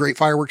getting a great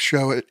fireworks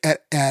show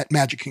at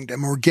Magic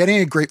Kingdom, or we're getting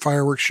a great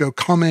fireworks show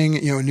coming,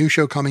 a new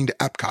show coming to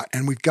Epcot,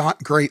 and we've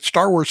got great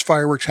Star Wars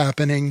fireworks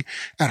happening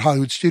at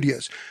Hollywood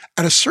Studios,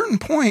 at a certain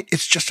point,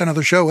 it's just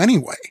another show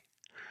anyway.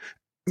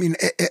 I mean,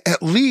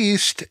 at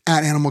least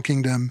at Animal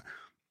Kingdom,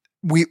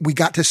 we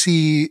got to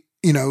see,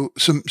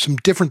 some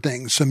different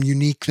things, some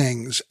unique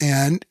things,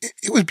 and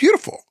it was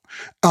beautiful.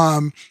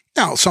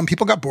 Now, some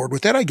people got bored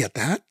with it. I get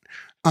that.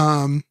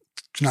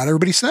 It's not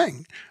everybody's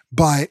thing,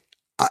 but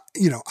I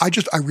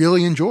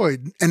really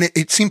enjoyed, and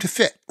it seemed to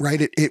fit,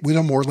 right? It was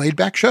a more laid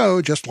back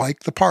show, just like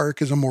the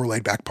park is a more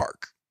laid back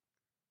park.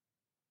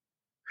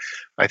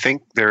 I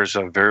think there's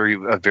a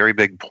very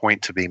big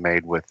point to be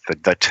made with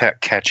the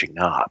tech catching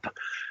up,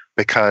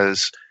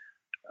 because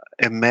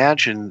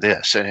imagine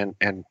this, and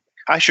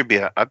I should be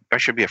a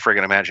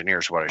friggin' Imagineer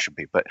is what I should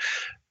be, but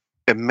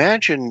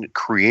imagine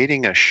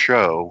creating a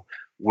show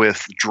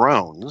with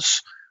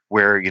drones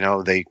where, you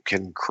know, they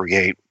can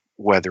create,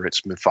 whether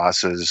it's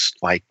Mufasa's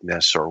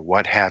likeness or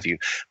what have you.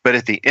 But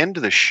at the end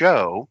of the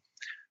show,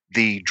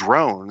 the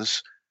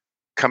drones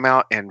come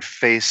out and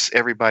face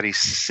everybody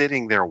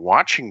sitting there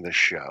watching the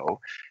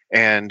show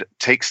and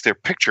takes their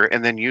picture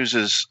and then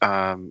uses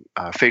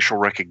facial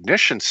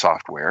recognition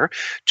software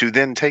to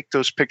then take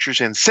those pictures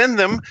and send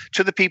them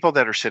to the people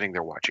that are sitting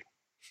there watching.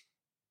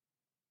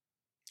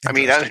 I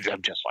mean,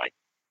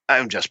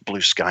 I'm just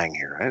blue skying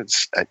here.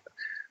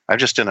 I'm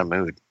just in a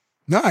mood.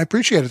 No, I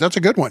appreciate it. That's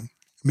a good one.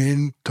 I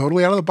mean,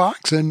 totally out of the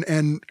box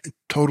and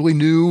totally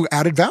new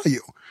added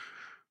value.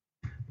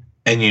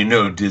 And you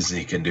know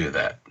Disney can do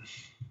that.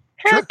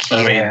 Heck I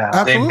mean, yeah.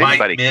 they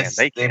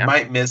Absolutely.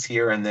 might miss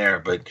here and there,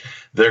 but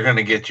they're going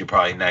to get you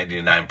probably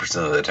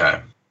 99% of the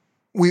time.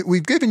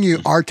 We've given you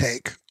our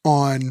take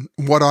on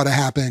what ought to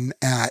happen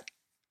at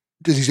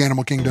Disney's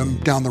Animal Kingdom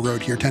down the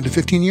road here, 10 to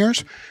 15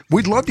 years.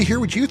 We'd love to hear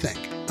what you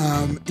think.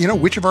 You know,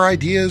 which of our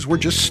ideas were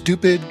just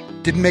stupid,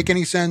 didn't make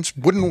any sense,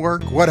 wouldn't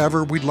work,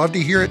 whatever. We'd love to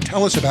hear it.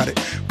 Tell us about it.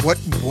 What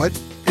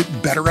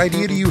better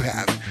idea do you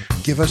have?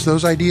 Give us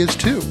those ideas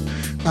too.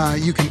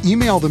 You can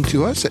email them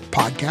to us at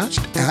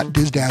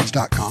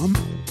podcast@dizdads.com.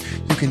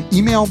 You can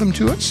email them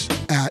to us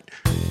at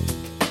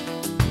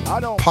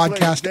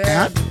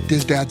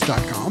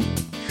podcast@dizdads.com.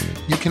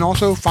 You can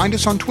also find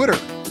us on Twitter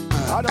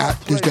at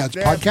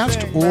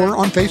DizDadsPodcast or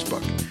on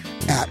Facebook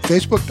at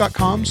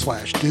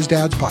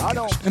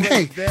facebook.com/DizDadsPodcast. And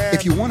hey,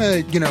 if you want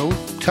to, you know,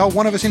 tell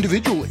one of us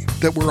individually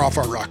that we're off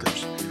our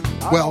rockers,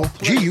 well,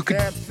 gee, you could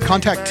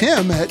contact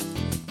Tim at...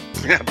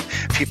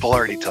 People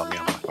already tell me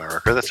I'm off my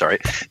rocker. That's all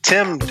right.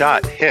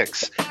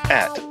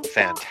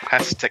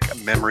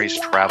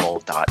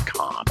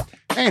 Tim.Hicks@fantasticmemoriestravel.com.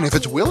 And if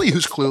it's Willie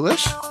who's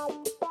clueless...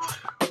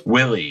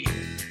 Willie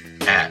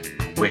at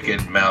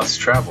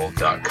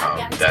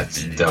wickedmousetravel.com.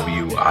 That's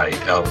WILLIE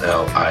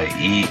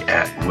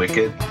at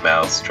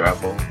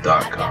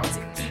wickedmousetravel.com.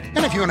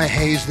 And if you want to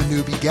haze the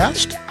newbie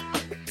guest...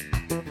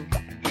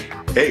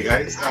 Hey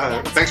guys,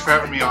 thanks for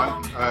having me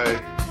on.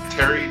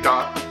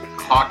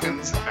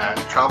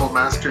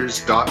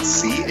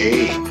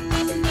 Terry.Hawkins@travelmasters.ca.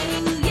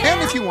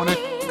 And if you want to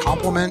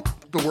compliment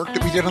the work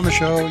that we did on the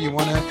show, you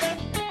want to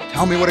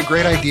tell me what a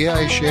great idea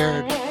I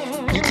shared,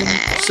 you can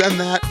send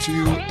that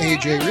to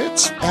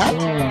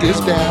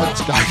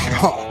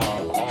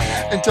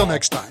ajritz@dizdads.com. Until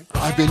next time,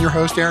 I've been your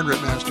host, Aaron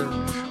Rittmaster,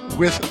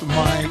 with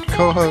my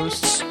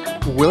co-hosts,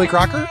 Willie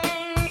Crocker.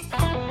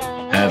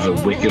 Have a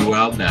wicked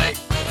wild night.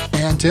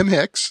 And Tim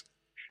Hicks.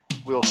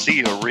 We'll see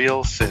you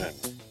real soon.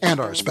 And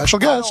our special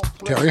guest,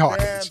 Terry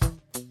Hawkins.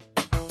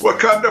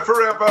 Wakanda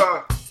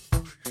forever!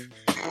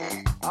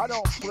 I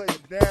don't play a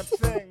damn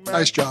thing, man.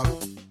 Nice job.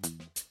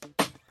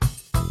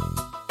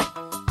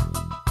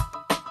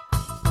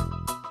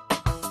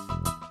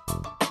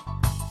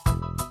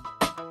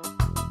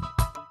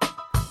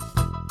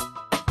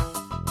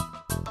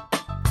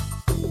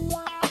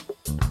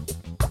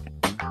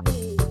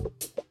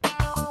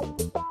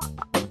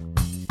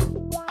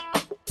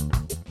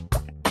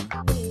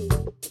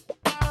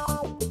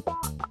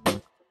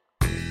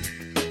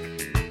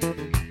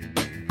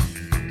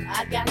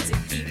 I got to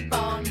keep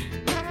on.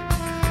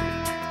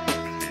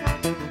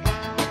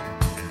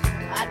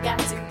 I got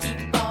to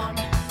keep on.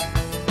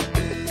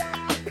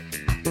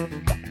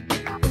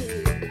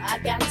 I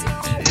got to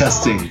keep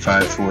Testing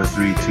 5, 4,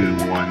 3, 2,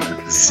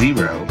 1,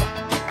 0.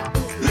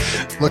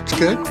 Looks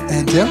good.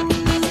 And Tim?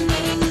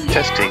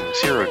 Testing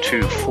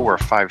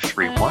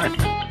 024531.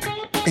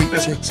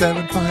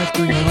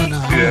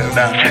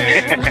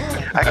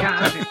 8675309. I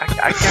got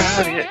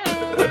it.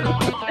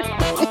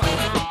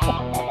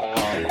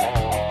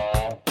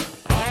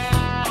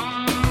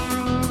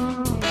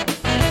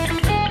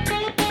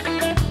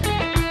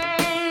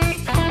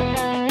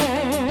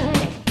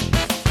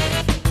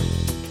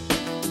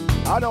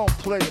 I don't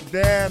play a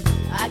damn.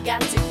 I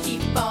got to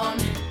keep on.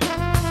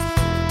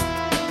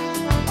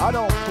 I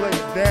don't play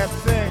a damn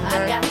thing, I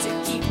man. got to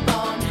keep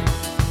on.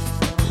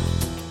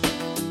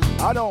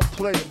 I don't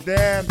play a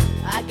damn.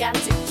 I got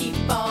to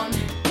keep on.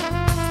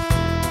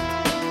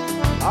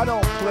 I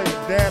don't play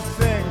a damn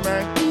thing,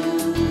 man.